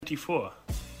44.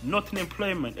 Not in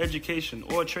employment, education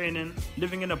or training,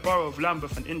 living in the borough of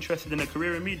Lambeth and interested in a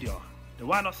career in media? Then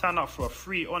why not sign up for a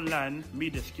free online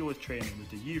media skills training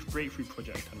with the Youth Breakthrough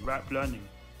Project and Ripe Learning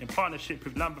in partnership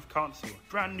with Lambeth Council.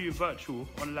 Brand new virtual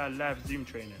online live Zoom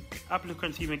training.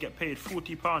 Applicants even get paid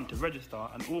 £40 to register,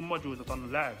 and all modules are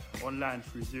done live online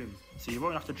through Zoom, so you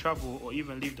won't have to travel or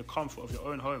even leave the comfort of your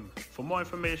own home. For more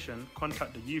information,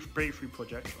 contact the Youth Breakthrough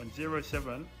Project on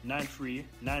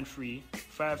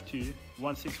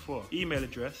 07939352 Email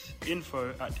address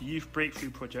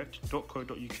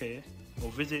info@theyouthbreakthroughproject.co.uk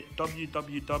or visit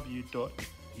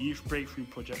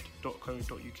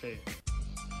www.youthbreakthroughproject.co.uk.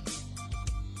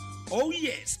 Oh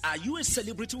yes, are you a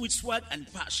celebrity with swag and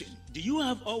passion? Do you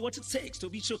have all what it takes to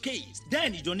be showcased?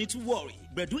 Then you don't need to worry.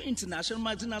 Bedu International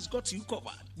Magazine has got you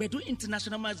covered. Bedu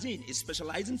International Magazine is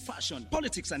specialized in fashion,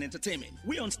 politics and entertainment.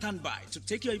 We're on standby to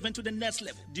take your event to the next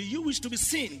level. Do you wish to be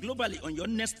seen globally on your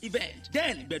next event?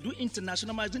 Then Bedu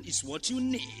International Magazine is what you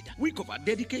need. We cover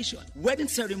dedication, wedding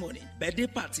ceremony, birthday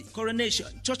party,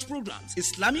 coronation, church programs,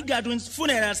 Islamic gatherings,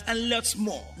 funerals and lots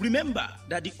more. Remember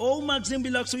that the whole magazine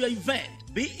belongs to your event.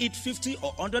 Be it 50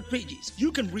 or 100 pages,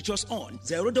 you can reach us on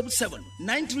 077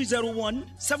 9301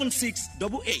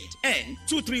 7688 and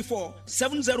 234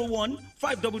 701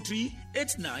 533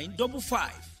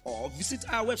 8955, or visit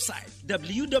our website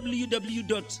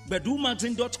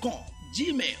www.bedumagazine.com.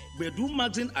 Gmail,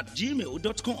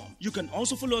 bedumagazine@gmail.com. You can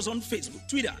also follow us on Facebook,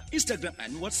 Twitter, Instagram,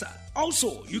 and WhatsApp.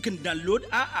 Also, you can download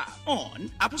our app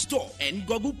on Apple Store and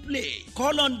Google Play.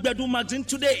 Call on Bedu Magazine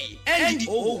today, and the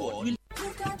whole world will.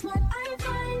 Look at what I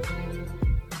find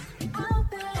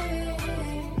out there.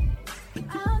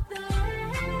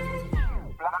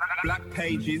 Black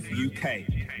Pages UK,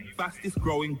 fastest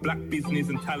growing black business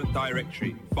and talent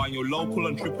directory. Find your local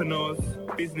entrepreneurs,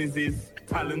 businesses,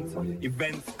 talent,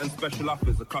 events and special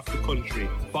offers across the country.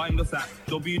 Find us at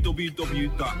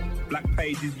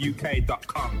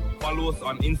www.blackpagesuk.com. Follow us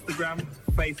on Instagram,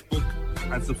 Facebook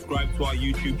and subscribe to our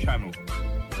YouTube channel.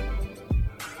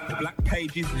 Black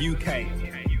Pages UK,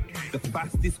 the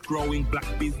fastest growing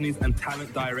black business and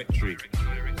talent directory.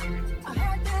 I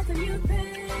heard there's a new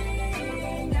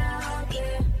thing out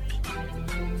there,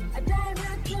 a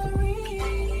directory.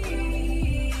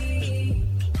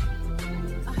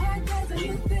 I heard there's a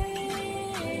new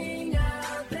thing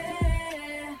out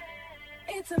there.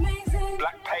 It's amazing.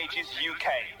 Black Pages UK.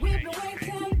 We've been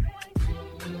waiting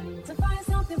to find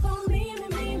something for me.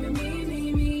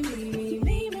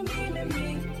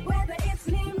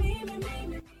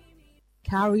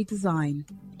 Cowrie Design,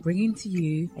 bringing to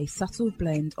you a subtle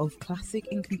blend of classic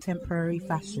and contemporary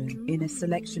fashion in a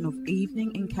selection of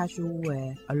evening and casual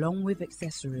wear, along with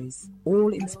accessories,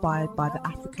 all inspired by the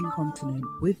African continent,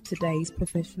 with today's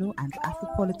professional and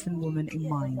Afropolitan woman in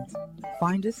mind.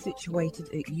 Find us situated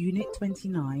at Unit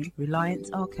 29, Reliance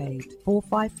Arcade,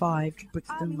 455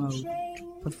 Brixton Road.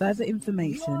 For further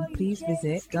information, please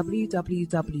visit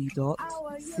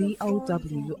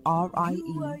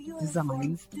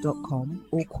www.cowriedesigns.com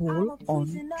or call on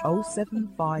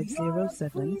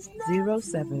 07507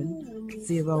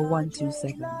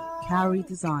 070127. Cowrie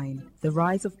Design, the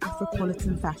rise of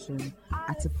Afropolitan fashion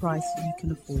at a price you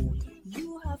can afford.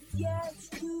 You have yet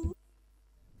to.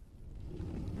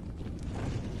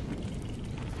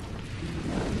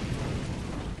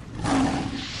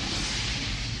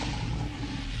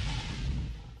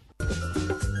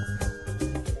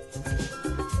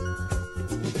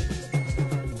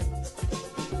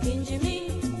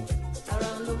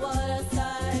 Around the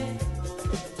waterside,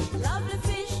 lovely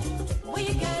fish, we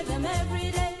get them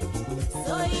every day.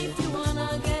 So if you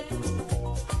wanna get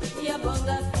your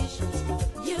bonga fish,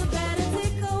 you better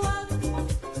take a walk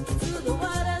to the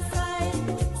waterside.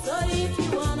 So if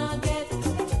you wanna get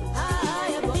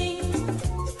higher bonga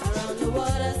around the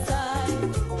waterside,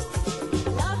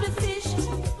 lovely fish,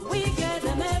 we get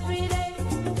them every day.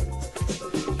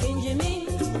 Kinjimi,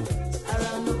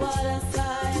 around the waterside.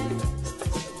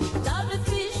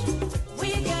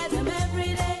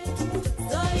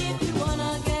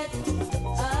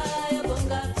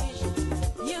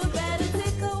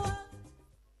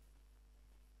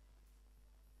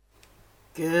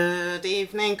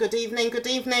 Good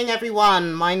evening,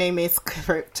 everyone. My name is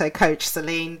Crypto Coach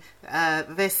Celine.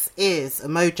 This is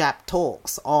Mojab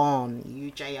Talks on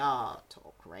UJR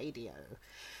Talk Radio.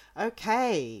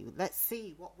 Okay, let's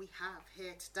see what we have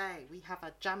here today. We have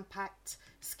a jam-packed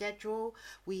schedule.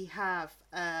 We have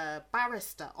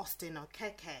Barrister Austin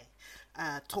Okeke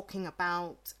talking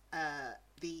about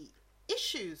the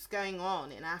issues going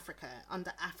on in Africa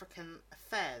under African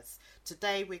affairs.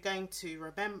 Today we're going to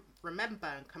remember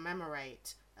and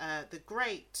commemorate the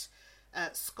great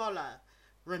scholar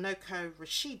Runoko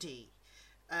Rashidi,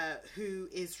 who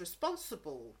is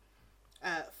responsible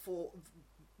for,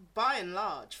 by and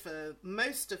large, for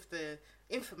most of the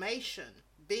information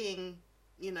being,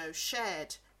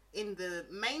 shared in the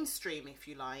mainstream, if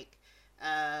you like,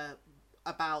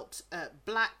 about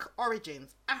black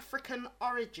origins, African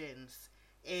origins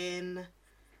in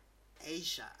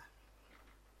Asia.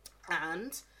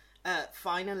 And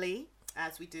finally,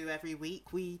 as we do every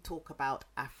week, we talk about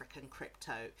African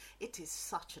crypto. It is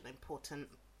such an important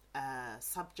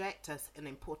subject, as an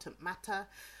important matter.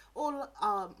 All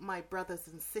my brothers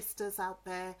and sisters out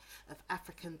there of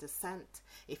African descent,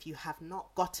 if you have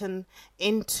not gotten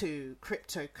into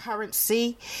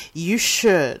cryptocurrency, you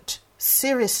should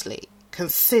seriously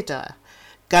consider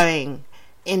going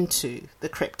into the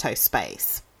crypto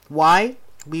space. Why?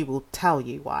 We will tell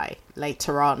you why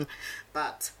later on.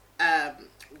 But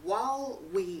while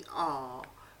we are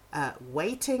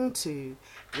waiting to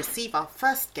receive our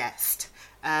first guest,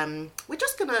 we're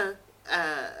just going to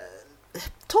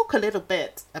talk a little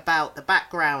bit about the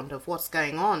background of what's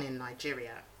going on in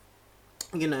Nigeria.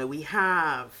 We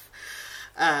have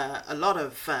a lot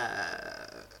of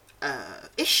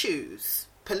issues,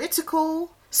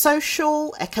 political,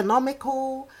 social,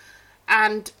 economical,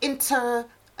 and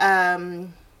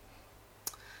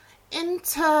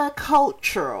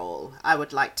intercultural, I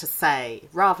would like to say,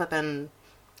 rather than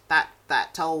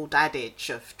that old adage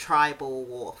of tribal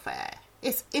warfare.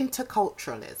 It's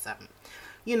interculturalism,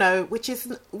 which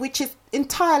is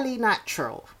entirely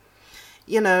natural.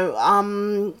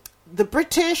 The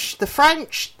British, the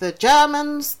French, the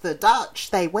Germans, the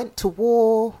Dutch, they went to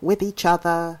war with each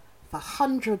other for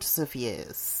hundreds of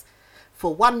years.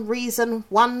 For one reason,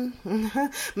 one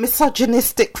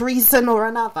misogynistic reason or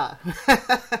another.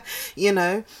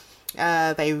 They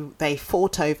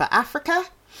fought over Africa.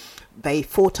 They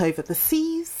fought over the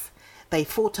seas. They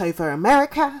fought over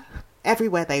America.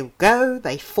 Everywhere they go,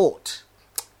 they fought.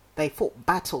 They fought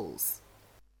battles.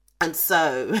 And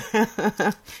so,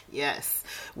 yes,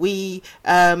 we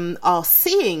are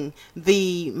seeing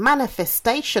the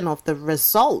manifestation of the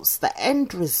results, the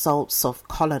end results of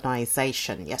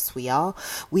colonization. Yes, we are.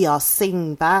 We are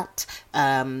seeing that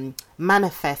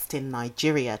manifest in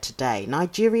Nigeria today.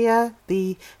 Nigeria,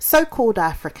 the so-called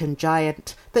African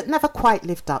giant that never quite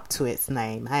lived up to its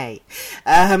name, hey.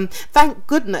 Thank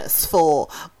goodness for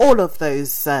all of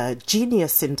those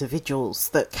genius individuals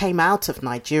that came out of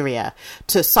Nigeria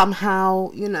to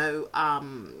somehow,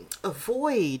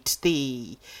 avoid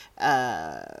the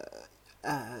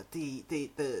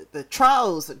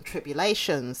trials and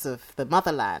tribulations of the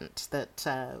motherland that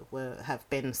have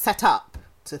been set up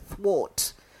to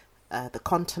thwart the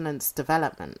continent's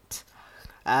development.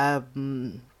 So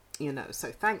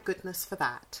thank goodness for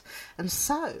that. And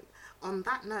so, on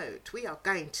that note, we are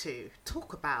going to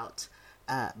talk about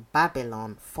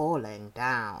Babylon falling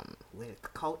down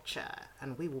with culture,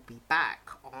 and we will be back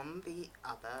on the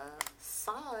other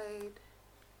side.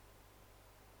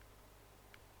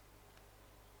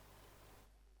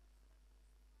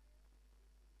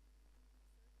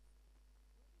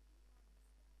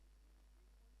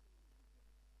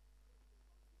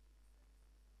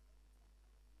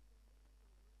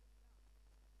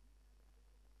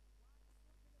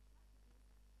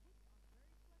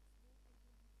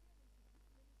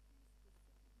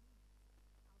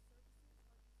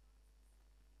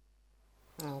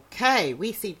 Okay,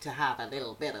 we seem to have a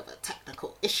little bit of a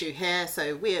technical issue here,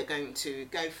 so we are going to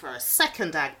go for a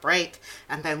second ad break,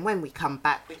 and then when we come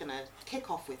back, we're going to kick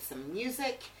off with some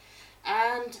music,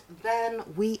 and then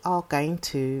we are going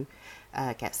to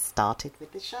get started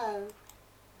with the show.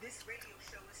 This radio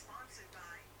show is sponsored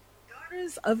by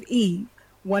Daughters of Eve,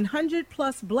 100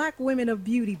 Plus Black Women of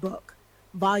Beauty book,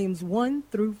 volumes 1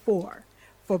 through 4,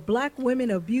 for Black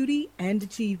women of beauty and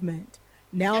achievement.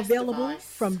 Now available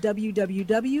from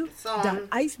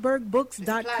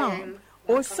www.icebergbooks.com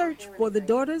or search for the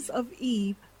Daughters of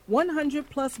Eve 100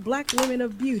 Plus Black Women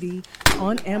of Beauty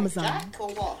on Amazon.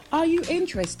 Are you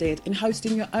interested in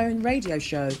hosting your own radio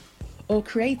show or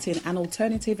creating an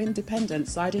alternative independent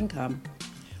side income?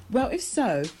 Well, if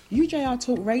so, UJR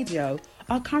Talk Radio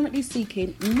are currently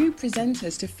seeking new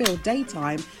presenters to fill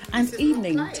daytime and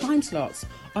evening time slots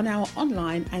on our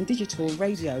online and digital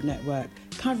radio network,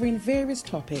 covering various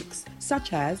topics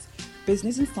such as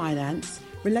business and finance,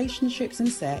 relationships and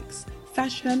sex,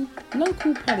 fashion,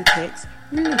 local politics,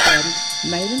 religion,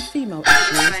 male and female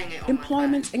issues,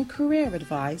 employment and career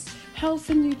advice, health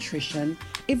and nutrition,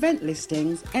 event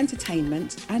listings,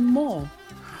 entertainment, and more.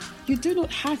 You do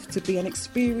not have to be an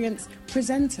experienced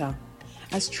presenter,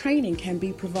 as training can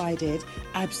be provided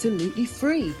absolutely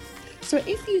free. So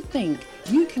if you think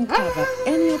you can cover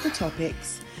any of the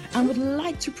topics and would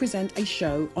like to present a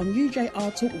show on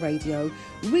UJR Talk Radio,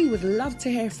 we would love to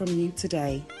hear from you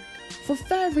today. For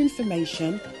further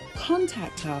information,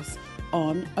 contact us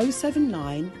on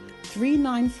 079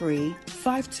 393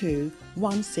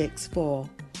 52164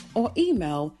 or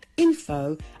email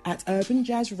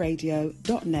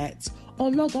info@urbanjazzradio.net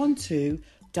or log on to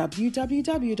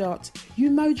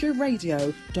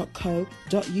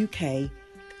www.umojaradio.co.uk.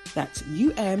 That's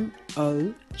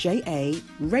UMOJA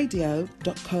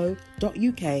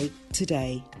radio.co.uk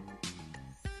today.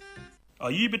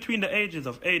 Are you between the ages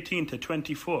of 18 to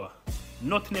 24?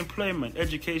 Not in employment,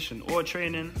 education or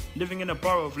training, living in the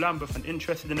borough of Lambeth and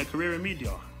interested in a career in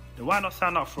media? Then why not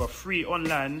sign up for a free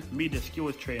online media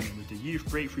skills training with the Youth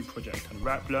Breakthrough Project and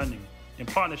RAP Learning in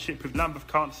partnership with Lambeth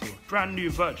Council. Brand new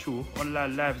virtual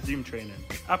online live Zoom training.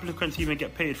 Applicants even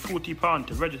get paid £40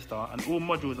 to register, and all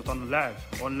modules are done live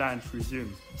online through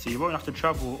Zoom, so you won't have to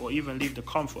travel or even leave the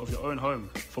comfort of your own home.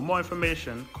 For more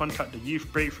information, contact the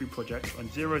Youth Breakthrough Project on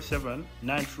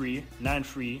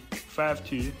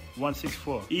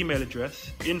 07939352 Email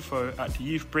address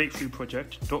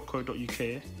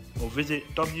info@youthbreakthroughproject.co.uk or visit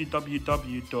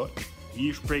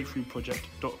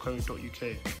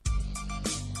www.youthbreakthroughproject.co.uk.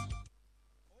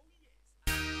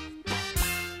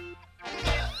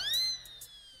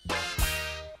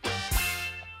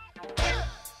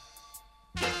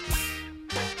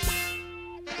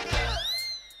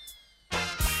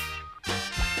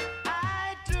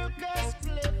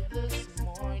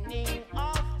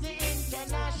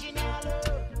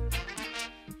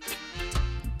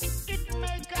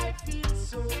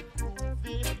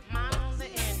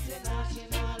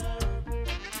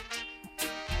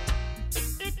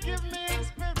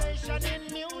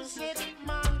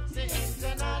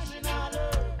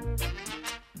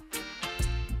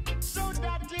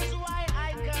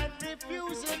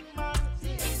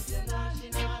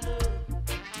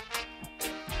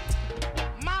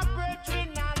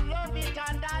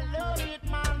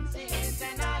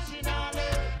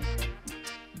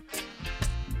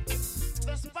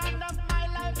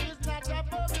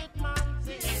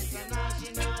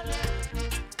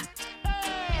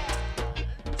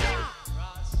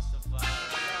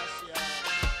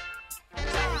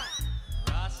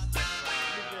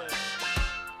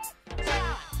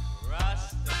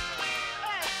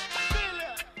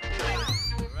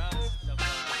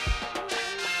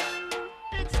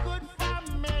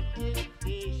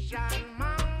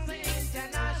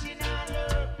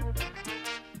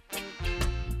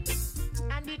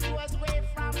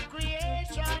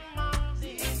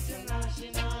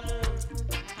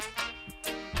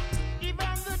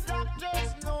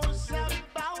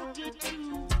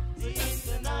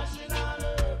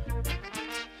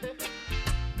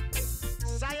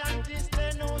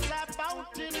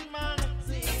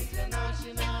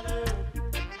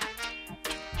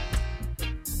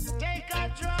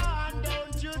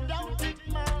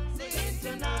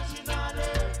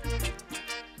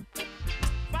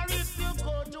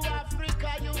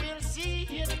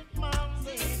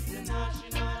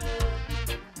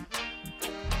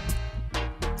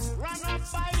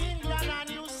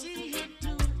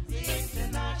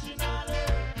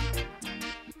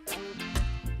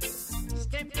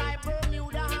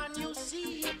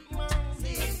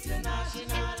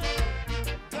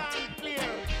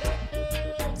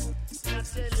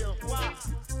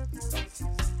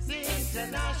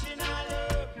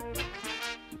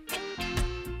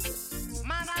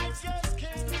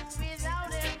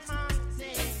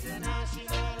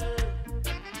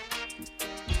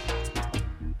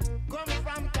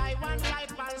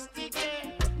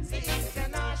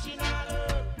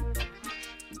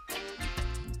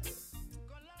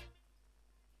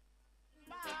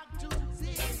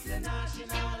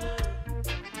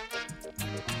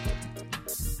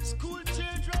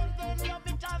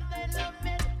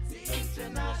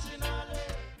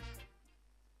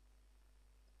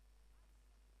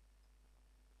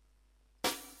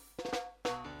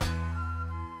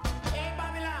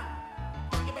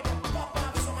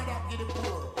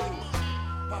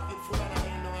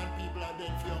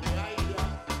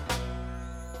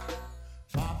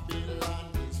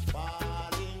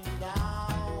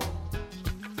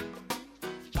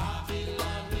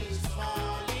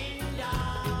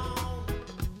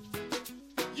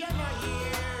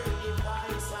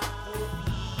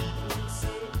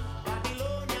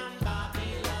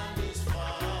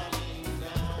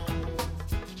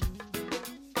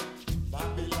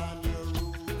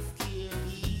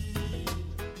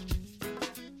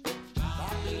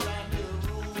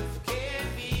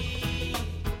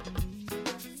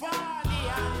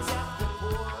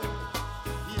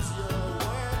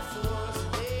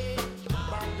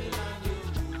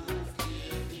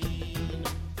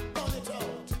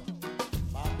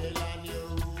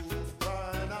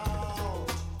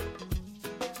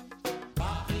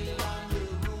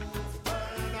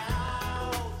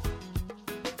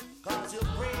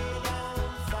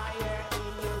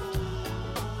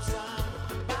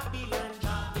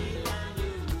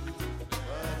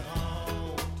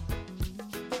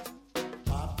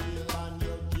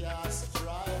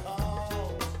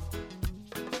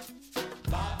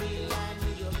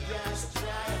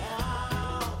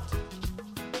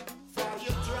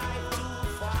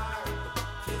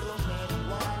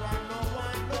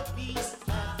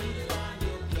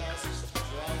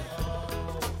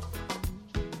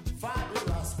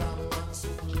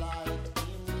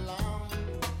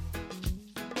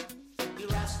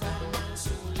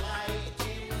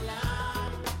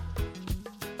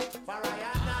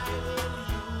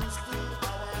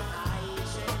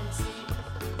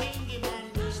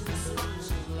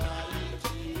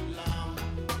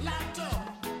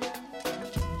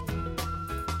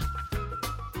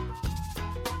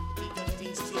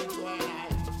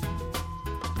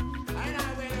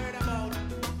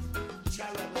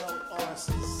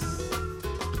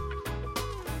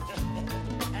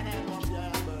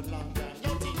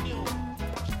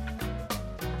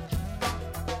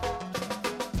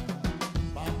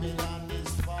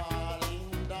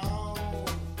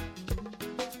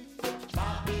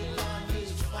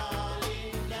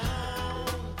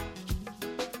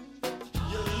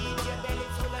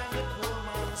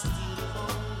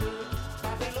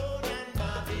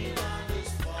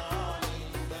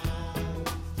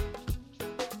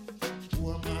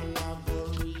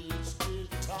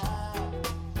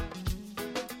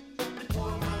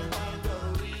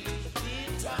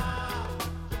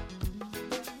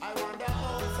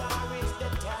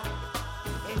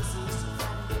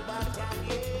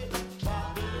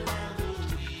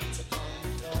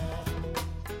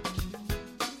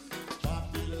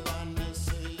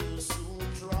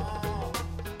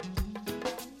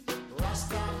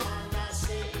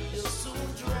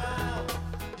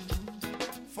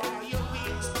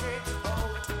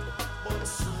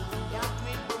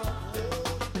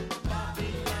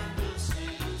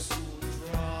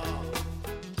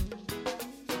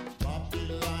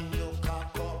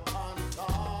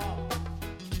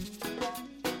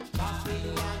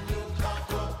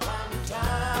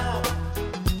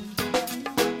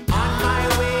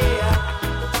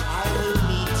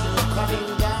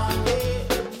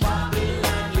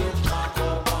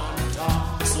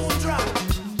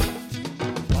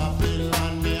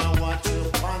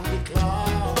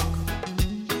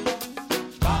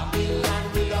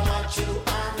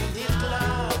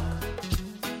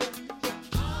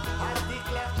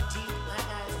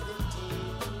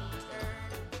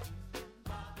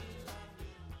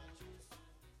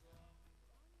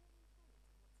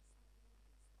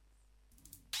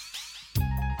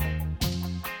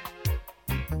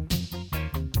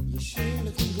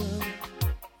 world.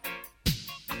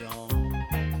 Yo.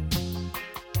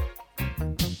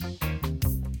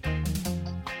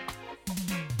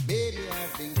 Baby,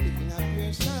 I've been picking up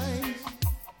your signs,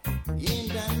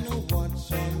 and I know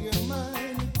what's on your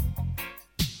mind.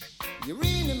 You're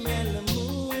in a mellow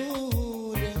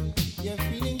mood, you're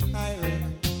feeling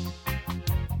irate.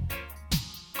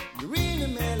 You're in a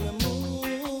mellow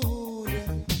mood,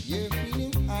 you're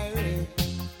feeling irate.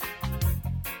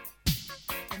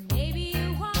 Maybe you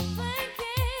are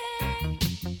thinking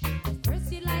that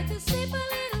first you'd like to sip a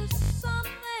little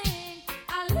something.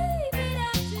 I'll leave it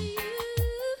up to you.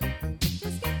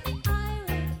 Just get me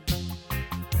irate.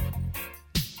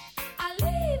 I'll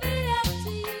leave it up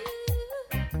to you.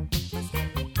 Just get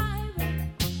me irate.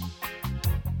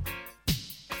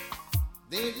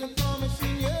 There's a promise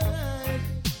in your eyes.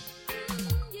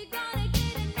 You're gonna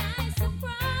get a nice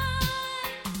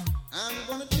surprise. I'm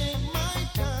gonna take my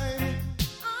time.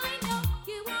 I know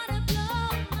you wanna blow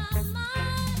my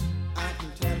mind. I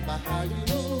can tell by how you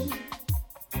move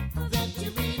that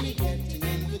you're really getting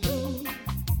in the groove.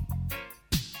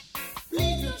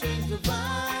 Please don't change the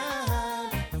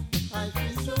vibe. I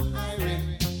feel so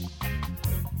irate.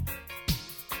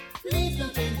 Please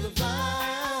don't change the vibe.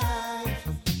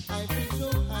 I feel so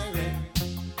irate.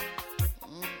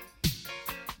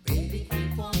 Baby,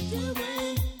 keep on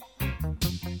doing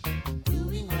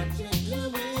what you're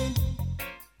doing.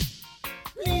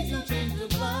 Please don't change the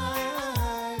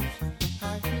vibe. I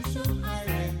feel so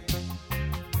irate.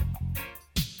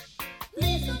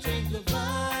 Please don't change the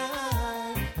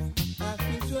vibe. I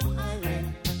feel so irate.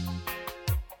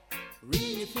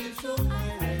 Really feel so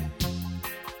irate.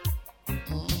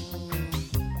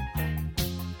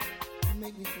 You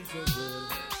make me feel so good.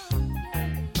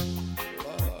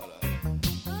 Lord.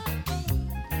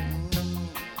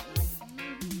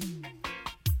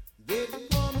 There's a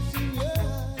promise in your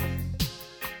eyes.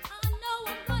 I know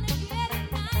I'm gonna get a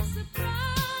nice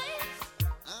surprise.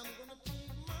 I'm gonna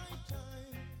take my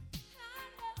time. I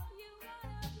know you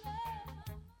wanna blow my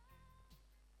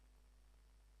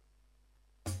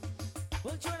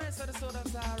Well, join us for the sword of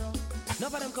sorrow.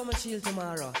 None of them come and chill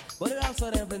tomorrow, but it also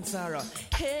them bring sorrow.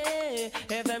 Hey,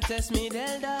 if them test me,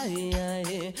 they'll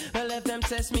die. Well, if them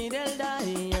test me, they'll die.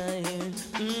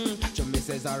 To me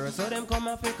says sorrow, so them come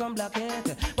and free come block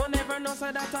it. But never know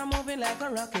so that I'm moving like a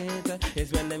rocket.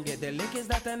 It's when them get the lick is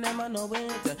that I never know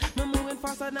it. Me moving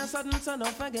faster than sudden, so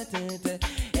don't forget it.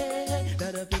 Hey,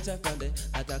 that a picture from the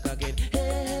attack again.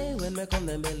 Hey, when me come,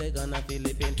 them belly gonna feel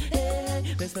it pain.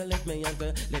 Hey, best to let me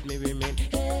enter, let me remain.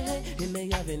 Hey, in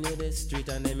the avenue, the street,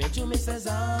 and them into me says,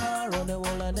 Zaro, the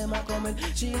whole of them are coming.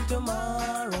 Chill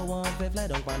tomorrow, one fly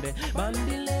down on the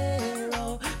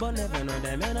bandolero. But never know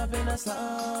them end up in a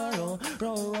sorrow.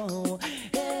 Row.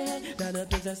 Hey, that a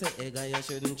picture say, hey, guy, you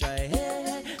shouldn't try.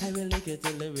 Hey, I will lick it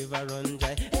till the river run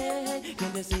dry. Hey,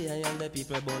 can you see I am the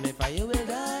people born if you will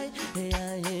die?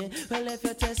 Hey, well, if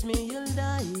you test me, you'll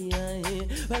die.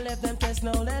 Well, if them test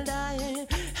now, they'll die.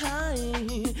 Hi,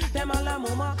 them all a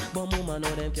mama, but mama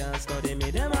know them can't study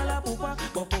me. Them all a poopa,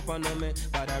 but poopa know me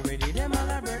bad already. Them all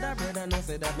a brother know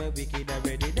say that me wicked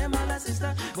already. Them all a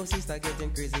sister, but sister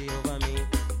getting crazy over me.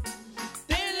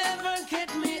 They'll never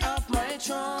get me off my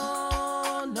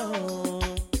throne, no.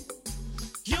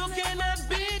 You cannot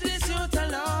beat this youth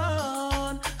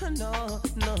alone, no.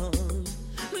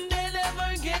 They'll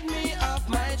never get me off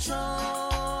my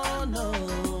throne, no.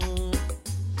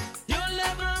 You'll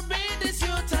never beat this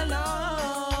youth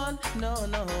alone, no.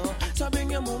 So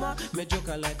bring your mama, me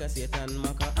joker like a Satan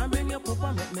maker. And bring your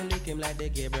papa, make me lick him like the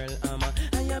Gabriel hammer.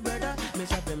 And your brother, me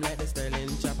chop him like the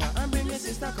Sterling chopper. And bring your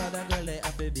sister, cause that girl they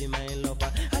have to be my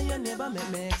lover. And your neighbor, make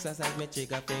me exercise, me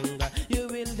trigger finger. You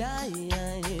will die,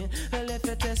 well if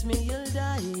you test me, you'll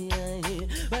die.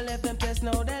 Well if them test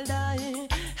now, they'll die.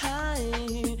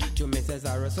 Hi, to me says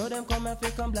Zara, so them come and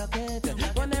fake and block it.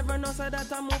 One never knows so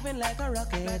that I'm moving like a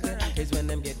rocket. It's when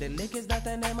them get the lick is that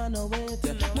I never know it.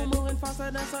 Me moving faster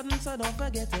than sudden, so don't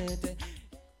forget it.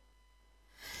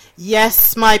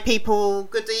 Yes, my people,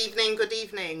 good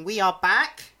evening. We are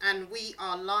back and we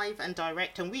are live and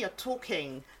direct and we are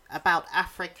talking about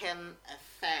African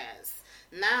affairs.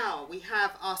 Now we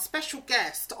have our special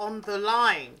guest on the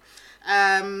line.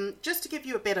 Just to give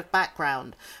you a bit of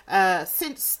background,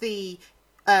 since the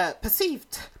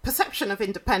perception of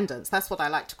independence, that's what I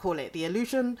like to call it, the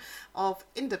illusion of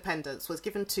independence was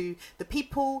given to the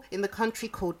people in the country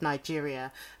called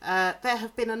Nigeria. There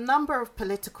have been a number of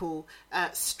political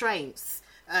strains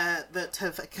that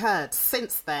have occurred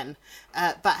since then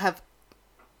that have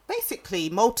basically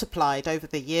multiplied over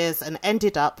the years and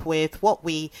ended up with what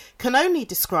we can only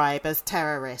describe as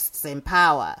terrorists in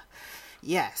power.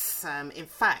 Yes, in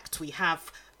fact, we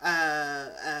have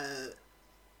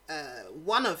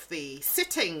one of the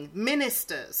sitting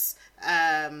ministers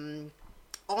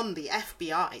on the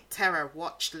FBI terror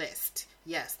watch list.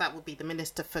 Yes, that would be the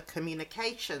Minister for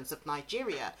Communications of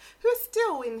Nigeria, who is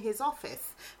still in his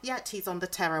office, yet he's on the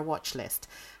terror watch list.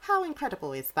 How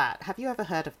incredible is that? Have you ever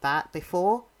heard of that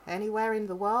before, anywhere in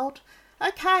the world?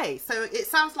 Okay, so it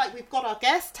sounds like we've got our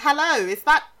guest. Hello, is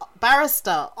that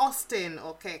Barrister Austin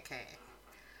Okeke?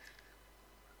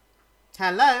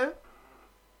 Hello?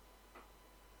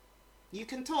 You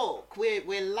can talk. We're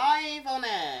live on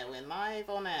air. We're live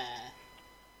on air.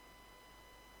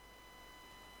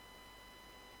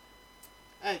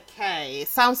 Okay, it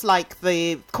sounds like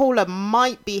the caller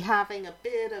might be having a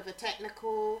bit of a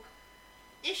technical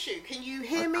issue. Can you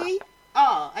hear me?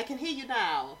 Oh, I can hear you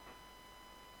now.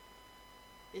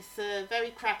 It's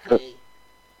very crackly.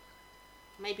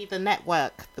 Maybe the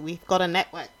network. We've got a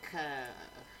network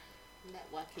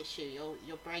issue.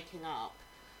 You're breaking up.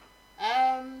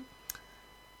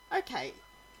 Okay,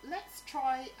 let's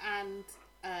try and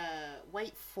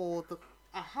wait for the...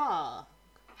 Aha.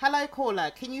 Hello, caller.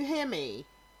 Can you hear me?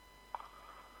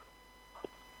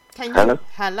 Hello?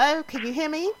 Hello, can you hear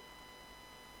me?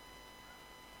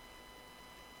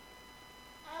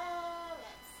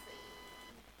 Let's see.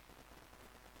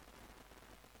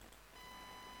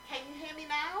 Can you hear me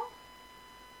now?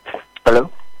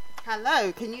 Hello?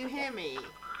 Hello, can you hear me?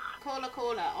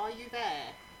 Caller, are you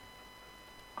there?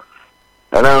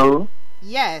 Hello?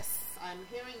 Yes, I'm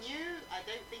hearing you. I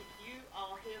don't think you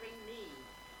are hearing me.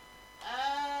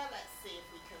 Let's see if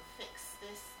we can fix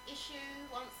this issue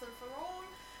once and for all.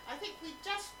 I think we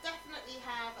just definitely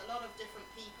have a lot of different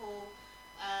people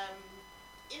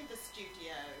in the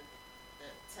studio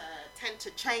that tend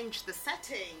to change the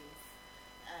settings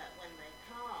when they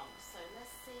come. So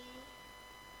let's see.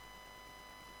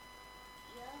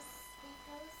 Yes,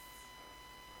 speakers.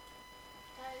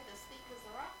 Okay, the speakers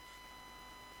are up.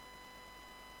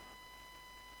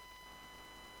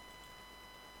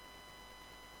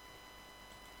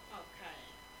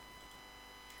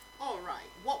 All right,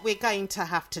 what we're going to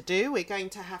have to do, we're going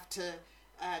to have to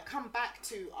come back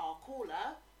to our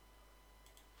caller.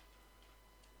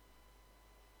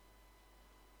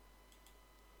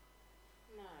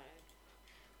 No.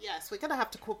 Yes, we're going to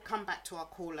have to come back to our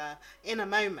caller in a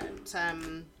moment.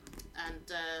 And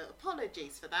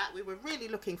apologies for that. We were really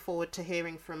looking forward to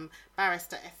hearing from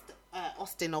Barrister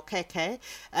Austin Okeke.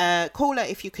 Caller,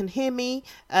 if you can hear me,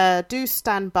 do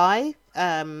stand by,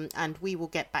 and we will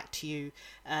get back to you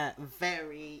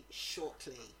very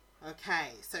shortly. Okay,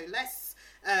 so let's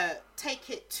take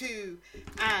it to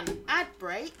an ad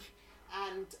break,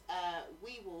 and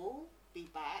we will be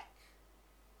back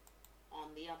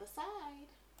on the other side.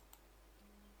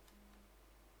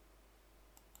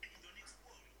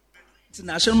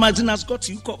 International Magazine has got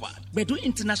you covered. Bedu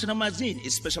International Magazine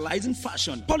is specialized in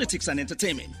fashion, politics, and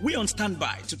entertainment. We're on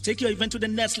standby to take your event to the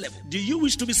next level. Do you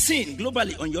wish to be seen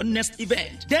globally on your next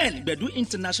event? Then Bedu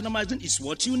International Magazine is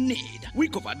what you need. We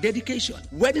cover dedication,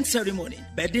 wedding ceremony,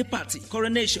 birthday party,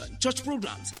 coronation, church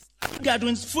programs,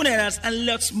 gatherings, funerals, and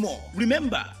lots more.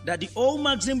 Remember that the old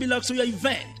magazine belongs to your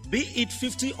event. Be it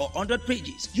 50 or 100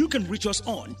 pages, you can reach us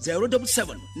on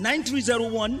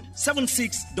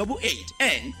 077-9301-7688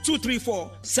 and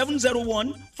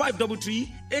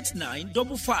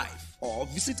 234-701-533-8955, or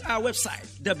visit our website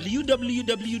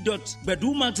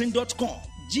www.bedumagazine.com.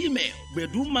 Gmail,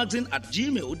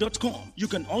 bedumagazine@gmail.com. You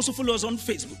can also follow us on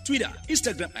Facebook, Twitter,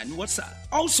 Instagram, and WhatsApp.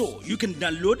 Also, you can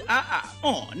download our app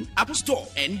on Apple Store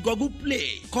and Google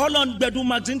Play. Call on Bedu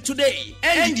Magazine today,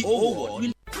 and the whole world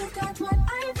will... Look at what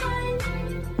I find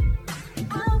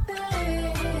out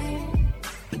there.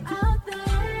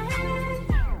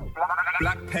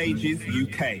 Black Pages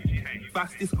UK,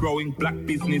 fastest growing black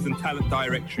business and talent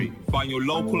directory. Find your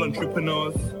local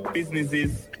entrepreneurs,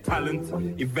 businesses, talent,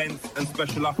 events and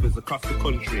special offers across the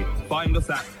country. Find us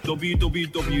at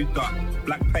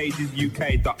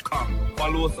www.blackpagesuk.com.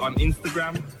 Follow us on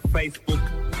Instagram, Facebook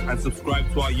and subscribe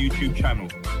to our YouTube channel.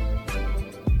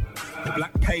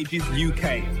 Black Pages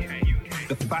UK,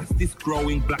 the fastest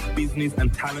growing black business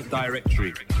and talent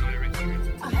directory.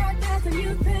 I heard there's a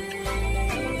new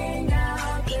thing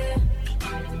out there,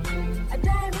 a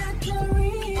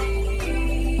directory.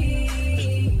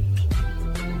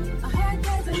 I heard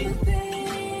there's a new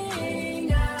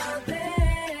thing out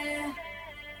there.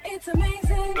 It's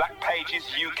amazing. Black Pages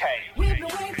UK. We've been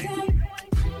waiting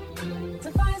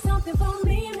to find something for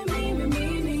me.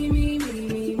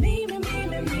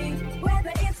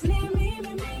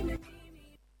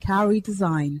 Cowrie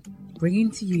Design, bringing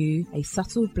to you a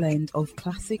subtle blend of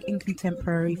classic and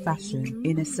contemporary fashion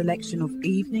in a selection of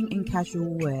evening and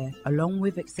casual wear, along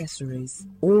with accessories,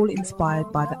 all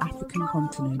inspired by the African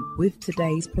continent, with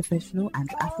today's professional and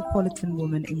Afropolitan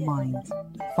woman in mind.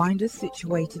 Find us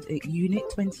situated at Unit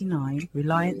 29,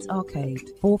 Reliance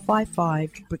Arcade,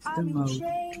 455 Brixton Road.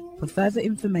 For further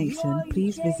information,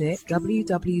 please visit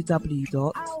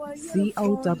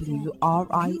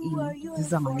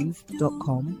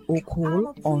www.cowriedesigns.com or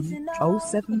call on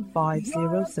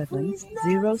 07507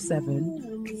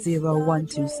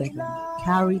 070127.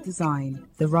 Cowrie Design,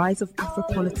 the rise of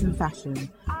Afropolitan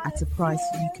fashion at a price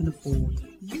you can afford.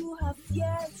 You have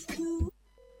yet to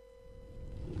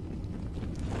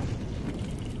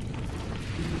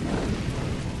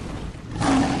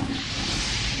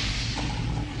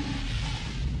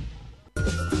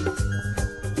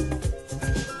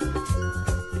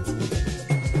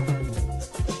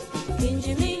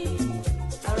Benjamin,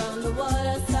 around the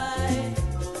waterside.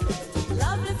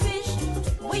 Lovely fish,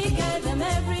 we get them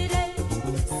every day.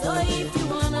 So if you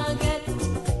wanna get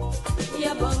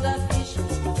your bonga fish,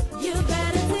 you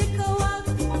better take a walk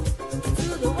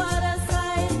to the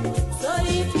waterside. So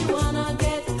if you wanna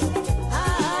get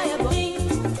your bonga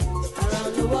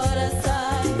around the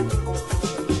waterside.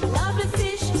 Lovely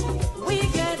fish, we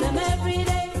get them every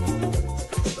day.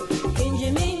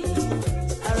 Benjamin,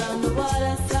 around the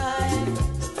waterside.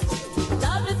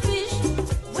 Lovely fish,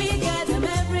 we get them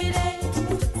every day.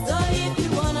 So if you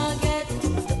wanna get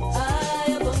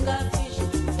your bonga fish,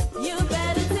 you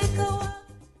better take a walk.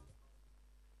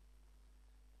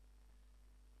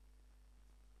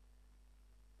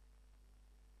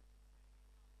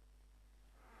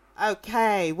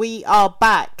 Okay, we are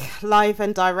back live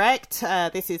and direct.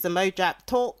 This is the Mojap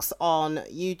Talks on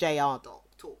UJR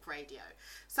Talk Radio.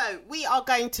 So we are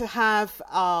going to have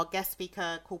our guest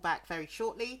speaker call back very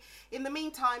shortly. In the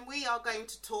meantime, we are going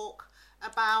to talk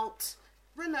about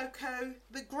Runoko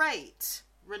the Great,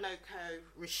 Runoko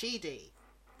Rashidi.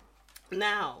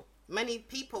 Now, many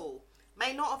people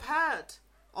may not have heard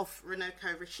of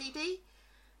Runoko Rashidi,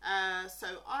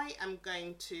 so I am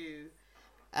going to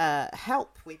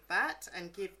help with that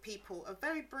and give people a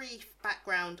very brief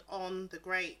background on the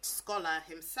great scholar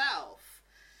himself.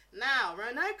 Now,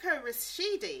 Runoko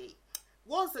Rashidi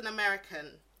was an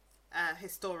American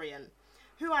historian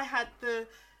who I had the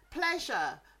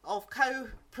pleasure of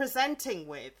co-presenting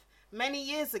with many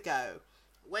years ago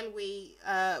when we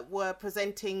were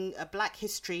presenting a Black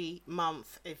History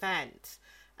Month event.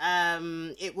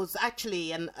 It was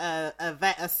actually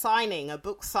a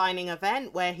book signing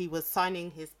event where he was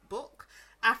signing his book,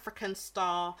 African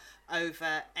Star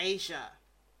Over Asia.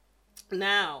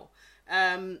 Now,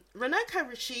 Runoko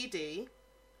Rashidi,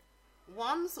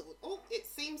 it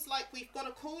seems like we've got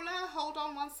a caller. Hold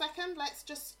on one second. Let's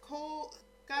just go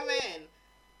in.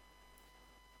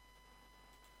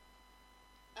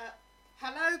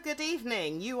 Hello, good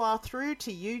evening. You are through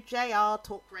to UJR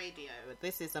Talk Radio.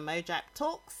 This is a Mojap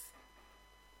Talks.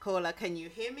 Caller, can you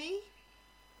hear me?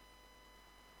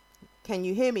 Can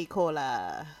you hear me,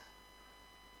 caller?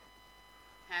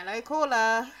 Hello,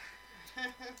 caller.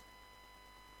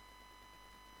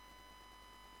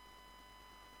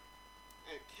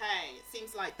 Okay, it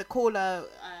seems like the caller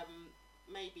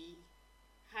may be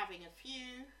having a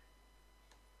few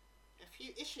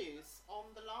issues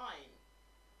on the line.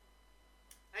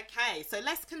 Okay, so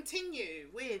let's continue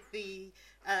with the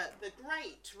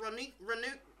great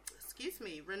Runoko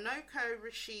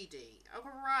Rashidi.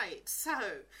 All right, so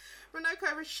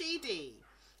Runoko Rashidi,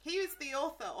 he is the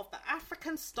author of The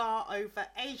African Star Over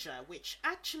Asia, which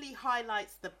actually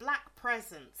highlights the black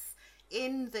presence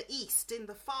in the East, in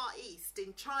the Far East,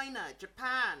 in China,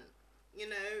 Japan,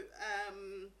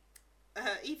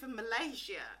 even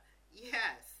Malaysia.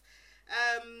 Yes.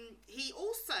 He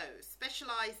also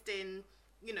specialized in,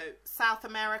 South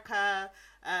America,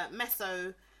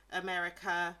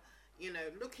 Mesoamerica,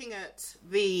 looking at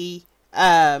the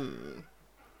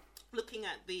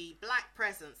black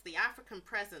presence, the African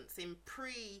presence in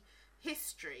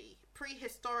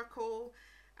prehistorical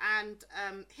and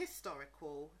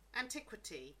historical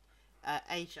antiquity,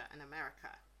 Asia and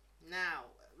America. Now,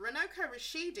 Runoko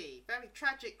Rashidi very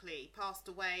tragically passed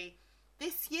away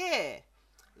this year.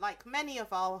 Like many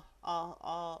of our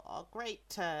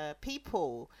great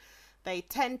people, they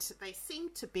seem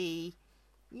to be,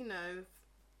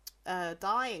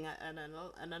 dying at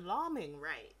an alarming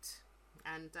rate,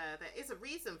 and there is a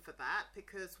reason for that,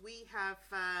 because we have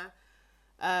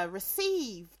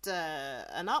received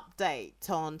an update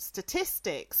on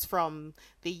statistics from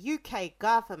the UK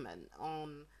government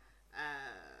on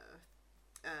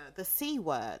the C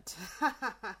word.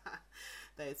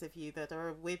 Those of you that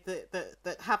are with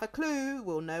that have a clue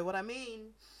will know what I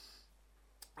mean.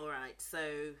 All right,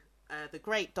 so the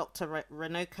great Dr.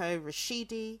 Runoko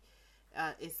Rashidi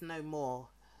is no more.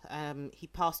 He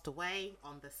passed away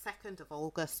on the 2nd of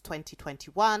August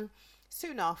 2021,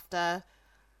 soon after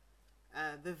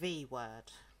the V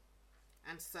word.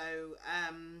 And so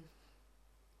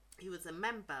he was a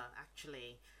member,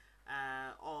 actually,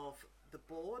 of the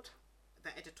board,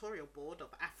 the editorial board of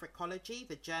Africology,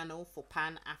 the Journal for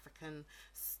Pan-African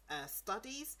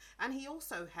Studies, and he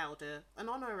also held an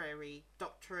honorary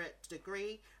doctorate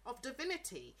degree of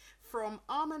divinity from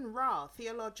Amun-Ra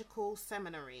Theological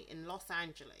Seminary in Los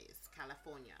Angeles,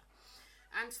 California.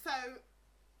 And so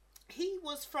he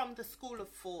was from the school of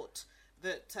thought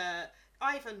that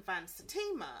Ivan van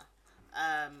Sertima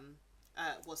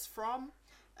was from,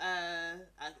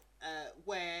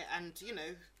 where, and you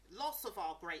know, lots of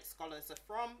our great scholars are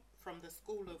from the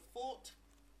school of thought.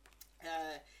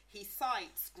 He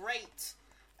cites great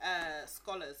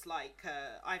scholars like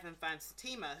Ivan van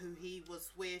Sertima, who he was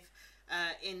with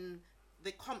in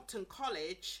the Compton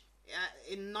College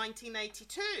in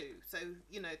 1982. So,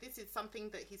 you know, this is something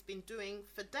that he's been doing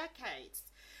for decades.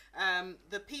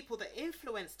 The people that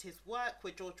influenced his work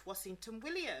were George Washington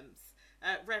Williams,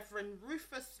 Reverend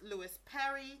Rufus Lewis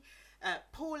Perry,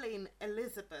 Pauline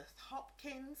Elizabeth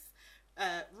Hopkins,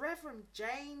 Reverend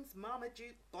James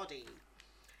Marmaduke Body,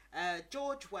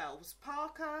 George Wells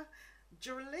Parker,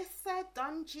 Julissa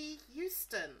Dungy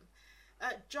Houston,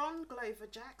 John Glover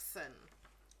Jackson,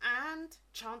 and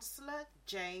Chancellor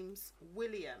James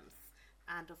Williams.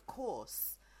 And of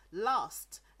course,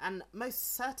 last and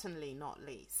most certainly not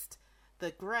least,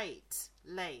 the great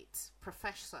late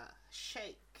Professor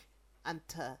Sheikh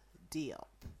Anta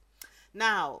Diop.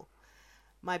 Now,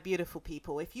 my beautiful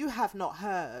people, if you have not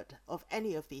heard of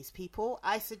any of these people,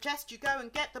 I suggest you go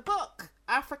and get the book,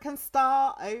 African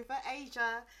Star Over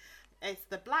Asia. It's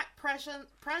the Black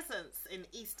presence in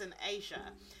Eastern Asia.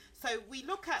 So we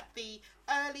look at the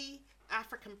early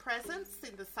African presence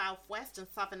in the Southwest and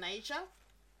Southern Asia.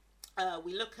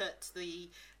 We look at the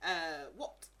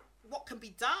what can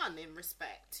be done in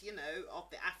respect, you know, of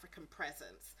the African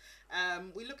presence.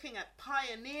 We're looking at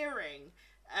pioneering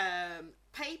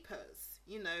papers,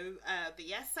 you know,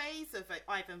 the essays of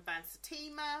Ivan van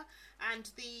Sertima and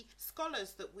the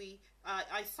scholars that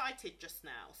I cited just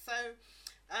now. So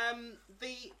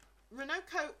the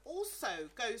Runoko also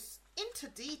goes into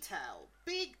detail,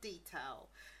 big detail,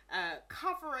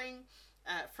 covering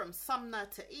from Sumner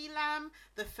to Elam,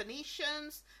 the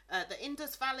Phoenicians, the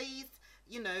Indus valleys,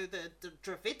 you know, the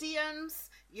Dravidians,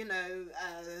 you know,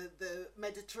 the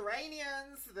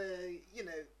Mediterraneans, you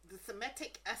know, the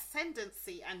Semitic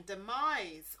ascendancy and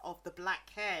demise of the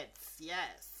Blackheads.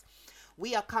 Yes,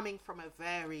 we are coming from a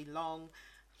very long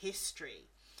history.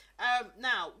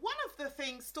 Now, one of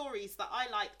the stories that I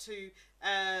like to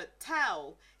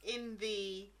tell in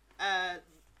the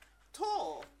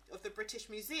tour of the British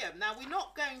Museum. Now, we're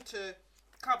not going to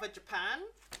cover Japan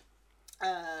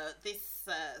this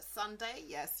Sunday.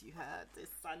 Yes, you heard, this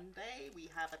Sunday we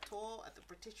have a tour at the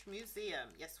British Museum.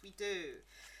 Yes, we do.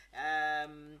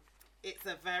 It's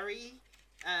a very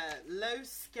low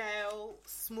scale,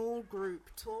 small group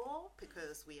tour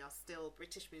because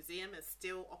British Museum is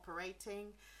still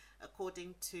operating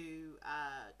according to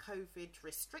COVID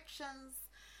restrictions.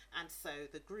 And so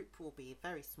the group will be a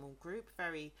very small group,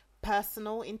 very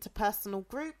personal, interpersonal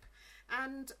group.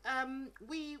 And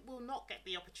we will not get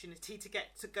the opportunity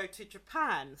to go to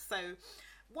Japan. So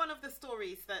one of the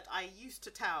stories that I used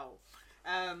to tell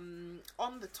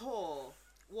on the tour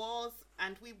was,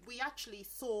 and we actually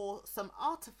saw some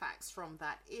artifacts from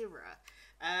that era,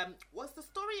 was the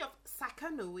story of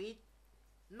Sakanui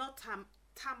no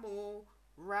Tamu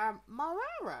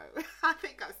Ramararo. I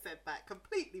think I said that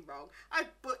completely wrong. I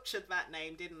butchered that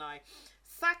name, didn't I?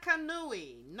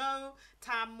 Sakanui no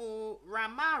Tamu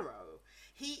Ramaro.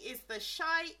 He is the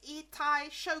Shai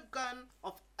Itai shogun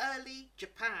of early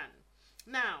Japan.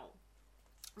 Now,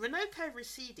 Runoko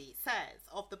Rashidi says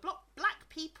of the black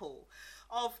people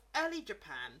of early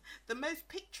Japan, the most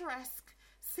picturesque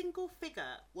single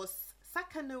figure was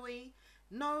Sakanui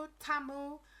no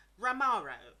Tamu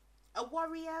Ramaro, a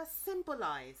warrior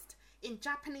symbolized in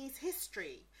Japanese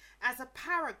history as a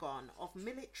paragon of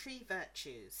military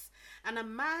virtues, and a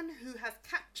man who has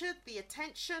captured the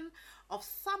attention of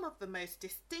some of the most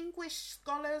distinguished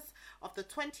scholars of the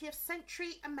 20th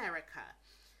century America.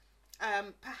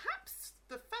 Perhaps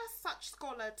the first such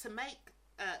scholar to make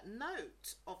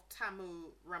note of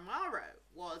Tamu Ramaro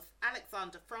was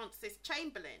Alexander Francis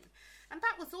Chamberlain, And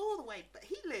that was all the way, but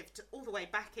he lived all the way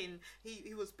back in,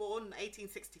 he was born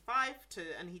 1865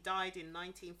 and he died in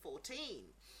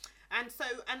 1914. And so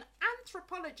an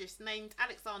anthropologist named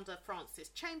Alexander Francis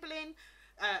Chamberlain,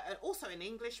 also an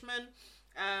Englishman,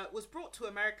 was brought to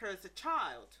America as a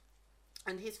child,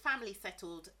 and his family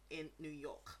settled in New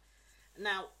York.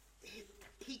 Now,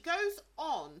 he goes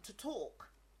on to talk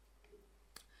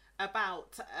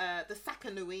about the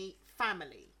Sakanui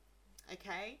family,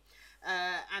 okay?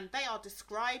 And they are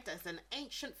described as an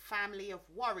ancient family of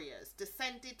warriors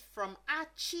descended from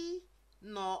Achi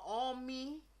no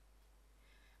Omi.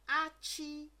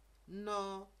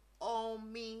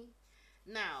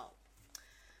 Now,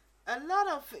 a lot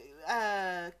of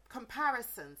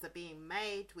comparisons are being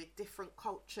made with different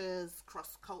cultures,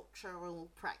 cross-cultural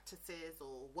practices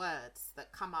or words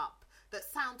that come up that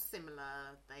sound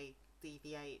similar. They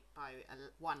deviate by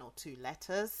one or two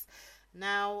letters.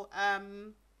 Now,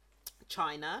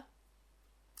 China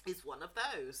is one of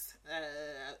those.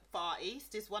 Far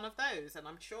East is one of those, and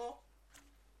I'm sure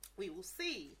we will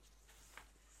see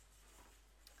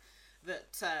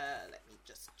that. Let me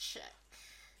just check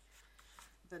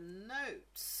the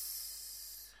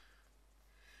notes.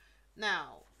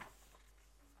 Now,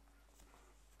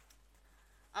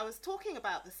 I was talking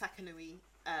about the Sakanui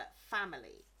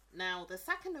family. Now, the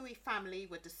Sakanui family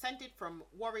were descended from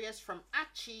warriors from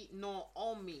Achi no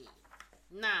Omi.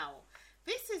 Now,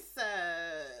 this is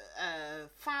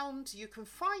found, you can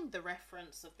find the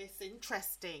reference of this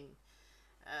interesting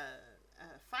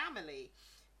family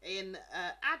in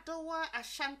Adowa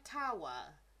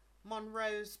Ashantawa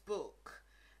Monroe's book,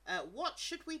 What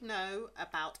Should We Know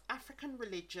About African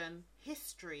Religion,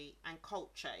 History and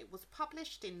Culture. It was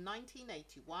published in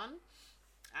 1981,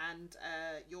 and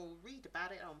you'll read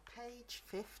about it on page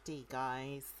 50,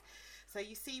 guys. So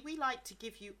you see, we like to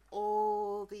give you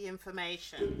all the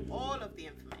information, all of the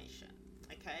information,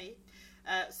 okay?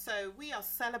 So we are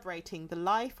celebrating the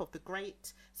life of the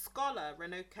great scholar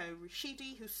Runoko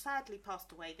Rashidi, who sadly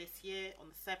passed away this year on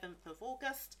the 7th of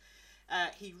August.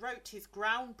 He wrote his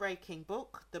groundbreaking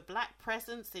book, The Black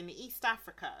Presence in East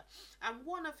Africa, and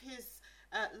one of his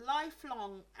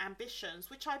lifelong ambitions,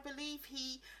 which I believe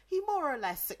he more or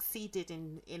less succeeded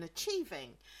in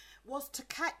achieving, was to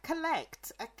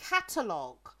collect a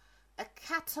catalogue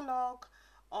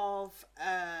of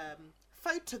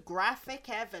photographic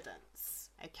evidence,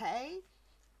 okay?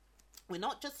 We're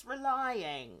not just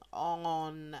relying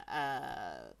on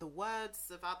the words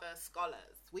of other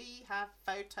scholars. We have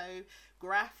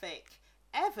photographic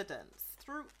evidence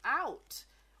throughout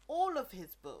all of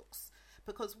his books,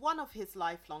 because one of his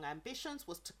lifelong ambitions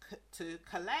was to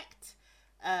collect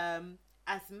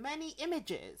as many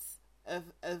images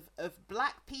of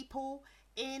black people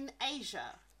in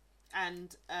Asia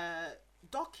and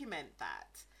document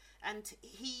that. And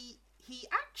he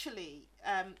actually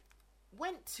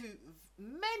went to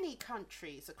many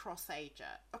countries across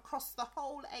Asia, across the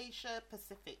whole Asia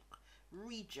Pacific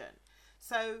region.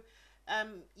 So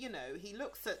you know, he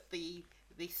looks at the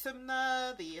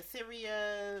Sumna, the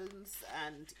Assyrians,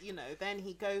 and, you know, then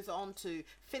he goes on to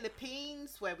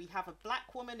Philippines, where we have a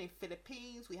black woman in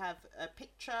Philippines. We have a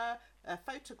picture, a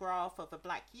photograph of a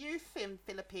black youth in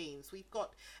Philippines. We've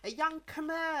got a young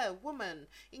Khmer woman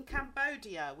in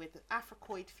Cambodia with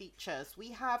Africoid features.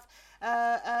 We have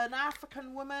an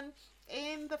African woman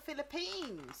in the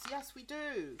Philippines. Yes, we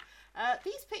do.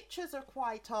 These pictures are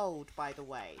quite old, by the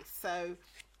way, so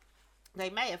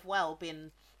they may have well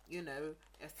been, you know,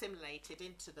 assimilated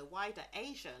into the wider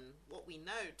Asian, what we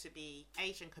know to be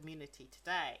Asian community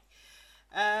today.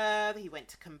 He went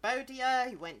to Cambodia.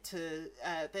 He went to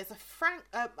there's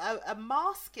a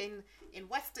mask in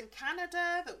Western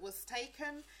Canada that was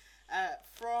taken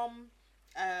from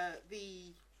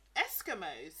the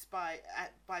Eskimos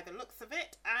by the looks of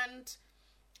it, and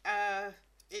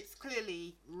it's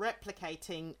clearly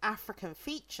replicating African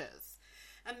features.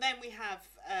 And then we have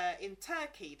in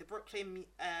Turkey, the Brooklyn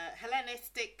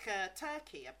Hellenistic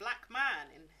Turkey, a black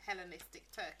man in Hellenistic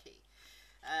Turkey.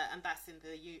 And that's in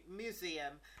the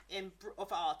Museum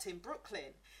of Art in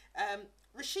Brooklyn.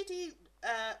 Rashidi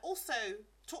also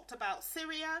talked about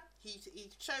Syria. He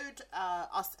showed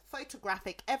us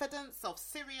photographic evidence of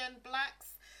Syrian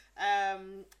blacks.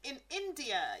 In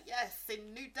India, yes,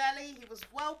 in New Delhi, he was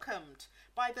welcomed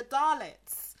by the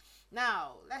Dalits.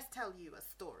 Now, let's tell you a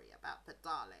story about the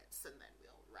Dalits, and then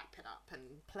we'll wrap it up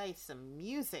and play some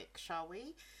music, shall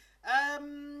we?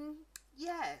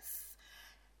 Yes.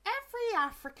 Every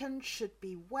African should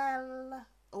be well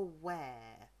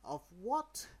aware of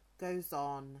what goes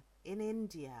on in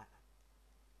India.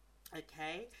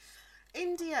 Okay?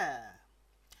 India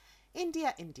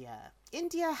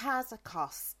has a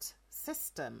caste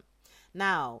system.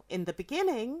 Now, in the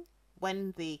beginning,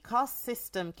 when the caste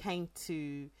system came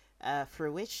to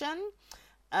fruition,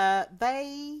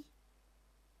 the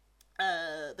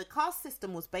caste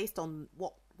system was based on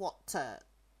what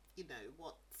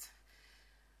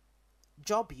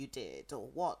job you did or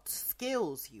what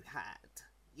skills you had.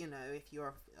 You know, if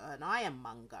you're an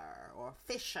ironmonger or a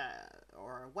fisher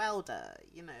or a welder,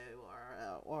 you know,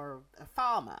 or a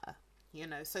farmer, you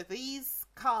know. So these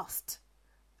castes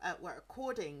were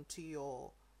according to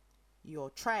your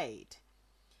trade.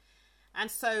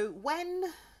 And so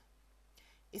when,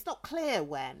 it's not clear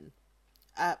when,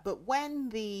 but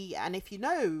when and if you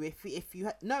know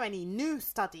any new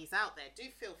studies out there, do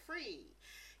feel free,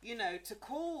 you know, to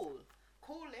call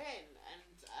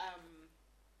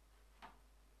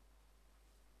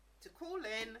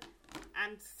in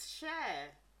and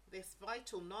share this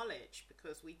vital knowledge,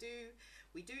 because we do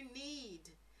need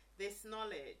this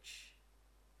knowledge.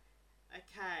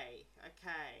 Okay.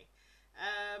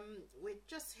 We're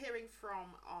just hearing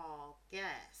from our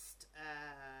guest.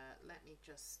 Let me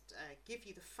just give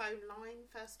you the phone line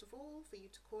first of all for you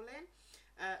to call in.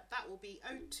 That will be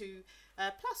 02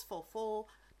 +44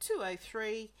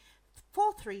 203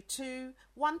 432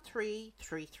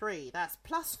 1333. That's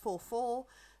 +44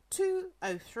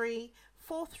 203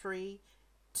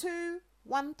 432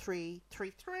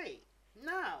 1333.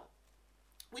 Now,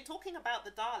 we're talking about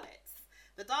the Dalits.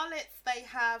 The Dalits, they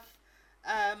have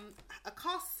a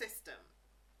caste system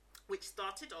which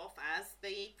started off as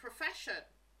the profession.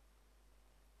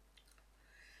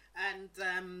 And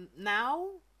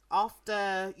now,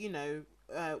 after,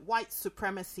 white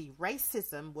supremacy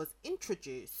racism was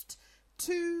introduced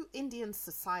to Indian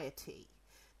society,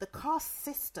 the caste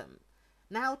system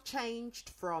now changed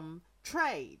from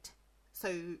trade.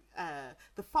 So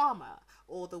the farmer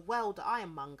or the welder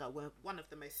ironmonger were one of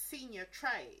the most senior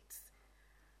trades.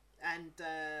 And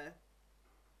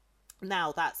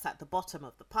now that's at the bottom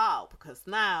of the pile, because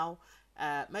now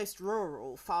most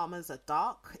rural farmers are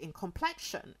dark in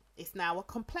complexion. It's now a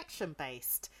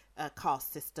complexion-based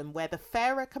caste system where the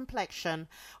fairer complexion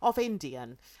of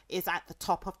Indian is at the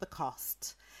top of the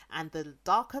caste. And the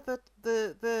darker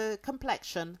the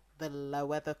complexion, the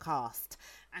lower the caste.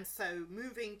 And so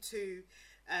moving to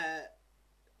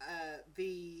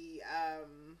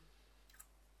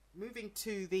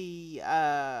the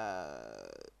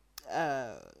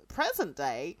present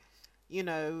day,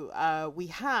 we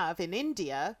have in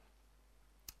India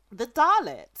the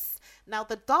Dalits. Now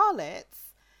the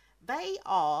Dalits, they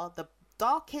are the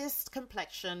darkest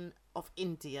complexion of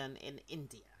Indian in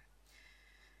India.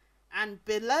 And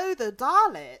below the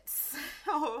Dalits,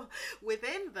 or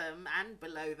within them and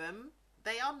below them,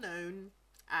 they are known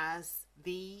as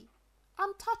the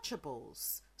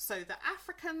untouchables. So the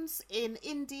Africans in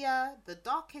India, the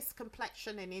darkest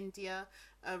complexion in India,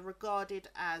 are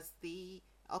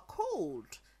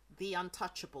called the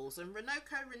untouchables. And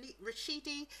Runoko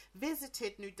Rashidi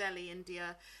visited New Delhi,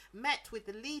 India, met with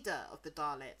the leader of the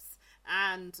Dalits,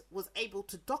 and was able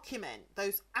to document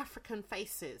those African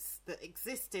faces that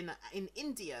exist in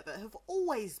India, that have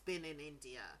always been in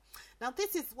India. Now,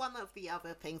 this is one of the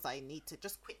other things I need to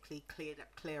just quickly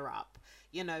clear up.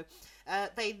 The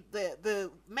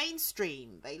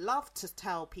mainstream, they love to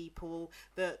tell people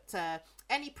that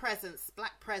any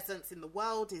black presence in the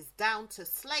world is down to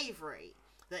slavery,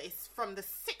 that it's from the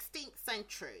 16th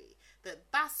century,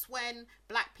 that's when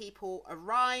black people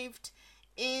arrived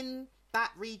in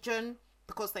that region,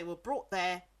 because they were brought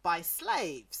there by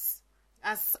slaves,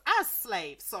 by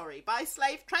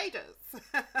slave traders.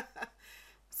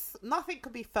 Nothing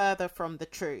could be further from the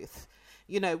truth.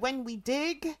 When we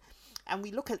dig and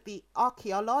we look at the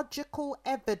archaeological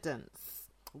evidence,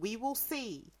 we will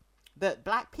see that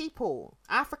black people,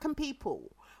 African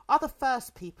people, are the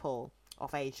first people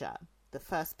of Asia, the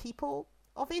first people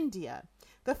of India,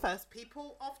 the first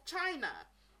people of China,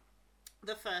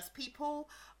 the first people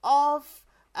of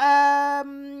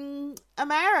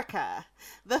America,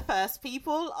 the first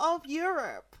people of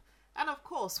Europe, and of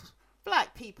course,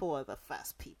 black people are the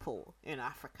first people in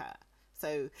Africa.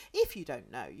 So if you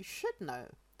don't know, you should know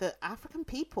that African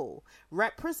people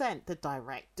represent the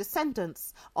direct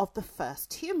descendants of the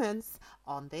first humans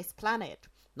on this planet.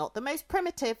 Not the most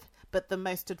primitive, but the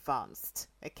most advanced.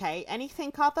 Okay,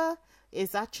 anything other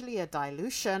is actually a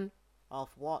dilution of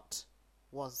what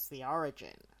was the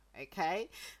origin. Okay,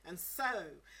 and so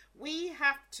we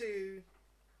have to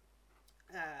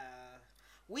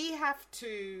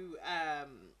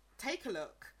take a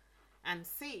look and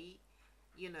see,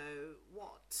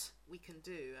 what we can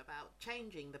do about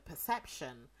changing the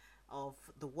perception of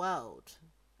the world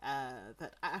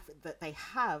that they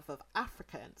have of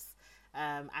Africans,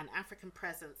 and African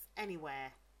presence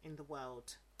anywhere in the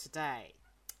world today.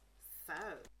 So,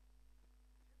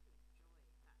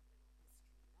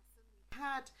 we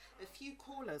had a few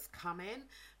callers come in,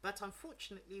 but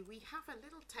unfortunately we have a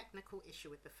little technical issue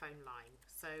with the phone line.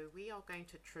 So we are going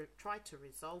to try to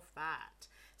resolve that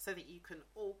so that you can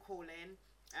all call in.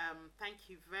 Thank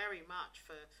you very much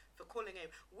for calling in.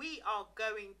 We are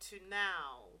going to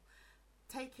now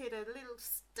take it a little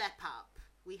step up.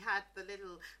 We had the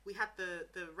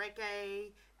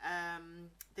reggae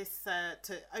to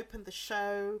open the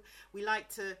show. We like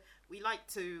to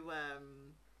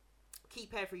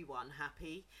keep everyone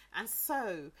happy, and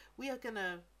so we are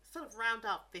gonna sort of round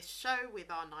up this show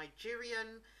with our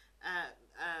Nigerian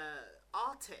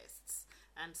artists.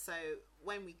 And so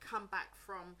when we come back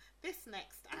from this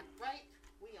next ad break,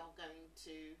 we are going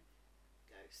to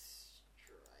go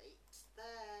straight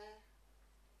there.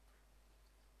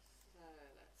 So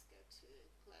let's go to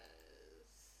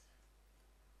close,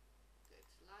 go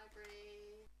to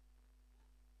library.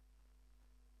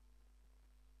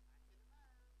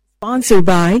 Sponsored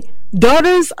by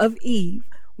Daughters of Eve,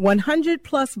 100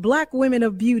 Plus Black Women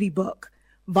of Beauty book,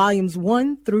 volumes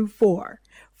 1 through 4,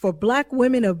 for Black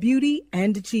women of beauty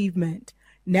and achievement.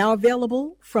 Now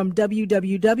available from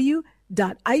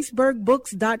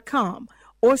www.icebergbooks.com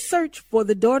or search for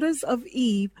the Daughters of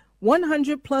Eve,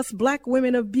 100 Plus Black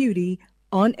Women of Beauty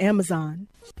on Amazon.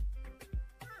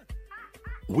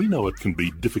 We know it can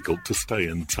be difficult to stay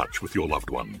in touch with your loved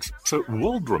ones, so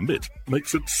World Remit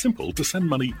makes it simple to send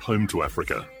money home to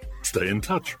Africa. Stay in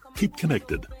touch, keep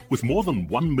connected. With more than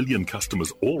 1 million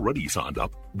customers already signed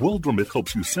up, World Remit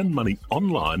helps you send money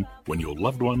online when your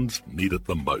loved ones need it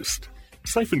the most.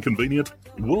 Safe and convenient,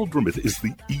 World Remit is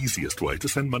the easiest way to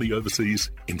send money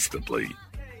overseas instantly.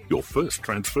 Your first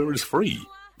transfer is free.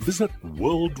 Visit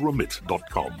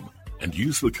worldremit.com and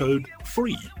use the code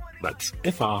FREE. That's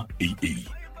FREE.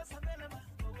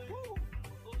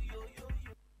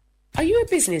 Are you a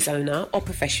business owner or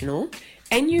professional?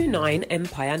 NU9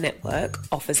 Empire Network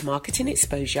offers marketing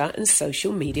exposure and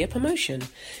social media promotion.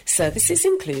 Services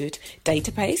include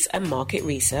database and market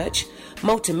research,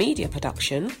 multimedia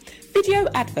production, video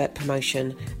advert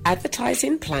promotion,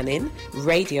 advertising planning,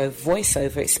 radio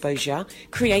voiceover exposure,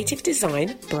 creative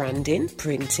design, branding,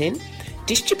 printing,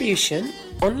 distribution,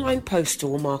 online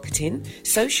postal marketing,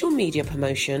 social media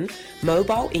promotion,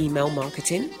 mobile email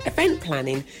marketing, event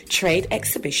planning, trade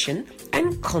exhibition,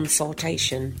 and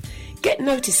consultation. Get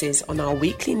notices on our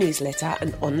weekly newsletter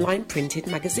and online printed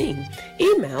magazine.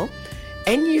 Email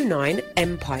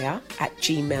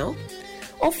nu9empire@gmail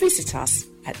or visit us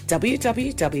at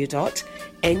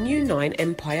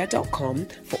www.nu9empire.com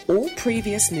for all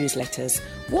previous newsletters.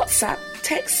 WhatsApp,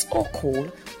 text or call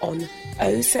on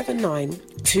 079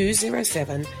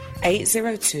 207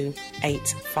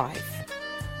 80285.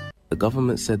 The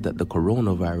government said that the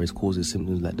coronavirus causes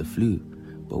symptoms like the flu,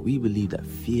 but we believe that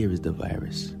fear is the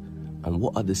virus. And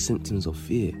what are the symptoms of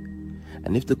fear?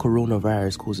 And if the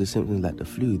coronavirus causes symptoms like the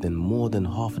flu, then more than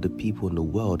half of the people in the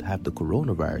world have the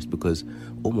coronavirus, because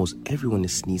almost everyone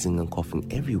is sneezing and coughing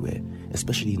everywhere,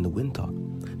 especially in the winter.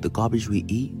 The garbage we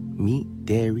eat, meat,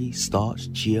 dairy, starch,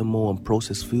 GMO and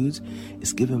processed foods,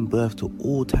 is giving birth to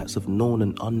all types of known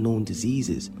and unknown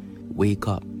diseases. Wake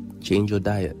up, change your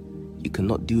diet. You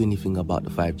cannot do anything about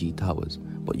the 5G towers,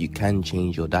 but you can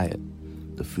change your diet.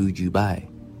 The food you buy,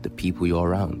 the people you're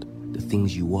around, the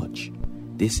things you watch.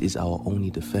 This is our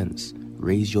only defense.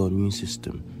 Raise your immune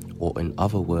system, or in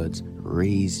other words,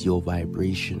 raise your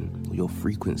vibration, your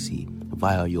frequency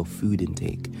via your food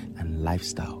intake and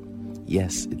lifestyle.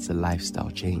 Yes, it's a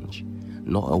lifestyle change,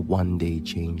 not a one-day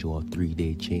change or a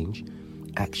 3-day change.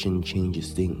 Action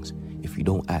changes things. If you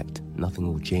don't act,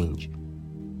 nothing will change.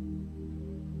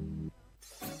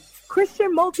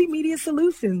 Christian Multimedia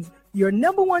Solutions, your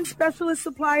 #1 specialist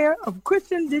supplier of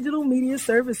Christian digital media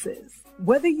services.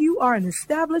 Whether you are an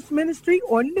established ministry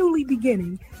or newly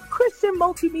beginning, Christian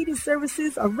Multimedia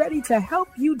Services are ready to help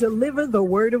you deliver the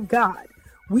Word of God.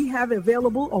 We have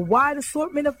available a wide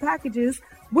assortment of packages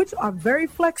which are very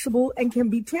flexible and can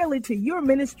be tailored to your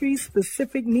ministry's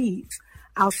specific needs.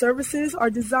 Our services are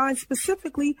designed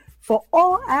specifically for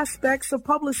all aspects of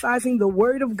publicizing the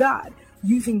Word of God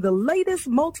using the latest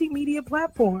multimedia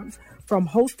platforms, from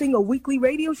hosting a weekly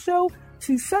radio show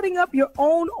to setting up your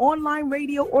own online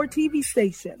radio or TV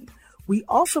station. We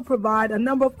also provide a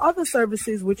number of other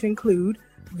services which include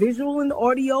visual and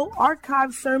audio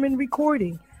archive sermon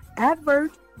recording,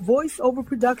 advert, voice-over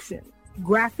production,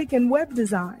 graphic and web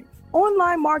design,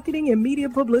 online marketing and media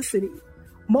publicity,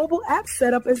 mobile app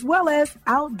setup, as well as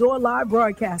outdoor live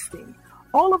broadcasting.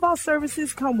 All of our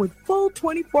services come with full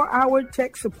 24-hour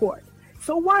tech support.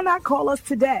 So why not call us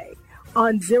today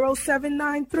on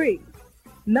 0793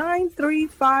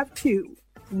 9352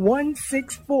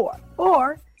 164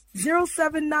 or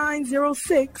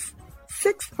 07906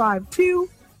 652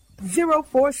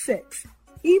 046.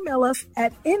 Email us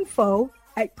at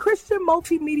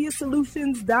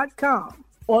info@christianmultimediasolutions.com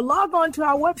or log on to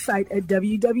our website at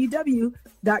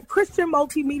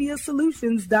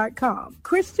www.christianmultimediasolutions.com.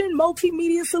 Christian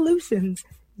Multimedia Solutions,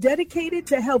 dedicated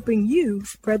to helping you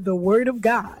spread the word of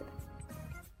God.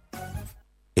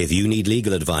 If you need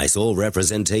legal advice or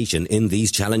representation in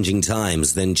these challenging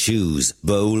times, then choose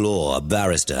Bow Law,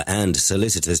 Barrister and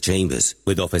Solicitors Chambers.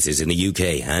 With offices in the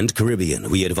UK and Caribbean,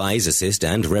 we advise, assist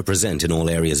and represent in all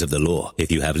areas of the law.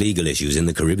 If you have legal issues in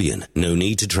the Caribbean, no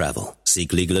need to travel.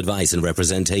 Seek legal advice and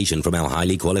representation from our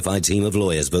highly qualified team of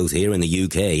lawyers both here in the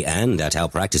UK and at our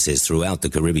practices throughout the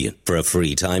Caribbean. For a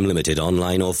free time-limited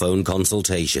online or phone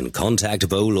consultation, contact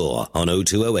Bow Law on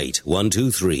 0208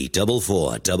 123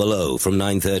 4400 from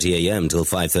 9:30 a.m. till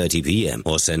 5:30 p.m.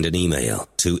 or send an email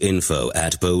to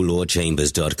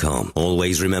info@bowlawchambers.com.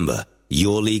 Always remember,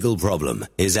 your legal problem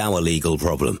is our legal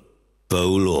problem. Bow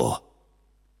Law.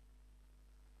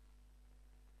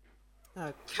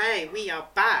 Okay, we are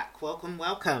back.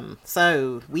 Welcome.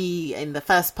 So in the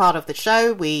first part of the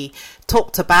show, we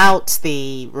talked about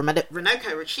the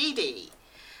Runoko Rashidi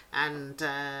and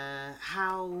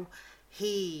how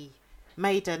he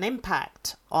made an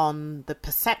impact on the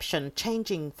perception,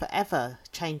 changing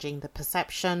the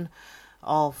perception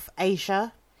of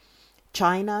Asia,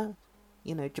 China,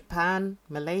 Japan,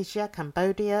 Malaysia,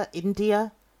 Cambodia,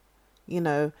 India,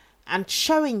 and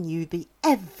showing you the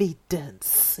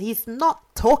evidence. He's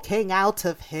not talking out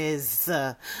of his...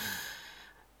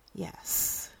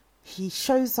 he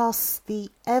shows us the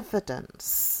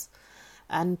evidence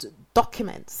and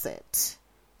documents it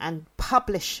and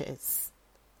publishes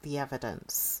the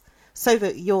evidence so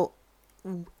that you're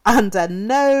under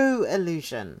no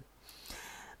illusion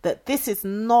that this is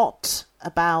not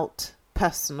about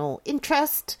personal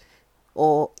interest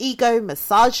or ego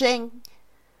massaging.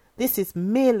 This is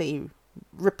merely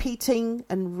repeating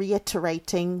and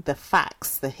reiterating the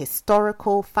facts, the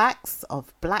historical facts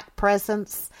of black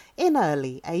presence in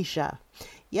early Asia.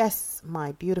 Yes,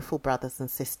 my beautiful brothers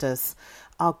and sisters,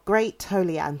 our great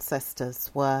holy ancestors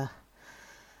were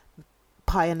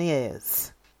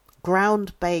pioneers,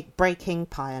 ground-breaking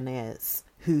pioneers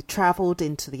who travelled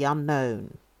into the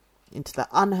unknown, into the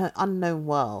unknown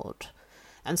world,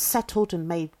 and settled and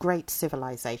made great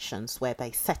civilizations where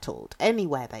they settled.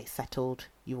 Anywhere they settled,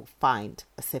 you will find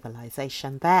a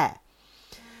civilization there.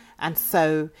 And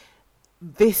so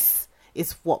this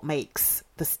is what makes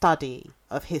the study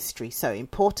of history so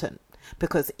important,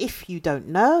 because if you don't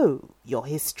know your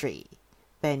history,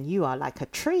 then you are like a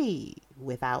tree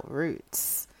without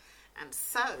roots. And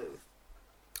so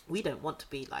we don't want to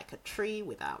be like a tree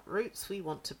without roots. We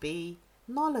want to be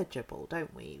knowledgeable,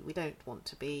 don't we? We don't want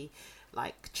to be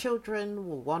like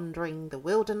children wandering the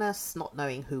wilderness, not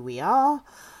knowing who we are.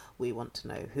 We want to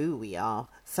know who we are,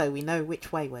 so we know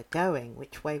which way we're going,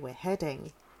 which way we're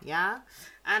heading. Yeah?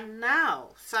 And now,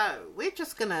 so we're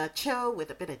just going to chill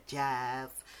with a bit of jazz,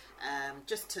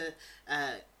 just to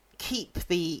keep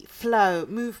the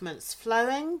movements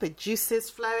flowing, the juices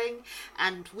flowing,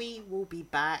 and we will be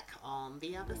back on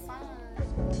the other side.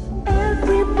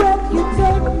 Every breath you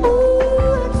take,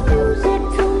 ooh, it's music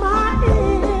to my ears.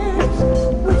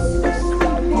 Whisper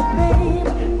sweetly, babe,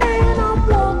 and I'm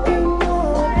walking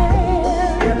on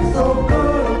air. It's so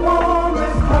good, I wanna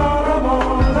come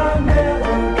on, I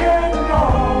never get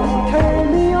lost. Turn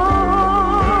me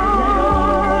on and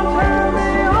on.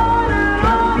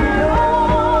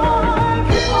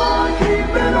 Keep on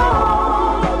keeping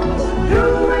on,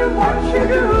 doing what you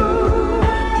do.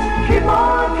 Keep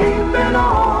on keeping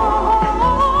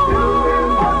on, doing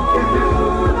what you do.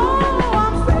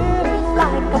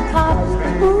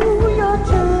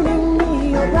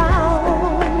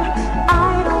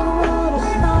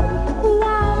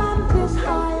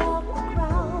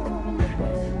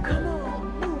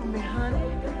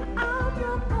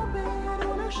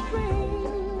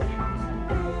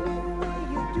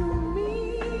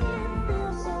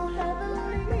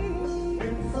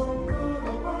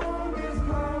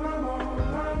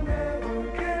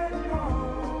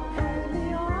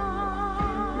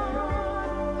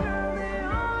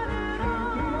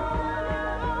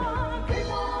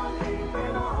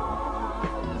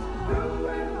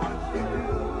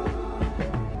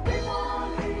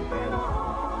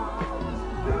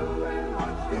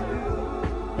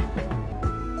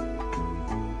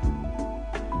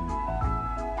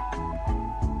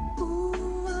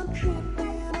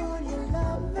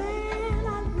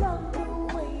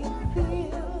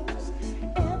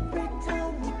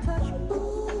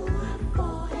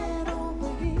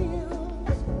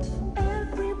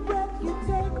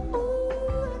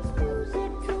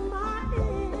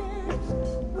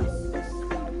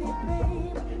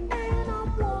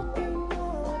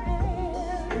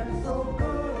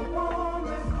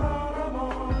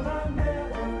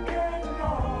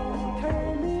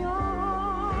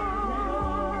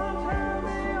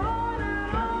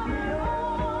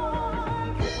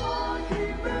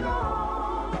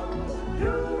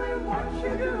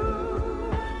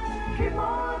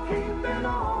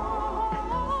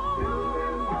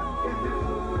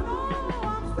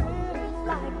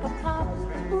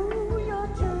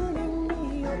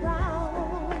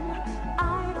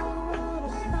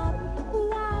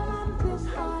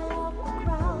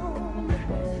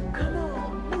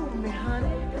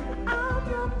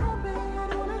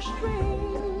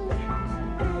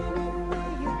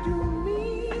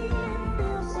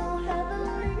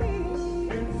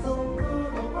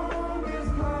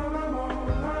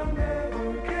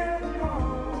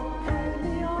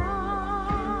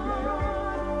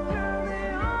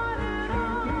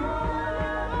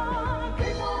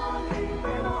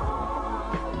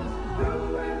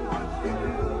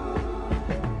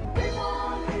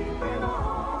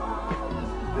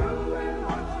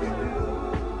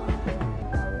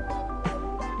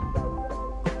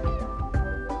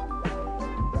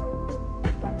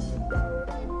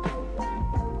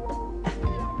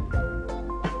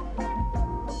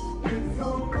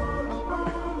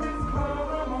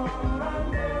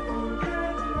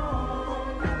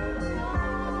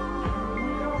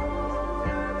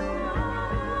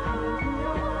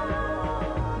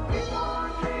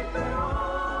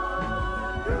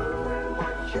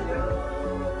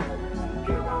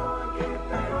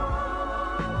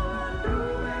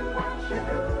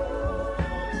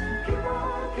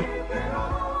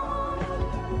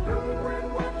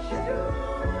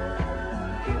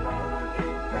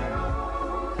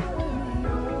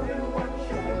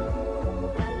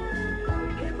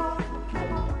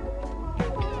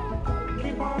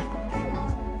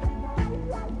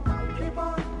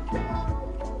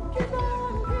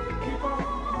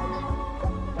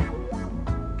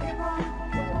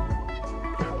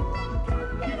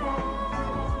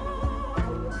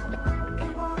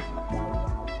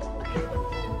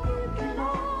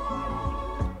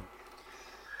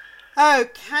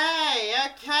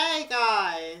 Okay,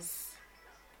 guys.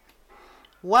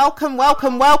 Welcome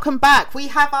back. We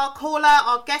have our caller,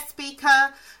 our guest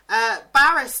speaker,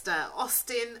 Barrister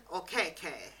Austin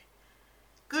Okeke.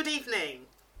 Good evening,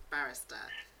 Barrister.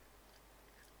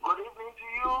 Good evening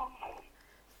to you.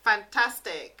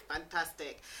 Fantastic.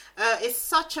 It's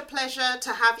such a pleasure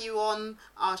to have you on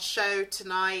our show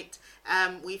tonight.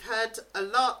 We've heard a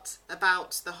lot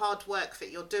about the hard work that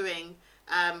you're doing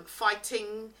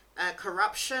fighting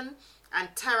corruption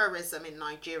and terrorism in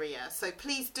Nigeria. So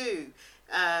please do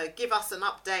give us an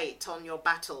update on your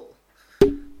battle.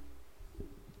 Yes,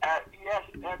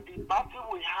 the battle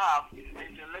we have is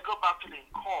a legal battle in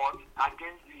court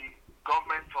against the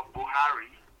government of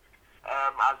Buhari.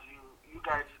 As you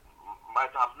guys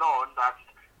might have known that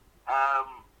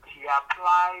he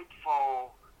applied for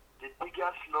the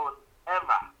biggest loan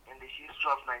ever in the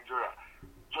history of Nigeria,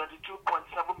 $22.7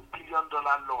 billion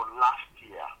loan last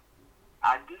year.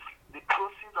 And the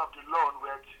proceeds of the loan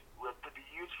were to be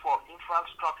used for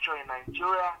infrastructure in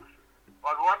Nigeria.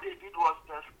 But what they did was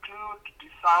to exclude the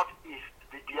Southeast,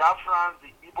 the Biafrans, the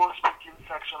Igbo-speaking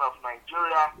section of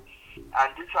Nigeria, and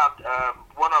these are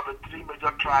one of the three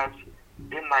major tribes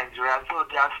in Nigeria. So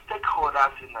they are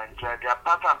stakeholders in Nigeria. They are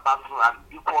part and parcel and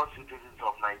equal citizens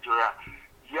of Nigeria.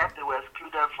 Yet they were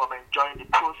excluded from enjoying the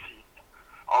proceeds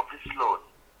of this loan.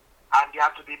 And they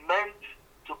are to be meant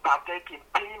to partake in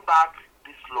paying back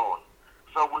this loan.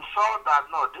 So we saw that,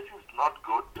 no, this is not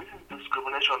good. This is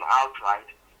discrimination outright.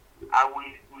 And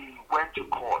we went to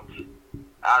court.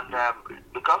 And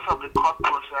because of the court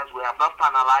process, we have not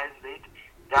finalized it.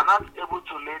 They are not able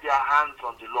to lay their hands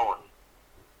on the loan.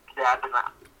 They have been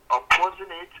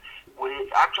opposing it. We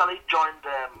actually joined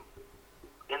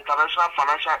international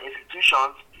financial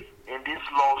institutions in this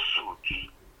lawsuit.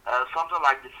 Something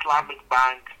like the Islamic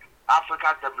Bank,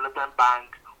 Africa Development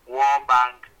Bank, World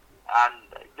Bank, and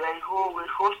a whole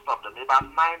host of them, about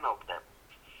 9 of them.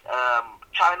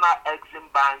 China Exim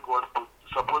Bank was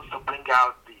supposed to bring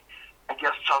out the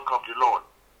biggest chunk of the loan.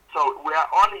 So we are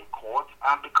all in court,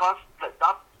 and because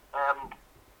that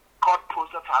court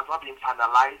process has not been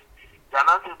finalized, they are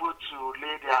not able to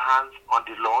lay their hands on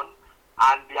the loan,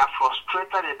 and they are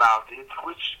frustrated about it,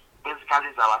 which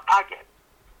basically is our target.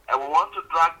 And we want to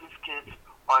drag this case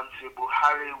until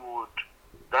Buhari would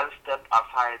then step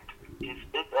aside. His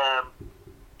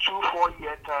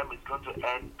 4-year term is going to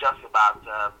end just about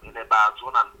in about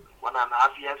one and a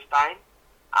half years' time.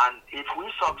 And if we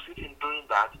succeed in doing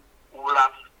that, we will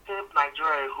have saved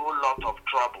Nigeria a whole lot of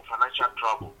trouble, financial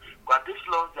trouble. But these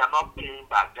loans, they are not paying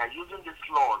back. They are using this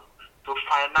loan to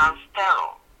finance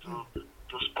terror,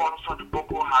 to sponsor the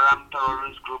Boko Haram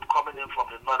terrorist group coming in from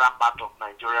the northern part of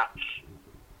Nigeria,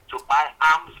 to buy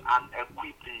arms and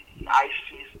equip the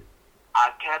ISIS,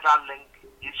 Al-Qaeda link,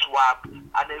 ISWAP,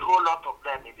 and a whole lot of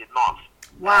them in the north.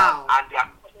 Wow. And they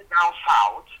are coming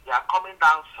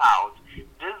down south.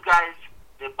 These guys,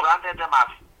 they branded them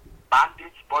as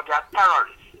bandits, but they are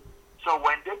terrorists. So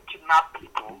when they kidnap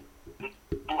people, the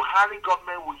Buhari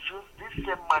government will use this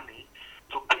same money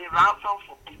to pay ransom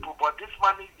for people, but this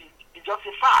money is just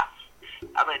a farce.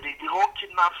 I mean, the whole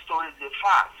kidnap story is a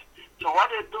farce. So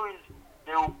what they do is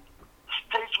they will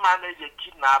stage manage a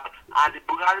kidnap, and the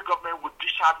Buhari government will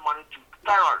dish out money to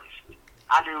terrorists,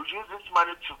 and they will use this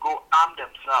money to go arm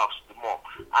themselves the more,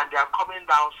 and they are coming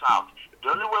down south. The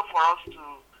only way we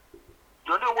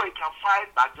can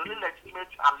fight back, the only legitimate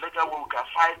and legal way we can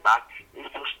fight back is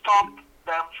to stop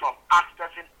them from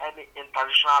accessing any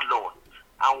international loan,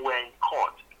 and we're in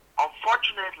court.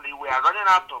 Unfortunately, we are running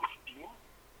out of steam.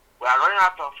 We are running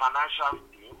out of financial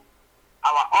steam.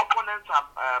 Our opponents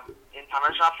are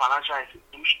international financial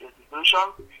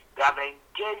institutions. They have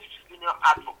engaged senior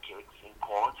advocates in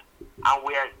court, and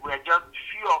we are just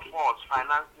few of us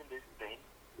financing this thing.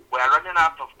 We are running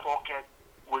out of pocket.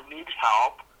 We need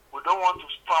help. We don't want to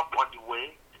stop on the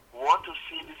way. We want to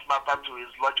see this matter to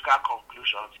its logical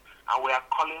conclusions, and we are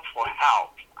calling for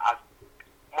help. As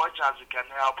much as you can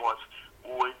help us,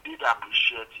 we will indeed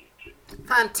appreciate it.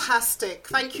 Fantastic.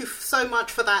 Thank you so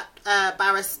much for that,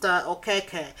 Barrister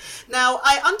Okeke. Now,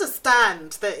 I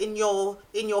understand that in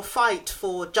your fight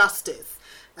for justice,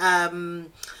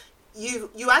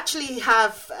 you actually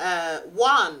have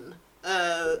won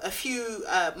a few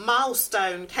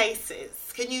milestone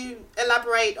cases. Can you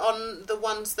elaborate on the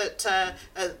ones that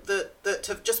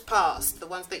have just passed, the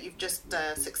ones that you've just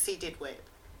succeeded with?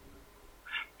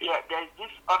 Yeah, there's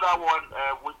this other one,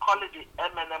 we call it the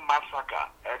MNM massacre.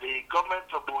 The government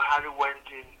of Buhari went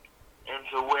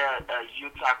into where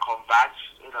youth are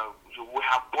converged. We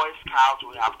have Boy Scouts,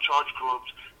 we have church groups,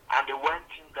 and they went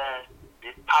in there,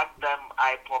 they tagged them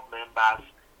IPOB members,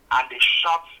 and they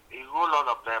shot a whole lot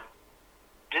of them.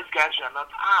 These guys were not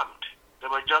armed. They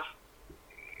were just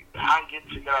hanging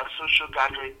together, social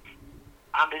gathering,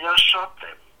 and they just shot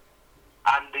them.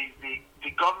 And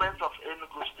the government of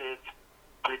Enugu State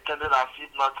pretended as if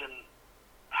nothing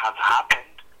has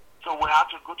happened. So we had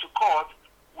to go to court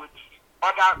with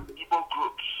other Igbo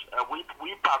groups.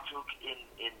 We partook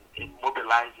in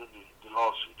mobilizing the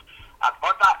lawsuit. And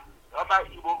other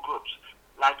Igbo groups,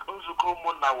 like Nzuko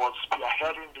Muna was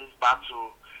spearheading this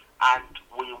battle, and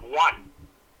we won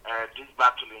this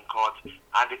battle in court.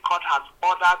 And the court has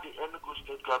ordered the Enugu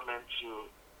State government to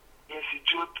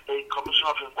institute a commission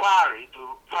of inquiry to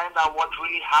find out what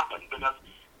really happened, because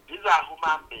these are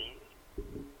human beings,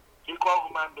 equal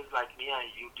human beings like me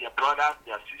and you, their brothers,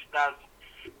 their sisters,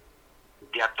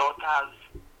 their daughters,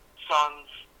 sons,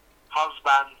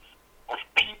 husbands of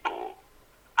people,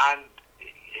 and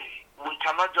we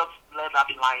cannot just let that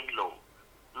lie low.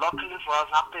 Luckily for us,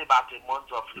 after about a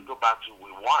month of legal battle,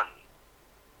 we won.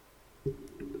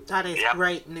 That is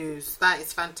great news. That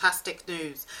is fantastic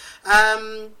news.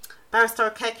 Barrister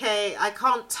Okeke, I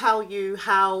can't tell you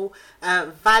how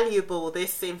valuable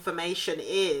this information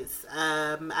is,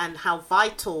 and how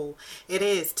vital it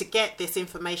is to get this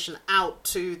information out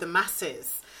to the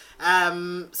masses.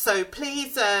 So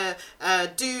please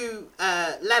do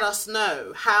let us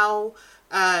know how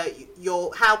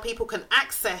people can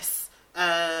access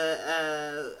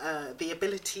the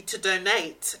ability to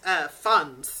donate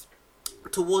funds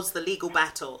towards the legal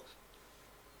battle.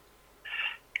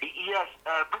 Yes,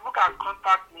 people can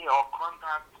contact me or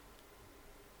contact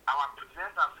our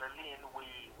presenter, Celine. We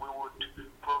would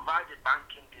provide the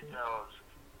banking details.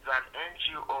 It's an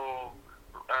NGO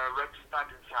registered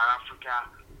in South Africa.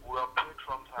 We operate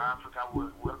from South Africa. We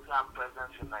also have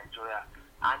presence in Nigeria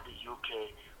and the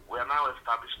UK. We are now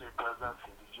establishing a presence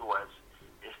in the US.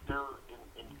 It's still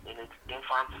in its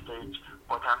infant stage,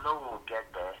 but I know we'll get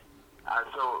there. And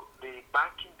so the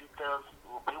banking details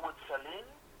will be with Celine,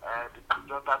 the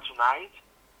presenter tonight,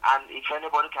 and if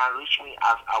anybody can reach me,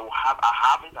 I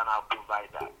have it and I'll provide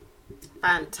that.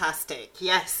 Fantastic.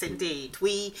 Yes, indeed.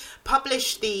 We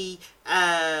publish the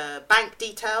bank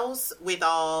details with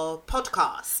our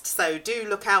podcast, so do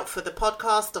look out for the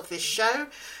podcast of this show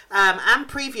and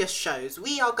previous shows.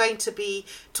 We are going to be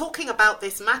talking about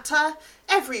this matter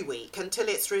every week until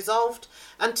it's resolved,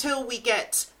 until we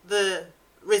get the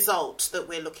result that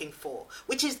we're looking for,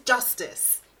 which is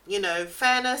justice,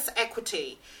 fairness,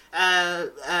 equity.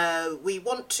 We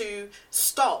want to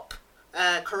stop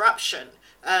corruption,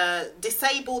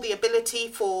 disable the ability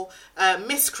for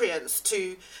miscreants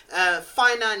to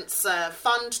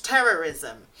fund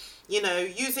terrorism,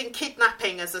 using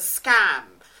kidnapping as a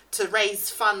scam to raise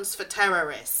funds for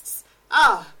terrorists.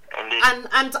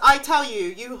 And I tell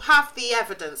you, you have the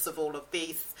evidence of all of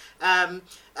these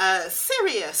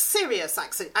serious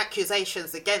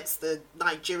accusations against the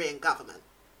Nigerian government.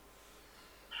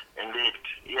 Indeed,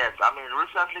 yes. I mean,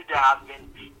 recently there has been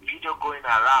video going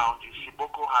around. You see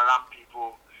Boko Haram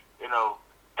people,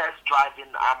 test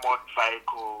driving armored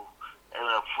vehicle,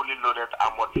 fully loaded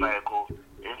armored vehicle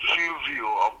in full view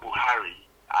of Buhari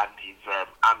and his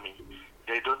army.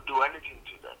 They don't do anything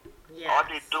to them. Yes. All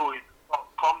they do is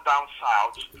come down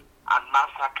south and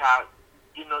massacre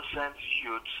innocent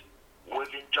youths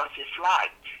waving just a flag.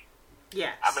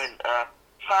 Yes. I mean,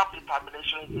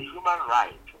 self-determination is a human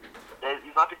right. There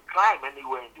is not a crime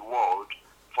anywhere in the world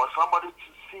for somebody to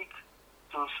seek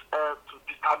to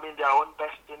determine their own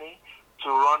destiny, to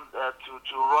run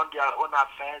their own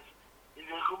affairs. It's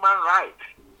a human right.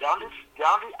 They're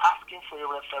only asking for a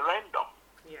referendum.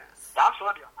 Yes. That's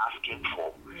what they're asking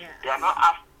for. Yes. They are not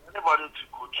asking anybody to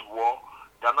go to war.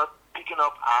 They're not picking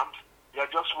up arms. They're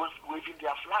just waving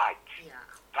their flag. Yeah.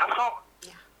 That's all.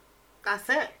 Yeah. That's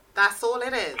it. That's all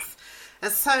it is.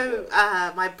 And so,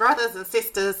 my brothers and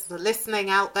sisters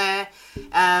listening out there,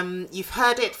 you've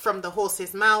heard it from the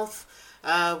horse's mouth.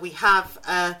 We have,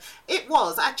 it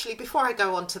was actually, before I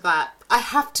go on to that, I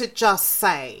have to just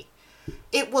say,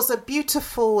 it was a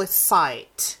beautiful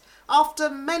sight. After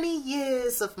many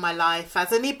years of my life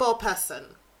as an Igbo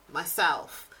person,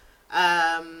 myself,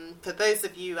 for those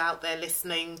of you out there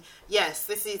listening, yes,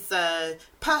 this is a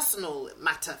personal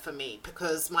matter for me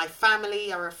because my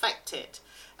family are affected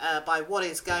by what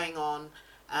is going on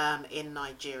in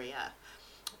Nigeria.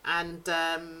 And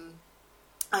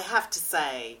I have to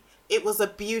say, it was a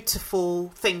beautiful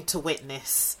thing to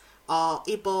witness our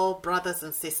Igbo brothers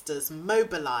and sisters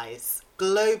mobilize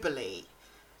globally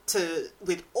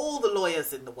with all the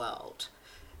lawyers in the world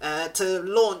to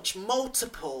launch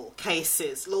multiple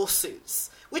cases, lawsuits,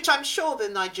 which I'm sure the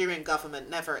Nigerian government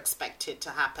never expected to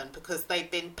happen because they've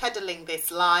been peddling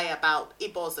this lie about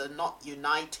Igbos are not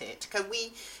united.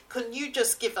 Can you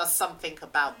just give us something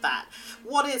about that?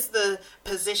 What is the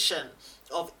position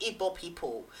of Igbo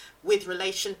people with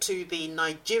relation to the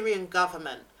Nigerian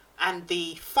government and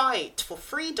the fight for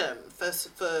freedom,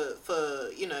 for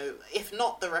you know, if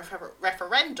not the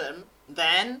referendum,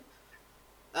 then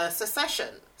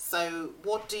secession? So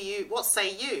what say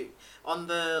you on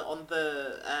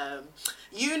the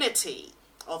unity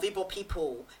of Igbo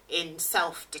people in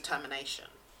self-determination?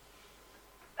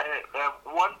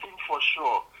 One thing for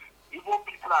sure, Igbo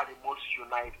people are the most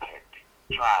united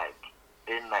tribe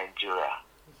in Nigeria.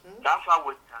 That's why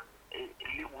we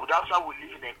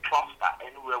live in a cluster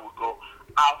anywhere we go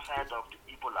outside of the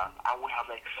Igbo land, and we have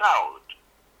excelled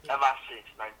ever since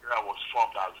Nigeria was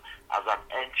formed as an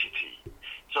entity.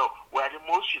 So we're the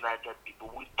most united people.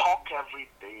 We talk every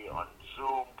day on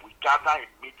Zoom. We gather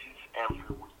in meetings every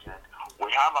weekend.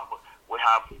 We have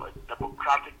a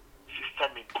democratic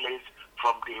system in place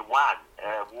from day one.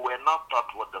 We were not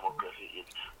taught what democracy is.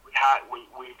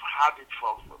 We've had it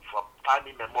from time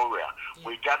immemorial.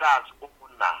 We gather as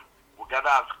Umuna, we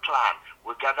gather as clan,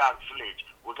 we gather as village,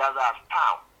 we gather as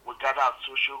town, we gather as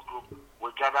social group,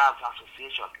 we gather as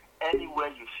association.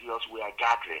 Anywhere you see us, we are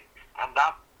gathering, and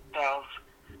that tells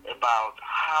about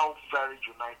how very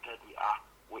united we are.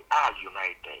 We are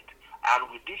united, and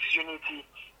with this unity,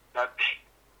 that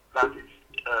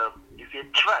is a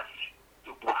threat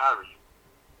to Buhari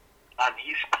and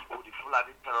his people, the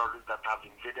Fulani terrorists that have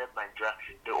invaded Nigeria.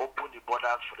 They open the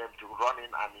borders for them to run in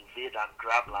and invade and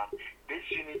grab land. This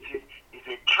unity is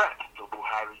a threat to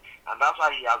Buhari, and that's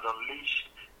why he has unleashed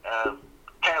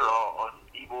terror on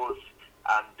Igbos.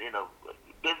 And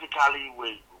basically,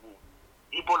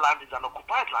 Igbo land is an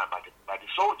occupied land by the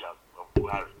soldiers of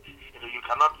Buhari.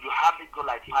 You hardly go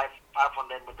like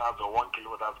 500 meters or 1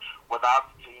 kilometer without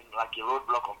seeing like a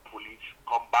roadblock of police,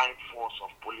 combined force of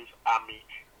police, army,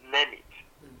 name it,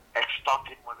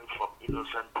 extorting money from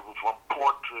innocent people, from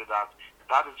poor traders.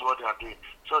 That is what they are doing.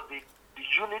 So the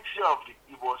unity of the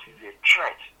Igbos is a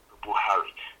threat to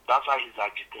Buhari. That's why he's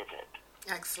agitated.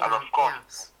 Excellent. And of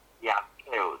course,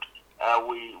 failed.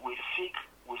 We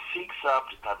seek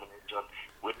self-determination.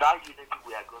 With that unity,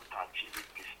 we are going to achieve it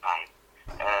this time.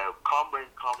 Come rain,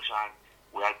 come shine,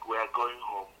 we are going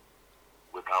home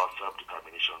with our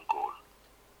self-determination goal.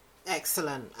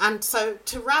 Excellent. And so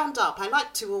to round up, I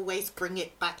like to always bring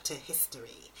it back to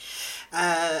history.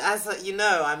 As you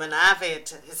know, I'm an avid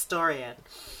historian.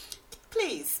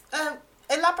 Please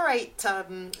elaborate,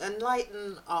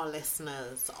 enlighten our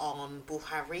listeners on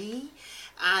Buhari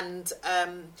and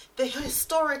the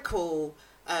historical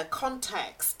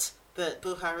context that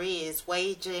Buhari is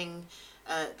waging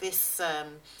this,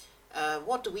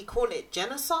 what do we call it,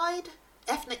 genocide?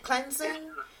 Ethnic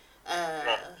cleansing?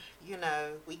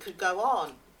 We could go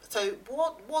on. So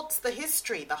what's the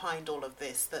history behind all of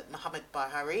this, that Muhammad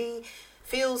Buhari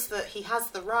feels that he has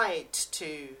the right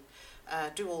to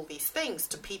do all these things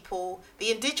to people,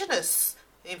 the indigenous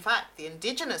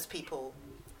people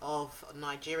of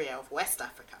Nigeria, of West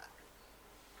Africa?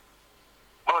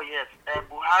 Oh yes,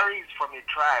 Buhari is from a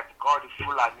tribe called the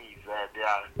Fulanis.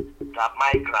 They are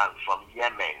migrants from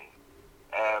Yemen.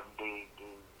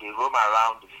 They roam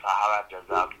around the Sahara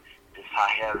Desert, the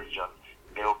Sahel region.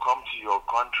 They will come to your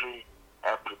country,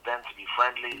 pretend to be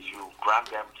friendly. You grant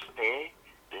them stay.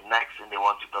 The next thing they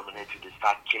want to dominate you, they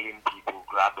start killing people,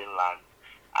 grabbing land,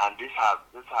 and this have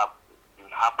been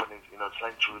happening,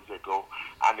 centuries ago.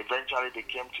 And eventually they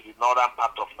came to the northern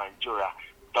part of Nigeria,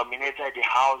 dominated the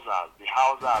Hausas. The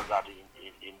Hausas are the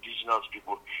indigenous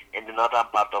people in the northern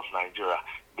part of Nigeria.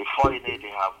 Before you know,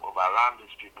 they have overrun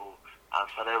these people and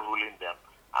started ruling them.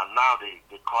 And now they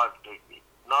call the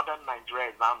northern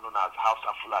Nigeria is now known as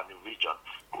Hausa Fulani region,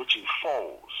 which is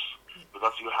false,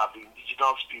 because you have the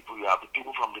indigenous people, you have the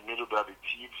people from the Middle Belt, the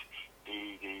Tiv,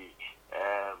 the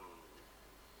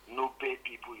Nupe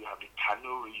people, you have the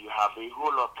Kanuri, you have a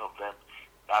whole lot of them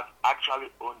that actually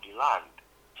own the land.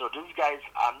 So these guys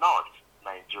are not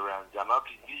Nigerians, they are not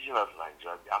indigenous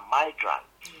Nigerians, they are migrants.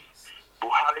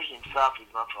 Buhari himself is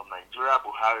not from Nigeria.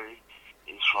 Buhari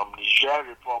is from Niger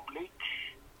Republic,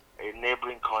 a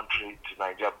neighboring country to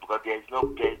Nigeria, because there is no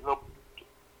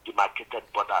demarcated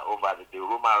border over it. They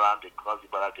roam around, they cross the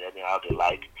border anyhow they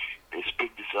like. They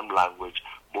speak the same language.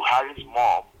 Buhari's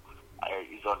mom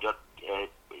is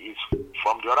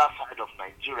from the other side of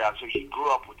Nigeria, so he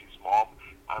grew up with his mom,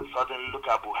 and suddenly look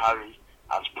at Buhari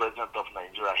as president of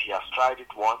Nigeria. He has tried it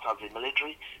once as a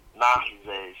military, now he's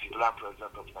a civilian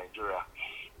president of Nigeria.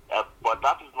 But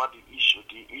that is not the issue.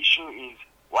 The issue is,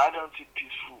 why don't you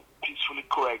peacefully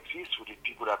coexist with the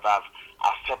people that have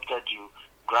accepted you,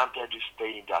 granted you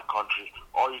stay in their country?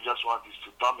 All you just want is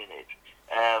to dominate.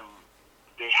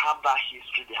 They have that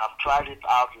history. They have tried it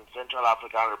out in Central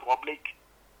African Republic.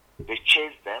 They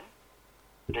chased them.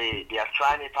 They are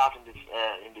trying it out in the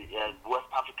West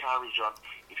African region.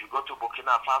 If you go to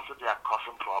Burkina Faso, they are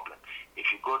causing problem.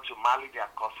 If you go to Mali, they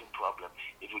are causing problem.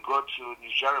 If you go to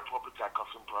Niger Republic, they are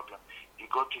causing problem. If you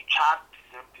go to Chad, the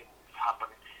same thing is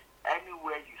happening.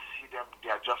 Anywhere you see them,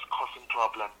 they are just causing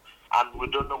problem. And we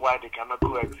don't know why they cannot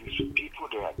coexist with people.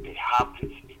 They have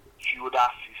this feudal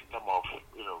system of,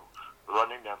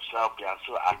 running themselves. They are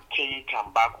so archaic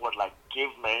and backward, like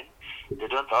cavemen. They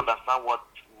don't understand what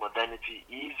modernity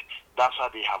is. That's why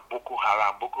they have Boko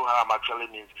Haram. Boko Haram actually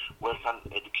means Western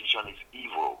education is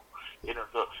evil.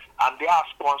 And they are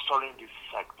sponsoring this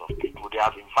sect of people. They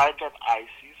have invited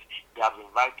ISIS. They have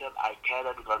invited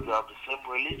Al-Qaeda because they have the same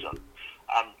religion.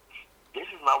 And this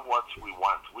is not what we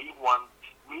want. We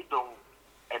don't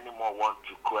anymore want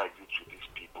to coexist with these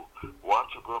people. We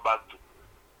want to go back to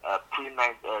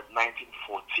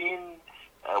pre-1914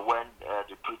 when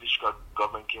the British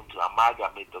government came to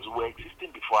amalgamate us. We were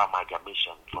existing before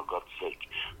amalgamation, for God's sake.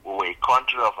 We were a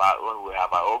country of our own. We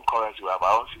have our own currency. We have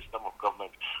our own system of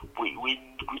government. We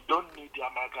don't need the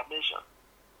amalgamation.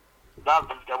 That's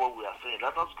basically what we are saying.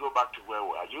 Let us go back to where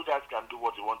we are. You guys can do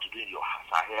what you want to do in your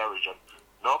Sahel region.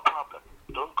 No problem.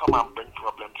 Don't come and bring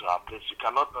problem to our place. You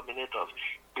cannot dominate us.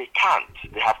 They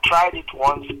can't. They have tried it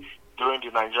once during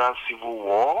the Nigerian Civil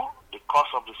War. The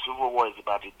cause of the Civil War is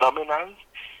about the dominance.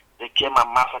 They came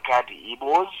and massacred the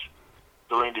Igbos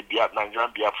during the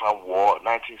Nigerian Biafran War,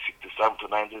 1967 to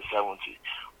 1970.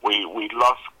 We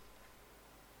lost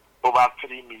over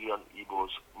 3 million Igbos,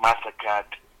 massacred,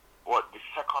 the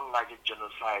second largest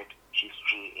genocide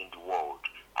history in the world.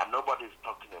 And nobody is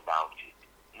talking about it.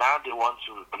 Now they want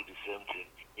to repeat the same thing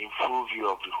in full view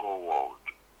of the whole world.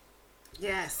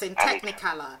 Yes, in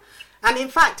Technicolor. And in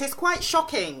fact, it's quite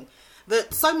shocking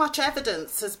that so much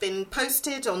evidence has been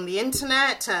posted on the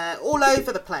internet all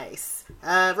over the place,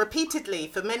 repeatedly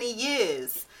for many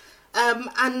years.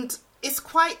 And it's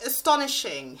quite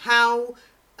astonishing how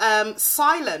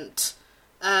silent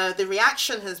the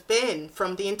reaction has been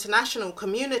from the international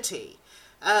community.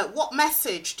 What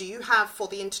message do you have for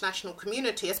the international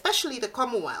community, especially the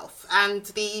Commonwealth and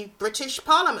the British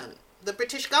Parliament, the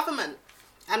British government,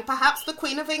 and perhaps the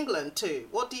Queen of England too?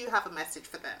 What do you have a message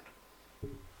for them?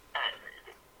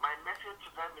 My message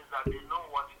to them is that they know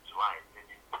what is right. They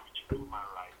need preaching human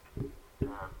rights,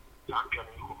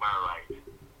 championing human rights.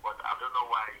 But I don't know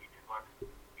why it is not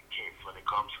the case when it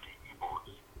comes to the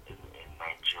Igbos in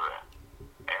Nigeria.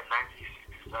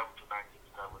 1967 to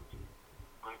 1970,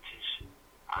 British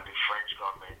and the French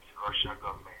government, Russian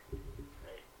government,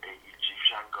 the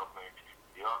Egyptian government,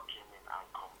 they all came in and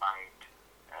combined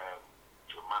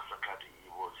to massacre the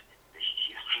Igbos. The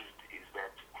history is there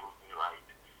to prove me right.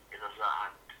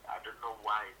 And I don't know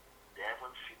why they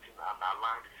haven't sitting and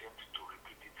allowed the same to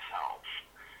repeat itself.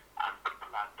 And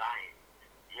people are dying.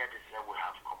 Here they say we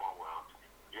have Commonwealth.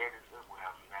 Here they say we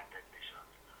have United Nations.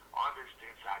 All these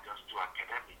things are just too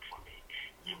academic for me.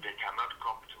 If they cannot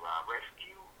come to our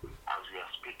rescue, as we are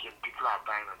speaking, people are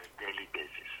dying on a daily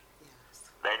basis.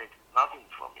 Yes. Then it is nothing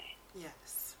for me.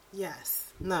 Yes. Yes.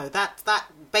 No, that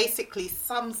basically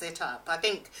sums it up. I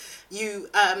think you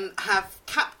have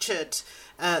captured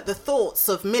the thoughts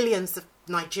of millions of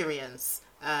Nigerians,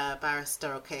 Barrister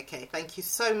Okeke. Thank you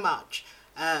so much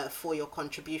for your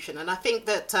contribution. And I think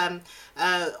that on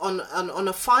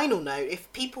a final note,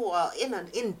 if people are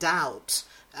in doubt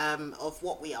of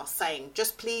what we are saying,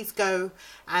 just please go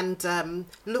and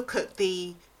look at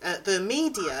the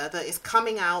media that is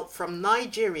coming out from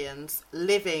Nigerians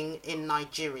living in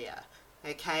Nigeria.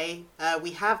 Okay,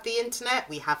 we have the internet,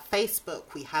 we have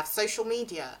Facebook, we have social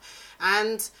media,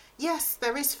 and yes,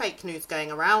 there is fake news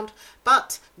going around,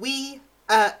 but we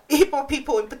Igbo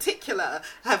people in particular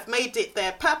have made it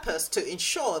their purpose to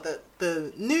ensure that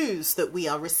the news that we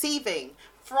are receiving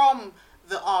from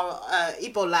our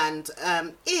Igbo land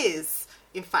is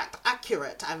in fact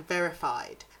accurate and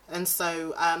verified. And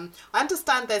so I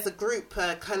understand there's a group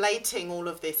collating all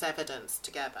of this evidence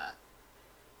together.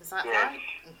 Is that right?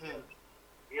 Mm-hmm.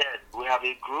 Yes, we have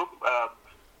a group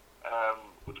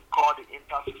called the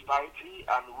Inter-Society,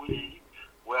 and we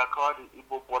are called the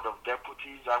Igbo Board of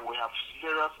Deputies, and we have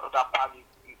serious other party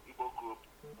Igbo group,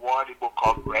 World Igbo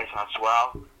Congress as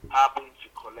well, helping to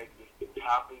collect this thing,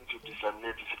 helping to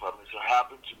disseminate this information,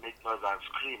 helping to make noise and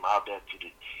scream out there to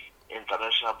the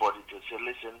international body to say,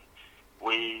 listen,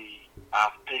 we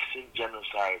are facing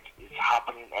genocide. It's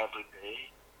happening every day.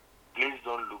 please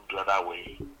don't look the other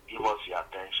way. Give us your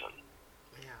attention.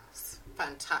 Yes,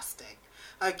 fantastic.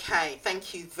 Okay,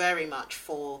 thank you very much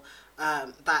for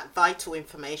that vital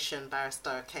information,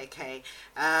 Barrister KK.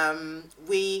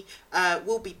 We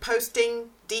will be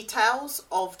posting details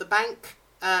of the bank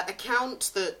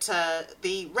account, that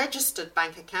the registered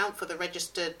bank account for the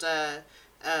registered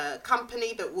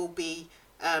company that will be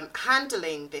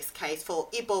handling this case for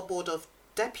Igbo Board of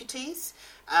Deputies,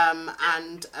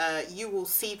 and you will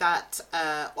see that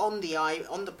on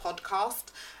the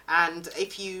podcast. And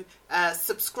if you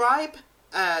subscribe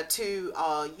to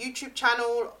our YouTube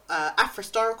channel,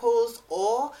 Afrohistoricals,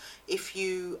 or if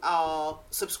you are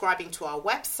subscribing to our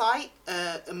website,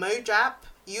 Umojap,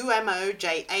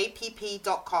 umojapp.com,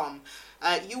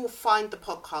 you will find the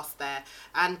podcast there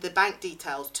and the bank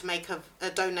details to make a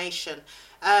donation.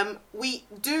 We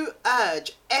do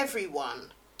urge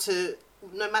everyone to,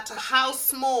 no matter how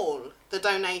small the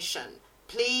donation,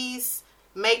 please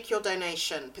make your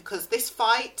donation, because this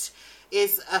fight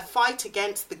is a fight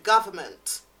against the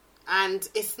government, and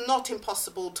it's not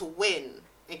impossible to win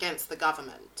against the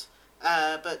government.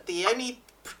 But the only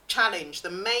challenge,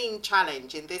 the main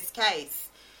challenge in this case,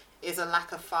 is a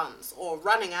lack of funds, or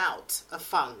running out of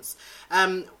funds.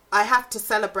 I have to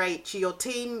celebrate your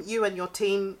team, you and your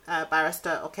team,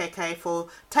 Barrister Okeke, for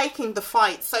taking the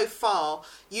fight so far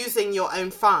using your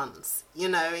own funds. You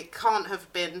know, it can't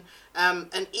have been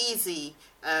an easy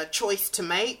choice to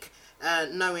make,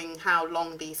 knowing how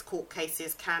long these court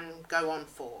cases can go on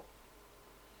for.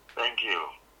 Thank you.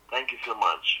 Thank you so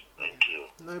much. Thank you.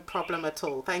 No problem at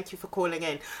all. Thank you for calling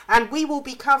in. And we will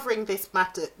be covering this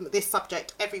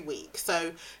subject every week.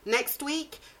 So next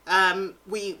week,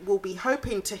 we will be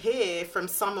hoping to hear from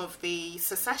some of the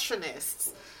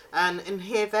secessionists and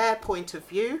hear their point of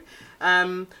view.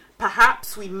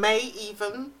 Perhaps we may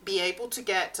even be able to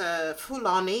get a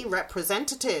Fulani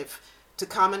representative to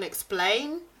come and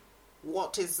explain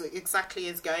what exactly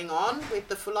is going on with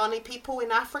the Fulani people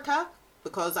in Africa.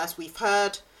 Because as we've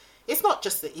heard, it's not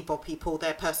just the Igbo people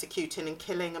they're persecuting and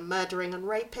killing and murdering and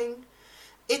raping.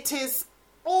 It is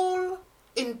all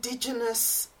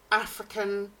indigenous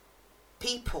African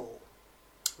people.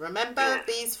 Remember,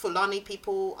 these Fulani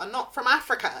people are not from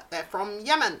Africa. They're from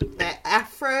Yemen. They're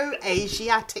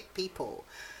Afro-Asiatic people.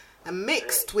 And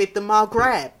mixed with the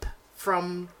Maghreb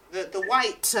from the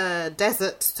white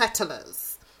desert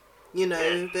settlers. You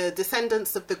know, the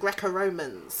descendants of the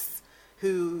Greco-Romans,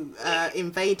 who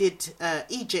invaded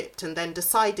Egypt and then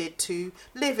decided to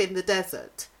live in the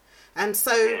desert. And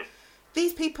so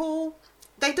these people,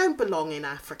 they don't belong in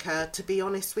Africa, to be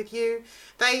honest with you.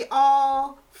 They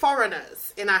are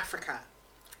foreigners in Africa,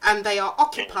 and they are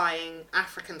occupying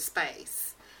African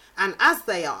space. And as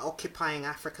they are occupying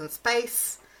African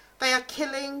space, they are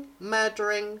killing,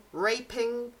 murdering,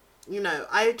 raping. You know,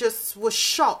 I just was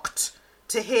shocked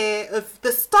to hear of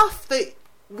the stuff that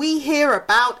we hear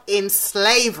about in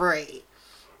slavery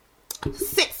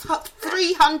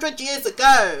 300 years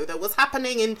ago that was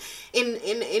happening in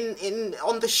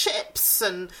on the ships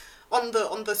and on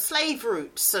the slave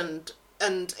routes and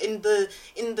in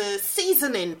the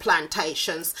seasoning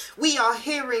plantations. We are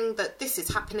hearing that this is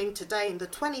happening today in the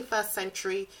 21st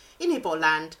century in Igbo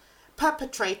land,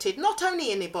 perpetrated not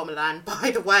only in Igbo land,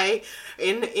 by the way,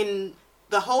 in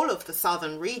the whole of the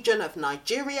southern region of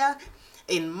Nigeria,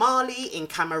 in Mali, in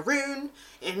Cameroon,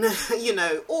 in, you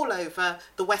know, all over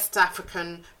the West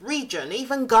African region.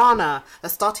 Even Ghana are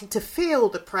starting to feel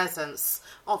the presence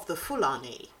of the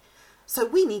Fulani. So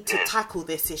we need to tackle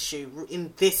this issue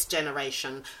in this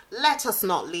generation. Let us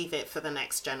not leave it for the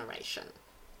next generation.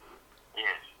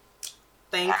 Yes.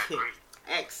 Thank you.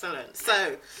 Excellent.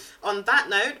 So, on that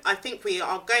note, I think we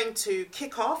are going to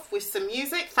kick off with some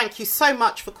music. Thank you so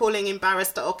much for calling in,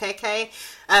 Barrister Okeke.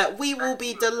 We will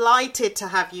be delighted to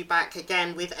have you back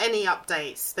again with any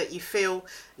updates that you feel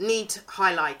need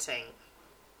highlighting.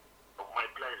 My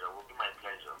pleasure. Will be my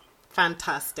pleasure.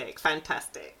 Fantastic,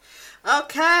 fantastic.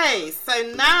 Okay,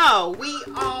 so now we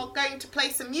are going to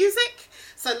play some music.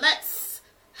 So let's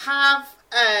have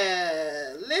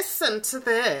a listen to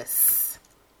this.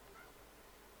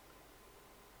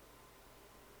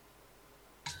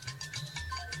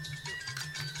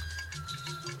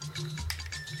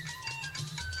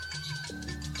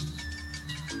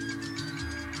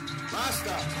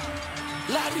 Master,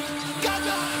 Larry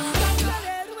Gaga.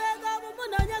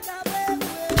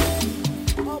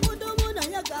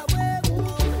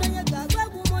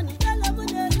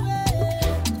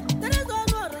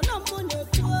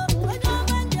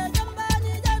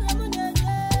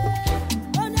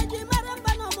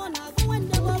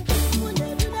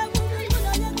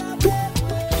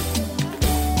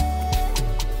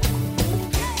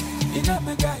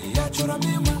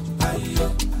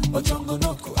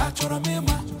 achọrọ m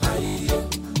ịma ayo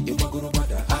ịgbagoro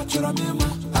gbada achọrọ m ịma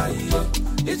ayo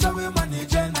ịchọrọ ịma na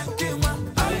ije na nke nwa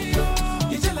ayo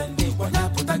ijele ndị Igbo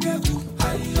na-apụta gị egwu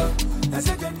ayo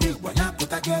ezege ndị Igbo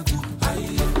na-apụta gị egwu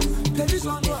ayo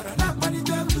telivishọn ọra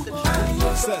na-akpalite egwu ayo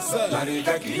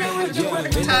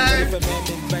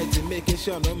making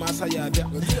sure no massa yabia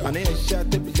and I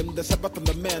shot the bill the sabat on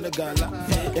the man gala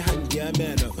e hangi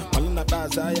ameno maluna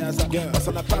baza ya sa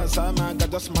basana pasa ma ga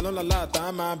just maluna la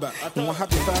ta ma ba mo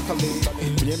happy family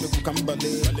yemi ku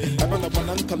kambale abana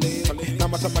banantale na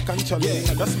mata makanchale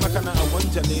that's makana I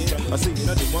want jale I say you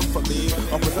know the one for me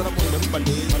opposite of them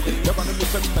bale ya bana mi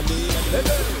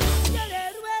family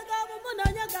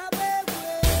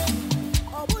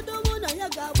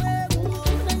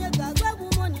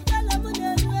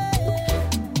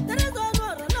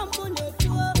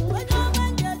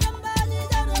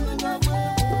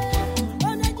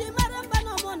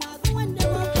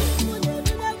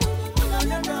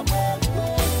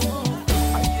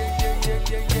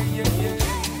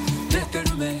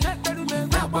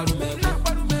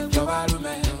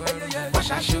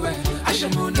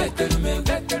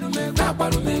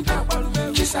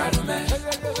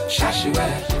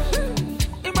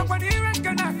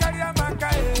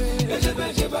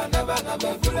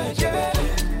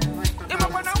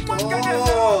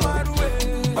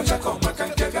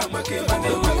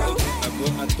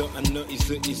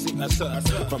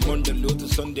from Monday low to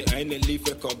Sunday, I ain't leave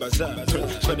a call bazaar.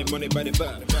 Spending money by the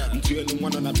bar. I'm doing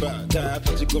one on a bar.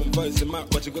 But you go voice him out,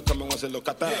 but you go come and watch a look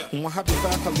at that. I'm happy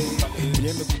family.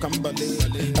 Yemi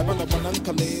Kukambale. I'm on a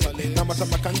banantale. Now what's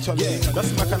my canchale?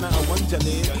 That's my kind of one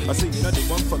jelly. I say you know the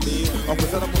one for me. Or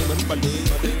was that a woman ballet?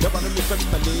 You're one of your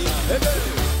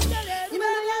family.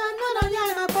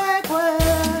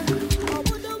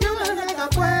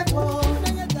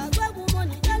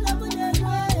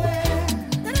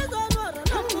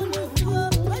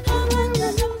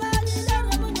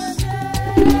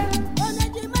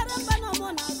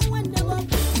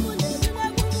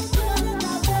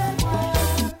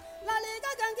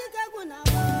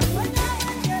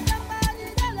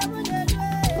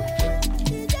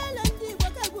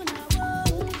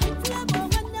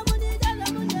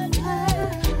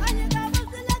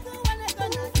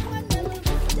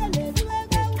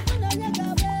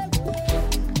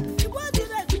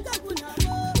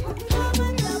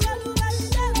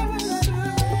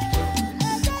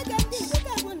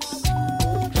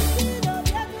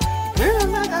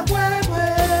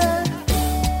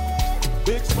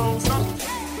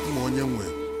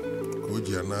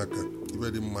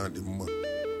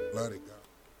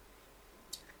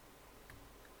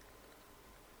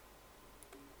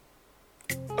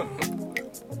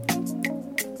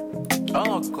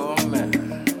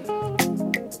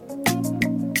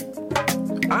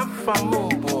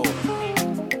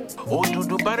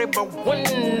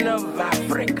 One of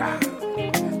Africa,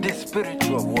 the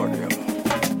spiritual warrior.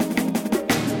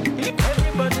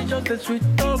 Everybody just a sweet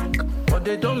talk, but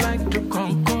they don't like to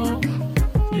conquer.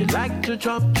 They like to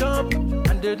chop,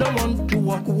 and they don't want to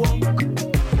walk.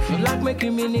 If you like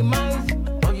making minimize,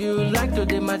 or you like to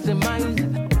maximize,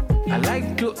 I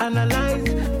like to analyze.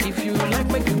 If you like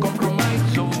making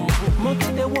compromise, so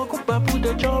monkey they walk up, I put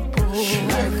the chop.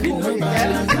 Life in no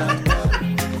balance.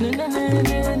 Life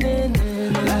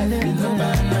in no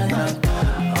balance.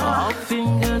 All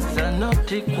fingers are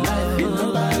not equal. Life in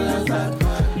no balance.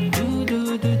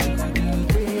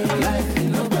 Life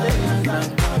in no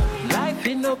balance. Life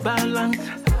in no balance.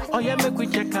 Oh yeah, make we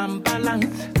check and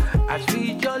balance. As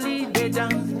we jolly they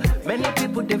dance, many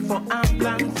people they for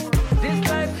plans. This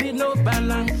life in no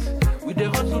balance. We they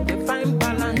hustle they find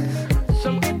balance.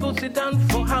 Some people sit down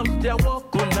for house, they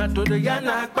walk on out to the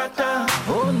yana kwata.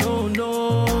 Oh no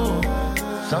no.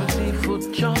 Some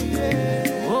seafood chop,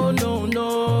 oh no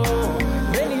no.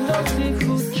 Many no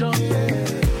seafood chop,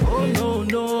 oh no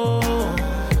no.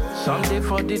 Some day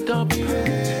for the top,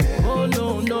 oh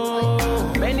no no.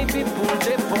 Many people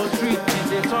they for street,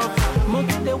 they talk.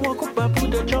 Monkey they walk up and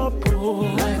put the chop. Oh,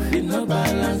 life in no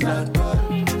balance at all.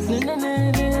 Life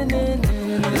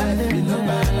in no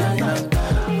balance at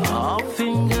all. All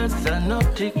fingers are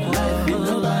not equal. Life in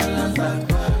no balance at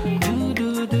all.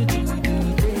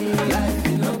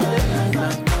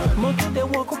 They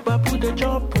walk up and put the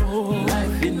job.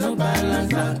 Life in no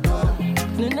balance at all.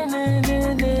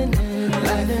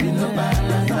 Life in no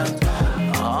balance at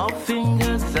all. All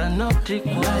fingers are not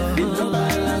equal. Life in no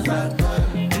balance at all.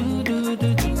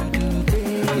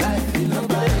 Life in no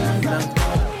balance at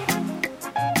all.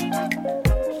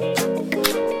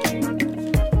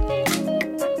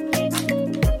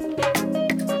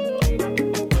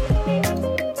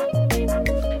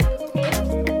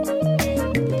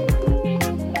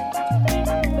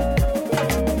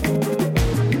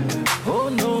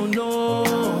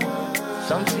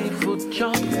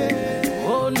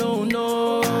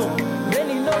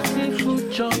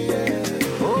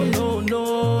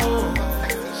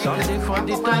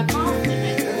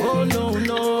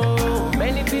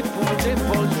 people they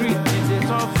for street, they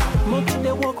tough. Monkey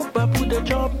they walk up and put the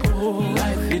job.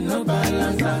 Life in no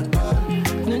balance at all.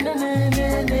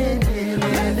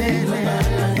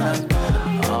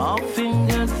 All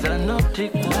fingers are not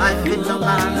equal. Life in no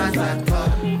balance at all.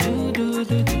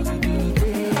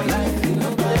 Life in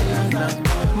no balance at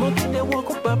all. Monkey they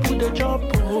walk up and put the job.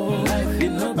 Life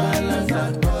in no balance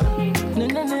at all.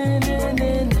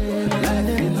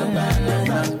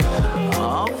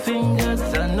 All fingers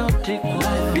are not equal.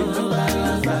 Life in no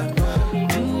balance at all.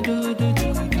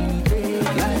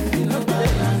 Life in no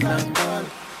balance at all.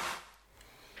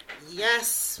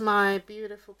 Yes, my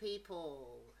beautiful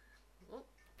people. Oh.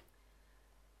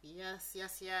 Yes,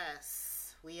 yes,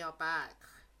 yes. We are back.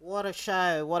 What a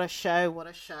show, what a show, what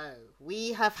a show.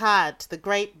 We have had the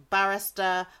great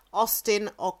barrister Austin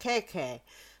Okeke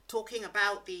talking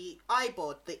about the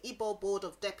IBOD, the Igbo Board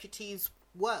of Deputies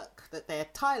work, that their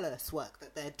tireless work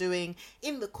that they're doing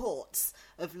in the courts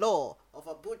of law of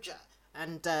Abuja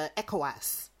and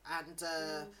ECOWAS, and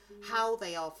how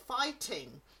they are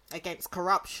fighting against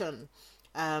corruption,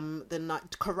 the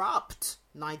corrupt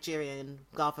Nigerian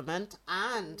government,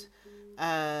 and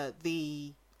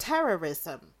the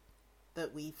terrorism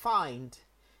that we find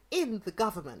in the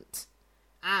government,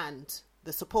 and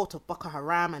the support of Boko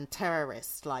Haram and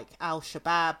terrorists like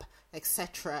Al-Shabaab,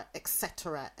 etc.,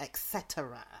 etc.,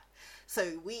 etc.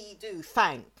 So we do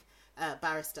thank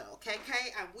Barrister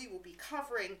Okeke, and we will be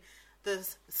covering the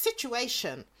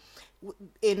situation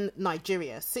in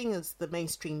Nigeria, seeing as the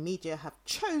mainstream media have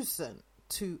chosen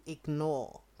to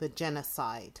ignore the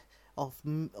genocide of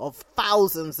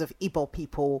thousands of Igbo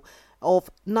people, of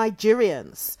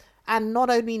Nigerians, and not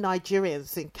only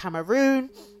Nigerians in Cameroon,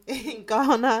 in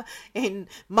Ghana, in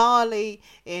Mali,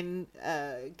 in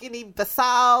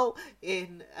Guinea-Bissau,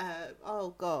 in,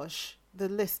 oh gosh, the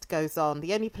list goes on.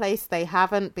 The only place they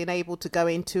haven't been able to go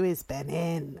into is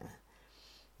Benin.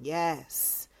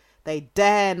 Yes, they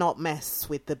dare not mess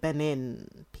with the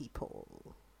Benin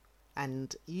people.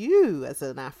 And you, as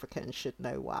an African, should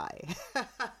know why.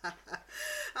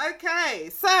 Okay,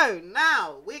 so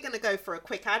now we're going to go for a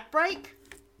quick ad break.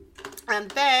 And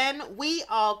then we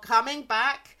are coming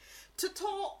back to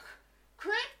talk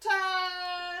crypto.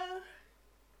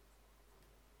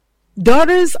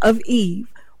 Daughters of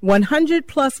Eve, 100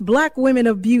 plus Black Women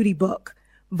of Beauty book,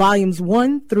 volumes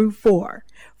 1 through 4,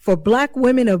 for Black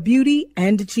women of beauty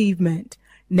and achievement.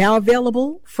 Now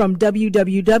available from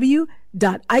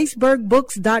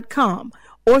www.icebergbooks.com,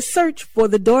 or search for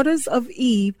the Daughters of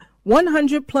Eve,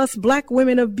 100 plus Black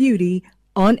Women of Beauty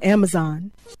on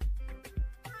Amazon.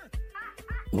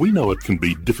 We know it can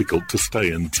be difficult to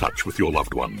stay in touch with your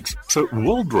loved ones, so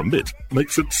World Remit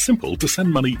makes it simple to send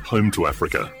money home to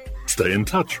Africa. Stay in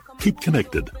touch, keep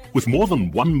connected. With more than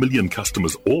 1 million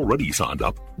customers already signed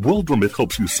up, World Remit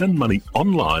helps you send money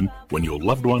online when your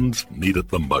loved ones need it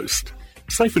the most.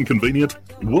 Safe and convenient,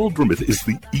 World Remit is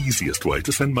the easiest way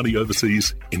to send money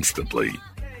overseas instantly.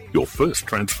 Your first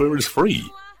transfer is free.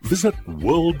 Visit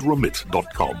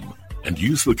worldremit.com and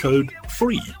use the code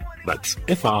FREE. That's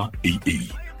FREE.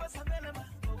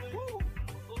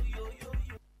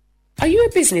 Are you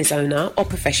a business owner or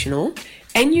professional?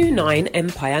 NU9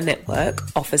 Empire Network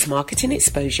offers marketing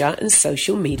exposure and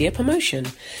social media promotion.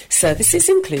 Services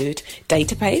include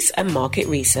database and market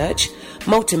research,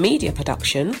 multimedia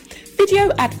production,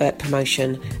 video advert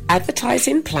promotion,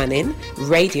 advertising planning,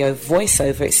 radio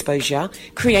voiceover exposure,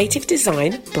 creative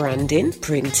design, branding,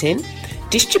 printing,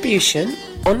 distribution,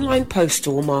 online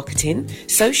postal marketing,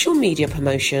 social media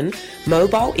promotion,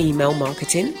 mobile email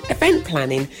marketing, event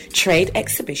planning, trade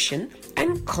exhibition,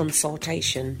 and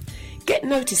consultation. Get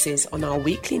notices on our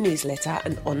weekly newsletter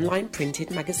and online printed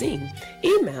magazine.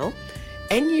 Email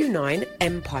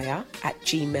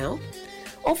nu9empire@gmail.com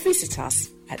or visit us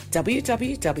at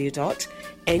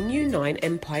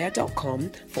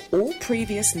www.nu9empire.com for all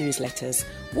previous newsletters.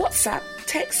 WhatsApp,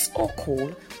 text or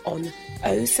call on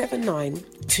 079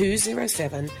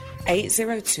 207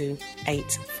 802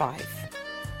 85.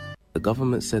 The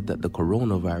government said that the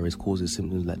coronavirus causes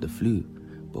symptoms like the flu,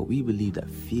 but we believe that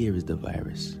fear is the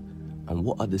virus. And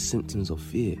what are the symptoms of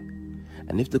fear?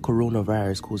 And if the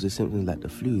coronavirus causes symptoms like the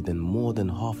flu, then more than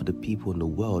half of the people in the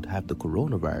world have the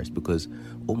coronavirus, because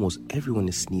almost everyone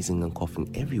is sneezing and coughing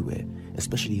everywhere,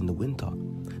 especially in the winter.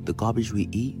 The garbage we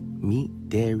eat, meat,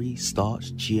 dairy,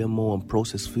 starch, GMO and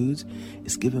processed foods,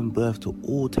 is giving birth to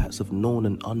all types of known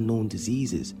and unknown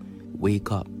diseases.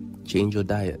 Wake up, change your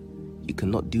diet. You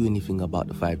cannot do anything about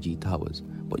the 5G towers,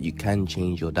 but you can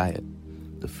change your diet.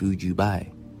 The food you buy,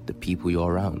 the people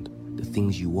you're around, the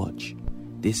things you watch.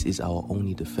 This is our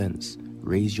only defense.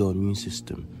 Raise your immune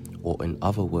system. or in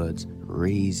other words,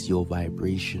 raise your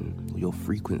vibration, your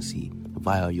frequency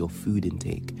via your food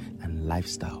intake and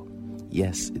lifestyle.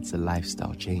 Yes, it's a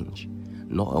lifestyle change,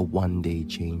 not a one-day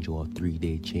change or a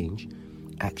 3-day change.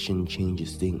 Action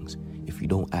changes things. If you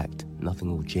don't act,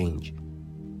 nothing will change.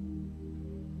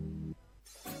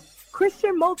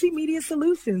 Christian Multimedia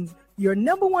Solutions, your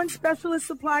 #1 specialist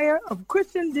supplier of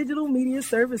Christian digital media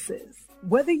services.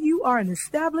 Whether you are an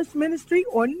established ministry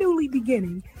or newly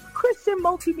beginning, Christian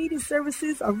Multimedia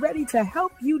Services are ready to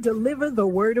help you deliver the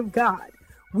Word of God.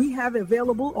 We have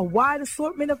available a wide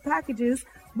assortment of packages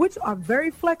which are very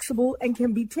flexible and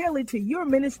can be tailored to your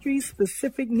ministry's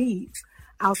specific needs.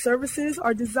 Our services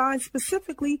are designed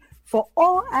specifically for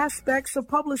all aspects of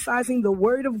publicizing the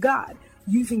Word of God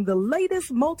using the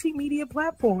latest multimedia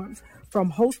platforms, from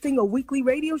hosting a weekly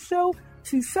radio show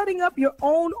to setting up your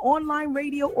own online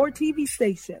radio or TV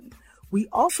station. We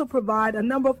also provide a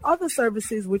number of other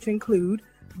services which include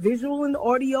visual and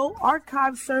audio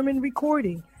archive sermon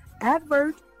recording,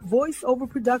 advert, voice-over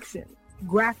production,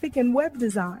 graphic and web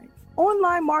design,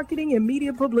 online marketing and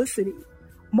media publicity,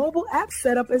 mobile app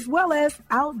setup, as well as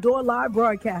outdoor live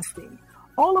broadcasting.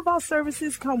 All of our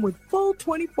services come with full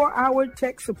 24-hour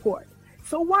tech support.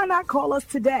 So why not call us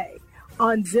today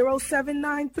on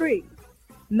 0793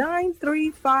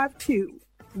 9352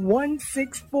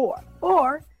 164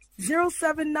 or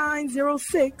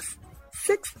 07906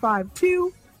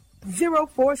 652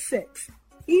 046.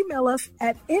 Email us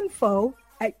at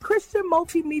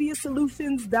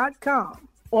info@christianmultimediasolutions.com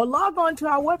or log on to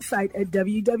our website at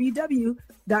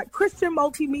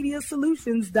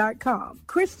www.christianmultimediasolutions.com.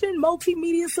 Christian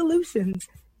Multimedia Solutions,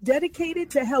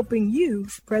 dedicated to helping you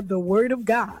spread the Word of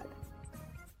God.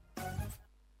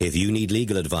 If you need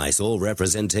legal advice or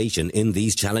representation in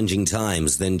these challenging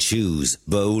times, then choose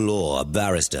Bow Law,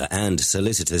 Barrister and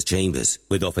Solicitors Chambers.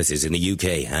 With offices in the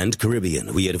UK and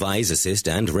Caribbean, we advise, assist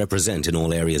and represent in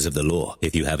all areas of the law.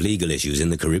 If you have legal issues in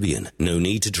the Caribbean, no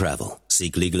need to travel.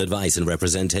 Seek legal advice and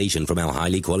representation from our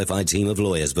highly qualified team of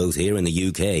lawyers both here in the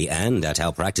UK and at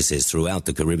our practices throughout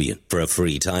the Caribbean. For a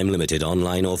free time-limited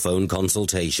online or phone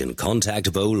consultation,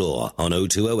 contact Bow Law on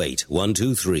 0208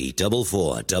 123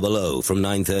 4400 from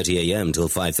 9:30 a.m. till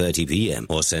 5:30 p.m.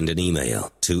 or send an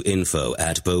email to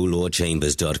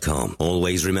info@bowlawchambers.com.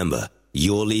 Always remember,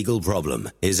 your legal problem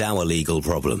is our legal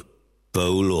problem.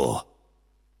 Bow Law.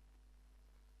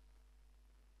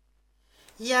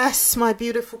 Yes, my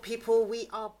beautiful people, we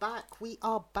are back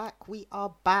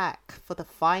for the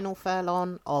final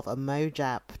furlong of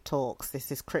Mojab Talks.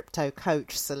 This is crypto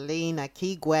coach Celine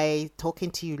Akigwe talking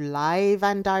to you live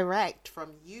and direct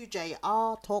from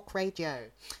UJR Talk Radio.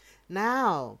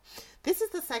 Now, this is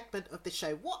the segment of the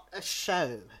show. What a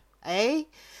show, eh?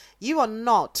 You are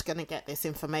not going to get this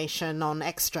information on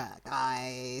Extra,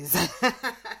 guys.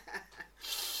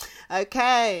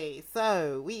 Okay,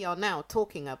 so we are now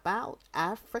talking about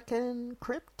African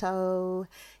crypto.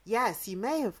 Yes, you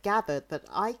may have gathered that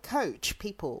I coach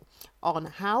people on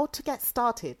how to get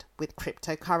started with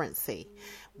cryptocurrency.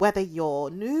 Whether you're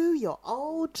new, you're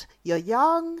old, you're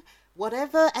young,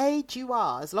 whatever age you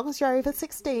are, as long as you're over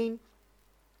 16,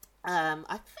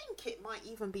 I think it might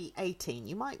even be 18.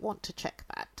 You might want to check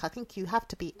that. I think you have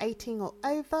to be 18 or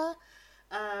over.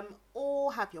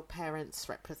 Or have your parents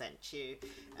represent you,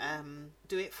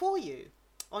 do it for you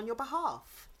on your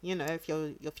behalf. You know, if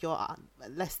you're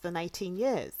less than 18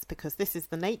 years, because this is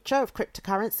the nature of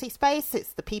cryptocurrency space.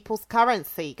 It's the people's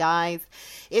currency, guys.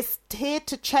 It's here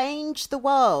to change the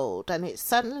world, and it's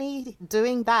certainly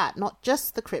doing that. Not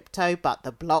just the crypto, but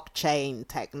the blockchain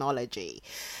technology.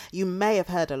 You may have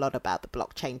heard a lot about the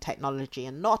blockchain technology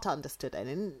and not understood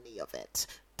any of it.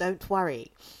 Don't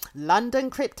worry. London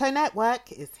Crypto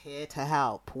Network is here to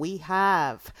help. We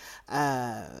have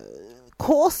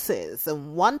courses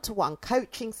and one-to-one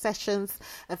coaching sessions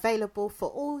available for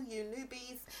all you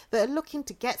newbies that are looking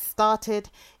to get started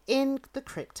in the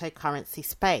cryptocurrency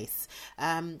space.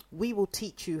 We will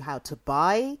teach you how to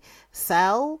buy,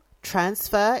 sell,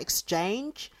 transfer,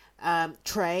 exchange,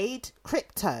 trade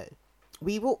crypto.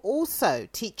 We will also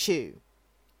teach you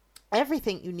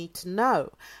everything you need to know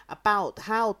about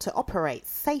how to operate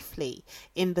safely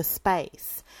in the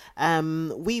space.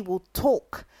 We will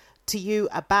talk to you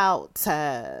about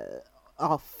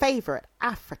our favorite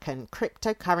African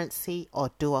cryptocurrency,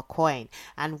 Odua coin,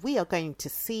 and we are going to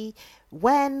see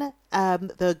when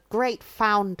the great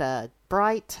founder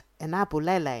Bright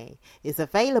Enabulele is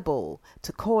available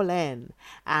to call in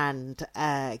and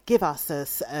give us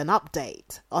an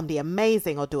update on the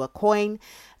amazing Odua coin.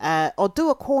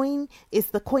 Odua coin is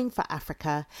the coin for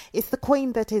Africa. It's the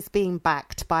coin that is being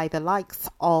backed by the likes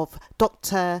of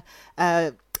Dr.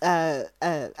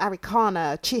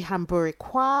 Arikana Chihamburi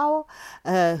Kwao,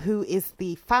 who is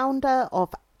the founder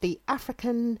of the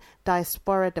African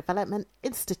Diaspora Development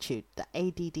Institute, the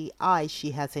ADDI.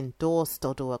 She has endorsed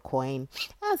Odua coin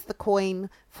as the coin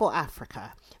for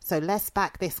Africa. So let's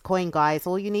back this coin, guys.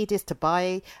 All you need is to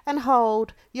buy and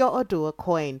hold your Odua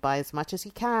coin. Buy as much as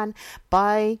you can.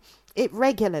 Buy it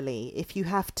regularly if you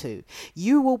have to.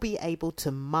 You will be able to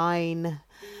mine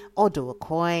Odua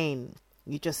coin.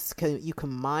 You can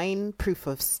mine proof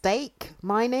of stake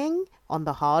mining on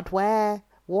the hardware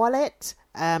wallet,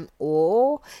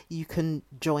 or you can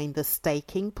join the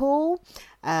staking pool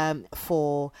if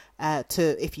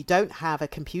you don't have a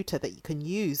computer that you can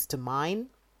use to mine,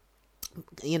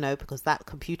 because that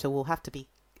computer will have to be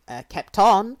kept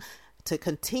on to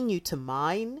continue to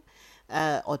mine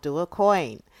Odua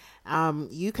coin.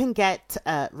 You can get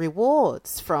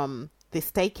rewards from the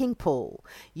staking pool.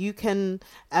 You can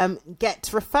get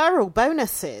referral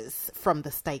bonuses from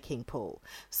the staking pool.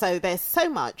 So there's so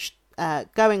much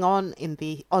going on in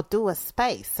the Odua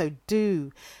space. So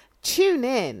do tune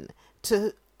in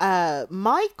to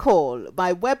my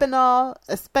webinar,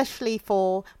 especially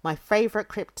for my favorite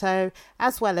crypto,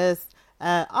 as well as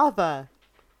other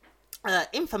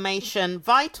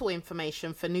vital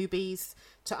information for newbies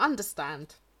to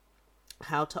understand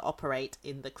how to operate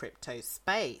in the crypto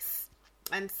space.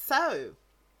 And so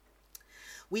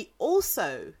we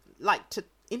also like to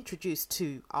introduce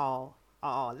to our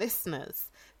listeners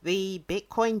the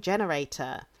Bitcoin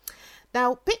generator.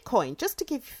 Now, Bitcoin, just to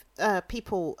give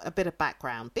people a bit of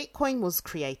background, Bitcoin was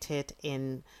created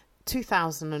in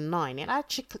 2009. It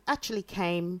actually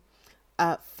came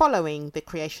following the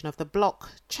creation of the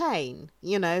blockchain.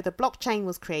 The blockchain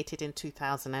was created in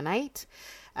 2008.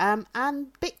 And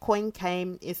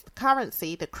Bitcoin is the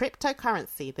currency, the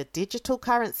cryptocurrency, the digital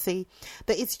currency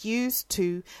that is used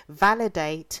to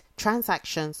validate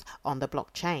transactions on the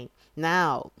blockchain.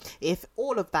 Now, if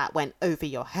all of that went over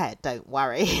your head, don't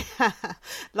worry.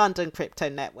 London Crypto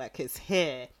Network is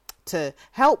here to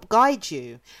help guide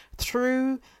you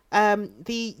through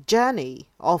the journey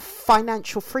of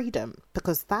financial freedom,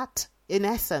 because that, in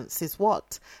essence, is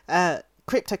what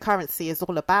cryptocurrency is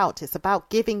all about. It's about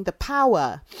giving the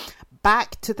power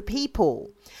back to the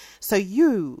people. So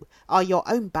you are your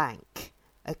own bank,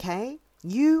 okay?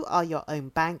 You are your own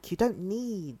bank. You don't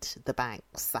need the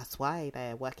banks. That's why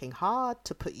they're working hard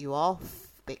to put you off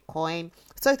Bitcoin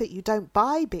so that you don't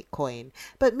buy Bitcoin.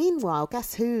 But meanwhile,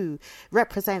 guess who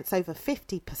represents over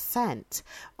 50%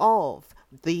 of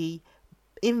the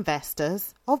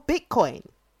investors of Bitcoin?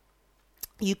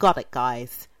 You got it,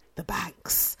 guys. The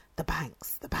banks. The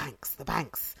banks, the banks, the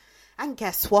banks. And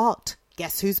guess what?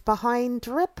 Guess who's behind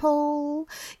Ripple?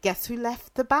 Guess who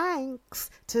left the banks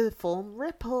to form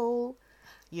Ripple?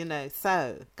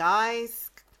 So guys,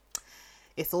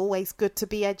 it's always good to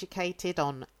be educated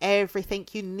on everything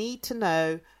you need to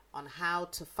know on how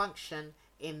to function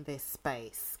in this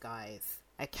space, guys.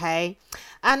 Okay,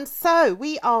 and so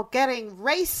we are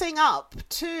racing up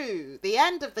to the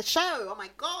end of the show. Oh my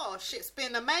gosh, it's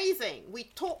been amazing. We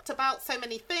talked about so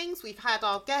many things. We've had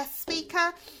our guest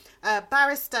speaker,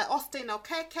 Barrister Austin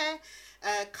Okeke,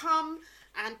 come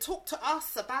and talk to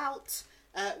us about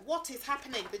what is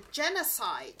happening, the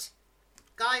genocide.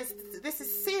 Guys, this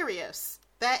is serious.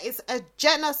 There is a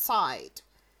genocide.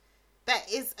 There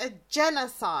is a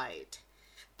genocide.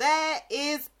 There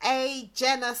is a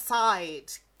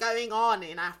genocide going on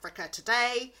in Africa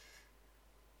today.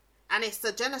 And it's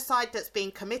a genocide that's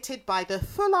being committed by the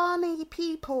Fulani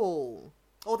people.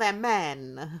 Or their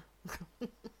men.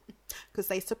 Because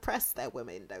they suppress their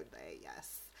women, don't they?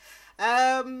 Yes.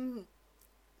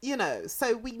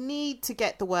 So we need to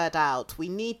get the word out. We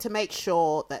need to make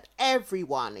sure that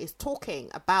everyone is talking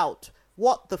about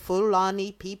what the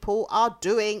Fulani people are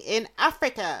doing in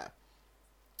Africa.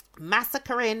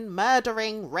 Massacring,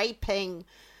 murdering, raping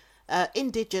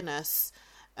indigenous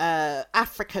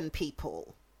African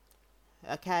people.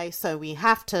 Okay, so we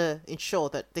have to ensure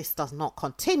that this does not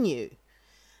continue.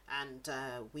 And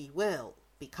we will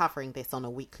be covering this on a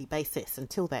weekly basis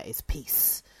until there is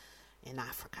peace in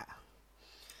Africa.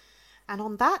 And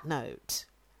on that note,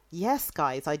 yes,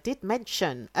 guys, I did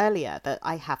mention earlier that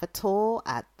I have a tour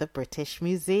at the British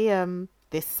Museum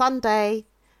this Sunday.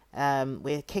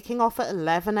 We're kicking off at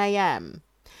 11 a.m.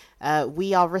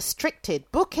 We are restricted.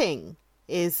 Booking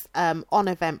is on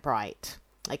Eventbrite.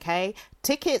 Okay,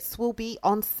 tickets will be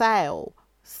on sale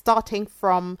starting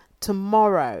from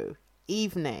tomorrow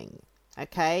evening.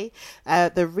 Okay,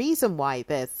 the reason why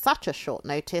there's such a short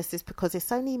notice is because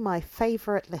it's only my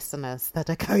favorite listeners that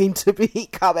are going to be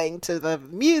coming to the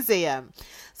museum.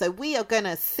 So we are going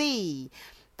to see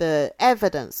the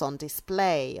evidence on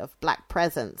display of black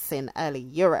presence in early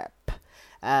Europe,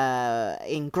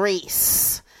 in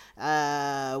Greece. We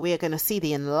are going to see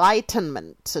the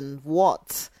Enlightenment and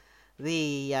what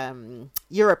the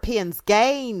Europeans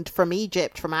gained from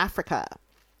Egypt, from Africa.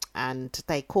 And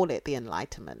they call it the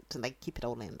Enlightenment, and they keep it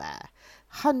all in there.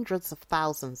 Hundreds of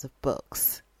thousands of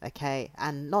books, okay?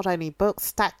 And not only books,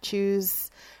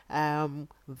 statues,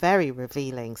 very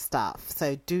revealing stuff.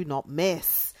 So do not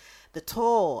miss the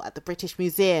tour at the British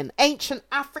Museum. Ancient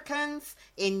Africans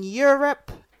in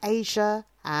Europe, Asia,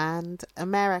 and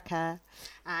America.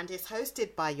 And it's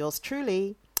hosted by yours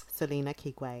truly, Selena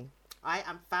Kigwe. I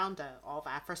am founder of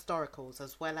Afrohistoricals,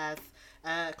 as well as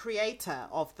creator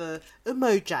of the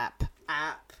Emojap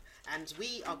app. And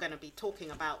we are going to be talking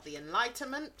about the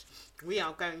Enlightenment. We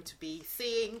are going to be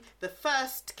seeing the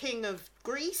first king of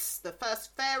Greece, the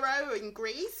first pharaoh in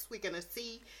Greece. We're going to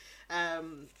see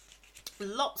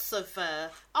lots of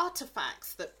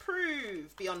artifacts that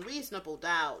prove beyond reasonable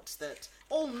doubt that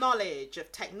all knowledge of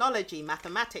technology,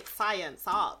 mathematics, science,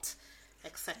 art,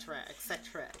 etc.,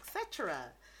 etc.,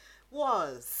 etc.,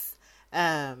 was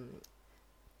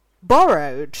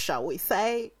borrowed, shall we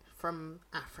say, from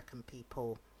African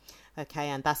people. Okay,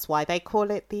 and that's why they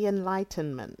call it the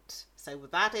Enlightenment. So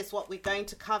that is what we're going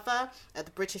to cover at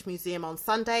the British Museum on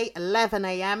Sunday, 11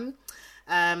 a.m.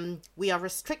 We are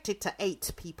restricted to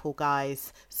 8 people,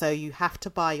 guys. So you have to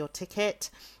buy your ticket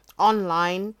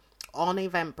online on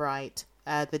Eventbrite.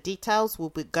 The details will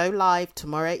go live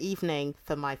tomorrow evening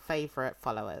for my favourite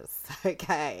followers.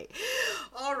 Okay.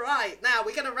 All right. Now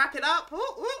we're going to wrap it up.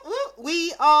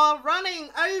 We are running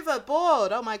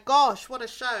overboard. Oh my gosh, what a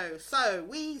show. So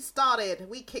we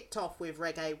kicked off with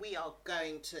reggae. We are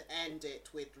going to end it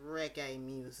with reggae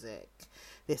music.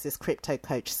 This is Crypto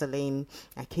Coach Celine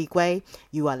Akigwe.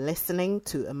 You are listening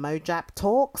to Emojap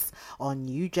Talks on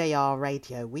UJR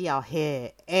Radio. We are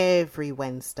here every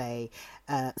Wednesday,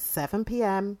 7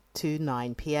 p.m. to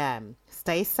 9 p.m.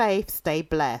 Stay safe, stay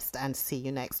blessed, and see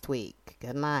you next week.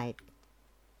 Good night.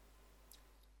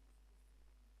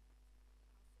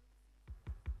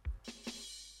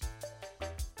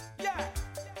 Yeah,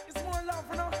 it's more love,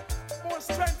 you know, more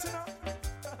strength, you know.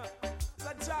 It's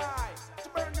a joy to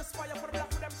burn this fire for the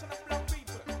black redemption of black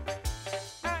people.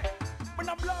 Hey, when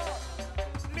I blow,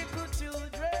 little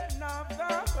children of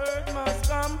the earth must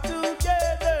come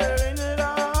together in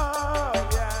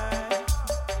love,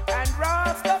 yeah. And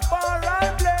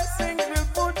Rastafari blessings will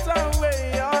put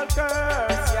away all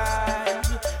curse, yeah.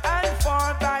 And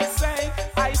for thy sake,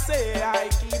 I say I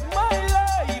keep my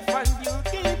life and you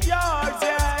keep yours,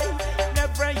 yeah.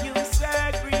 Never you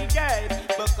segregate,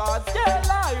 because your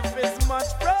life is much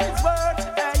praise worth,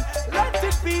 hey. Let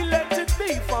it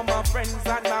be for my friends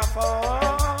and my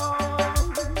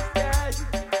foes, yeah.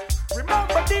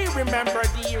 Remember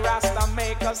the Rasta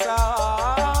make us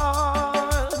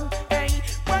all, hey.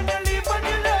 When you live on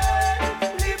your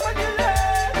land, live on your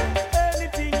land.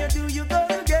 Anything you do, you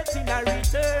gonna get in a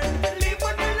return. Live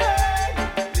on your land,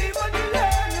 live on your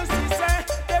land. You see, say,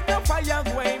 them no fire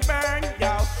going burn,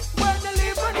 yo. When you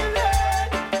live on your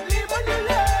land, live on your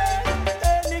land.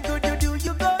 Any good you do,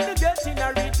 you gonna get in a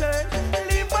return.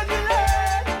 Live on your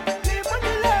land, live on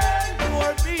your land.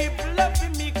 Poor people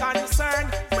loving me concerned.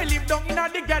 We live down in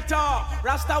the ghetto.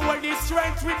 Rasta hold the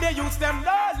strength with the use them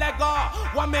no lego.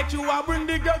 What make you bring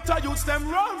the ghetto, use them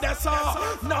round there, sir.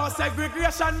 No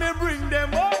segregation, me bring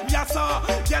them up, yes sir.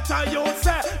 Ghetto you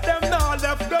say, them now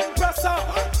left them presser.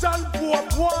 John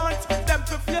Pope want them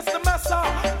to face the messer.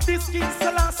 This King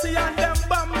Selassie and them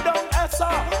bomb down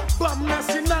Essa. Bomb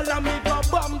national amigo,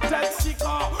 bomb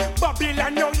Texaco.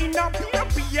 Babylon you in a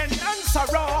European answer.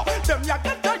 Them ya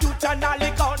ghetto youth and a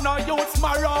lick out no youth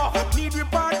marrow. Need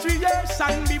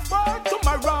repatriation before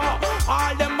tomorrow.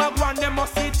 All them a go and them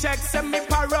must see checks send me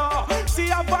paro. See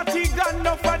a Vatican,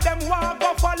 enough of them want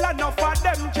go fall, enough of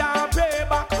them can't pay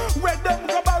back. Where them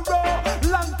go borrow?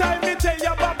 Long time me tell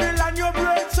you Babylon you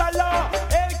break shallow.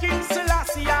 Hey King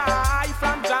Selassie, I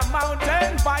from the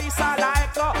mountain, vice I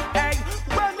like hey.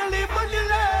 When you live on your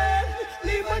land,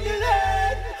 live on your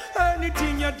land.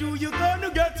 Anything you do, you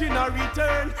gonna get in a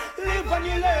return. Live on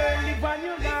your land, live on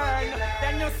your land.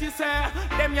 Then you see say,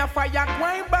 them your fire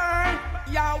going burn.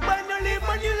 Yeah, when you live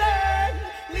on your land,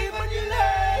 live on your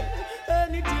land.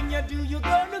 Anything you do, you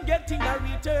gonna get in a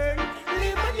return.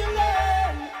 Live on your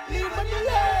land, live on your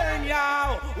land.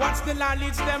 Yeah, what's the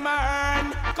knowledge them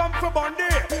earn? Come for Bundy,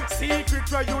 secret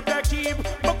where you they keep.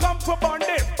 But come for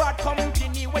Bundy, bad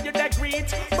company where you they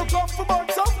greet. But come for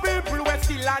Bundy, some people where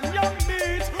still on your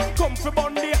meat. Come for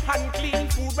Bundy, hand clean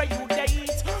food where you they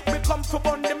eat. We come for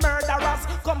Bundy murderers,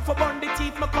 come for Bundy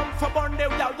thief, me come for Bundy,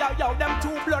 yo yo yo. them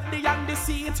too bloody and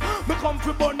deceit. Me come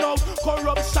for burn out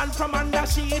corruption from under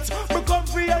sheets. Me come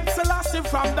for end Selassie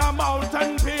from the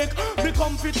mountain peak. Me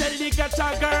come for tell the ghetto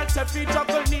girls if we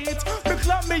juggle neat. Me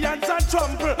clap me hands and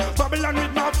trample Babylon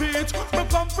with my feet. Me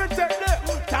come for tell the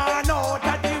turn out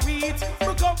of the wheat.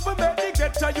 Me come for make the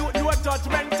ghetto youth know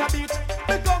judgment a bit.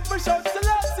 Me come for shout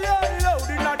Selassie loud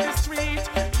in the street.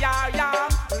 Yeah, yeah,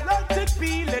 let it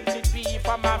be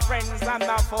for my friends and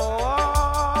the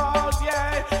foes.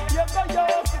 Yeah, yo,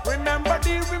 remember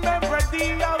the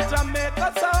how to make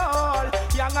us all.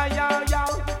 Young.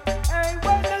 Hey,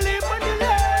 when you live when you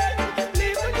learn,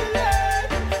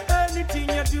 anything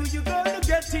you do, you gonna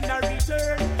get in a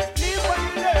return. Live when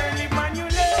you learn,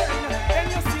 then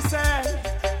you see say,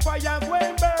 fire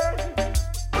going burn.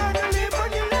 When you live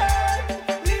when you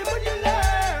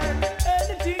learn,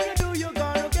 anything you do, you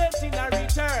gonna get in a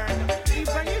return. Live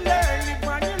when you learn,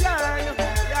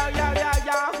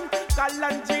 yeah.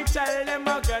 Kalanji tell them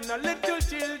again, a little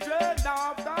children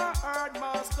of the earth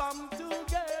must come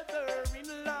together in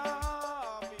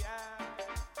love, yeah.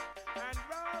 And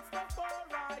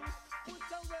Rastafari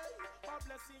put away a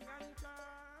blessing and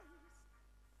curse.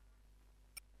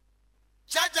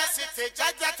 Jaja City,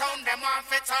 Jaja Town, them on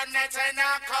fit on it in a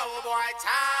cowboy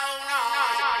town.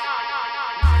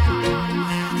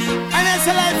 And it's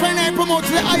a life and I promote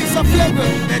to the highest of level.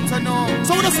 Better know.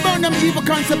 So we just burn them evil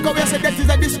concept because we say that is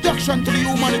a destruction to the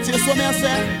humanity. So me I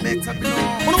say, better know.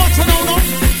 Wanna watch it now?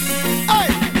 Hey,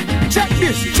 check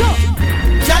this, check.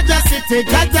 Jaja City,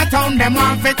 Jaja Town, them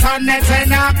on fit on it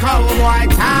in a cowboy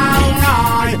town.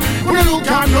 Wanna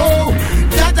look and know.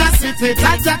 Jaja City,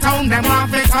 Jaja Town, them on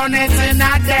fit on it in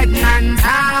a dead man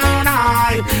town.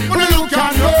 Wanna look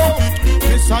and know.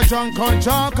 Mr. John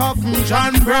Kajaka from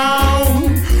John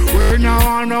Brown. We're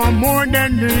now no more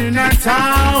than in a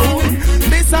town.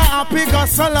 Mr. Happy got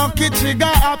so lucky, she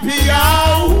got happy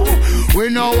out. We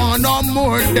no want no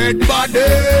more dead body.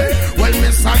 Well,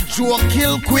 Mr. Joe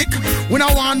kill quick. We no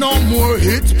want no more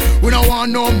hit. We no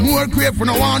want no more grave. We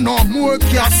no want no more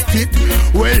casket.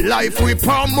 Well, life we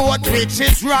promote, which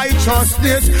is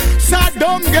righteousness. So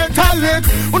don't get a lick.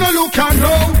 We no look and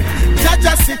know.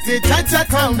 Jaja City, Jaja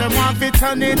Town, them want to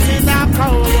turn it in a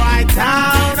cowboy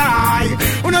town.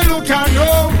 We no look and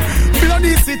know.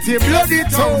 Bloody city, bloody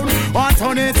town, want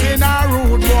turn it in a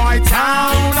rude boy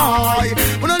town.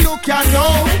 We no look and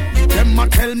know. Them a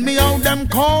tell me how them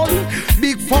call.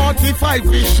 Big 45,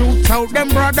 we shoot out them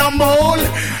brother mole.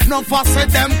 No fuss say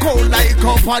them cold like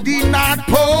up at the North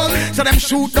Pole. So them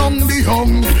shoot down the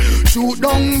hung, shoot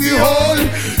down the hole,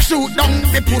 shoot down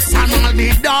the puss and all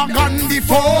the dog and the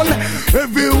fall.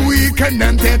 Every weekend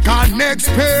them take a next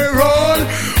payroll.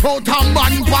 Out a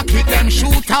man pocket them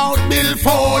shoot out bill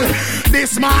fall.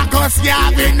 This Marcus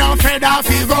Garvey no feather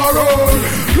figure roll.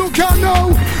 Look at now.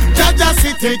 Jaja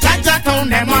City, Jaja Town,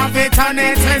 them have it on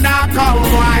it in a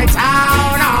cowboy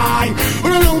town.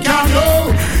 Look at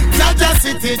now. Jaja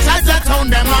City, Jaja Town,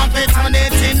 them have it on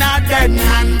it in a dead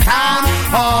man town.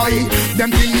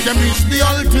 Them think them reach the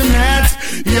ultimate,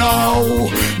 yo,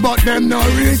 but them no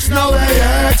reach nowhere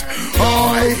yet.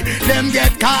 Them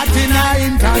get caught in the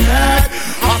internet.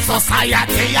 Of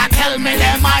society, I tell me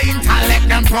them my intellect,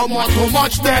 them promote too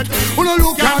much debt.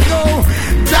 Look at now.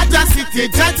 Jaja City,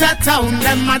 Jaja Town,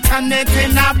 them a turn it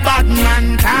in a bad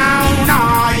man town.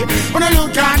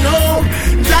 Look at now.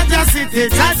 Jaja City,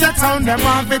 Jaja Town, them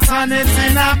have it turn it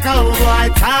in a cowboy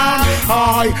town.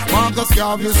 Marcus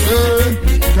Garvey say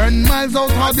 10 miles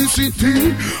out of the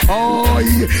city.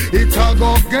 It a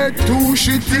go get too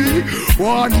shitty.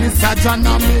 One Mr. John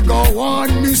amigo,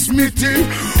 one Miss Smithy.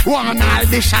 One all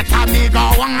the shot amigo,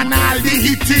 one all the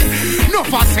hitty. No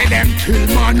for say them kill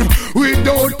man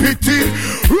without pity.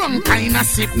 Wrong kind of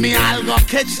sip me, I'll go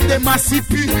catch them a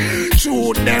sippy.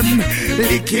 Shoot them,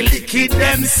 licky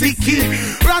them sicky.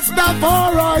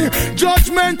 Rastafari,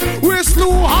 judgment, we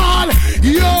slew all.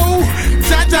 Yo,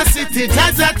 Jaja City,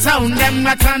 Jaja Town, them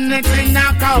not on it in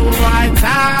a cowboy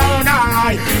town.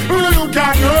 Look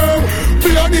at them,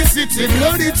 bloody city,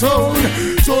 bloody town.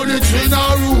 So it's in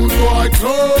a rude boy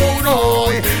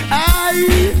town.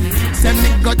 Send me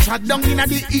go chat down in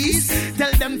the east.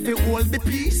 Tell them to hold the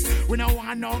peace. We don't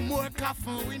want no more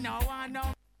coffin. We don't want no.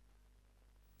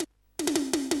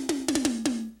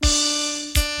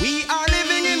 We are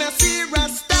living in a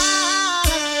serious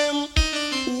time.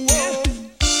 Whoa.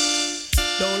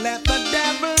 Don't let the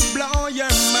devil blow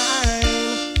your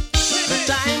mind. The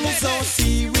time is so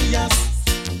serious,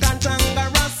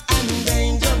 cantankerous and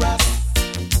dangerous.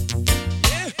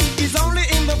 It's only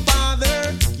in the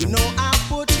Father, you know I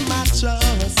put my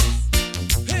trust.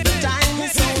 The time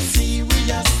is so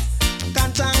serious,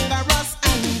 cantankerous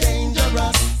and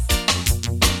dangerous.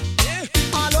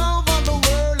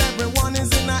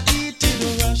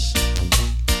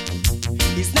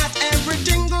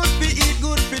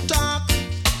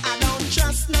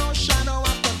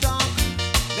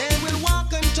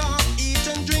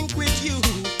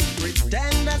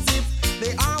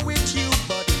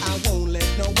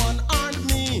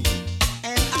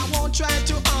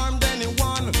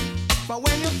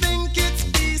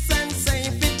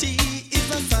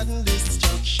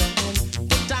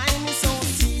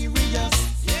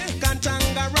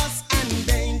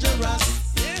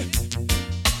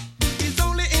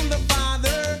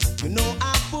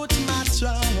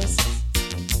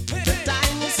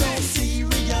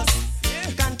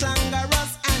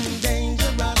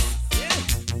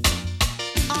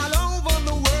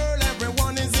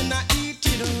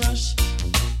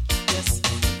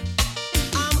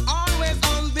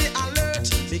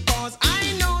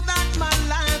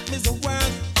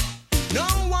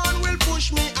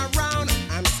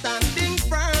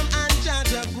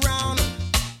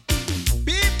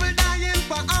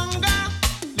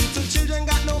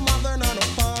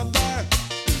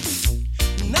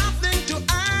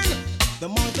 The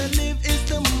more they live is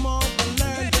the more they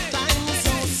learn. The time is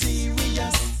so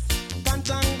serious,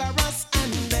 cantankerous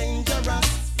and dangerous.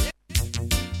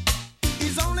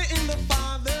 It's only in the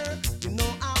Father, you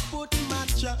know I put my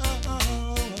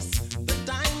trust. The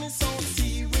time is so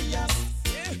serious,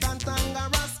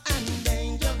 cantankerous and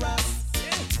dangerous.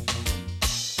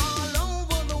 All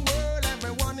over the world,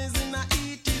 everyone is in a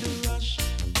heated rush.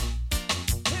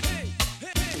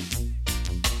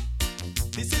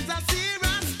 This is a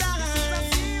serious time.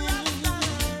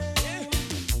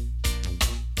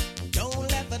 Don't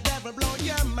let the devil blow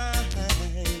your mind.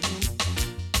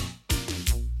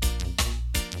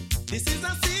 This is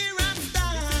a serious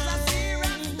time.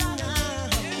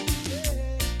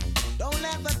 Don't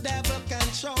let the devil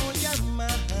control your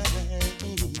mind.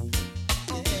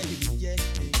 Yeah.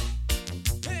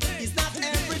 It's not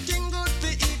everything good for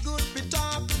eat, good for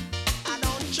talk. I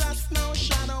don't trust no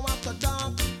shadow of the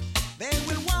dark. They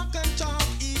will walk and talk,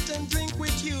 eat and drink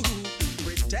with you,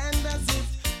 pretend as if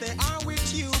they are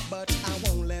with you, but I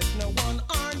won't let no one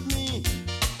harm me,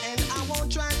 and I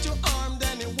won't try to harm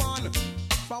anyone.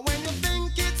 For when you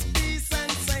think it's peace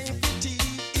and safety,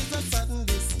 it's a sudden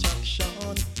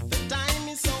destruction. The time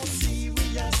is so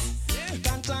serious,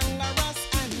 cantankerous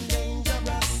and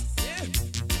dangerous.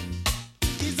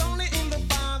 It's only in the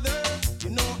Father, you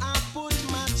know I put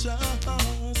my trust.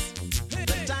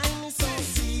 The time is so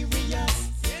serious,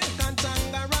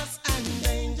 cantankerous and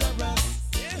dangerous.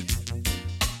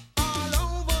 All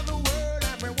over the world,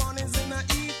 everyone is in a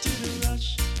heated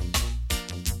rush.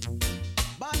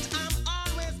 But I'm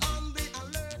always on the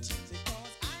alert,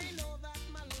 because I know that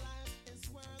my life is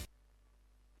worth.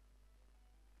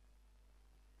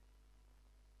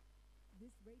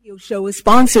 Radio show is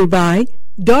sponsored by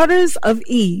Daughters of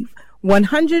Eve,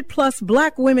 100 plus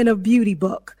Black Women of Beauty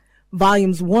book,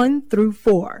 volumes 1 through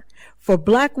 4, for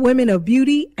Black women of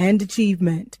beauty and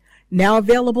achievement. Now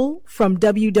available from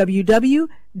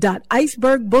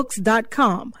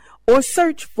www.icebergbooks.com or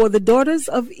search for the Daughters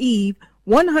of Eve,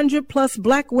 100 plus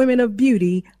Black Women of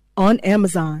Beauty on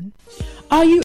Amazon. Are you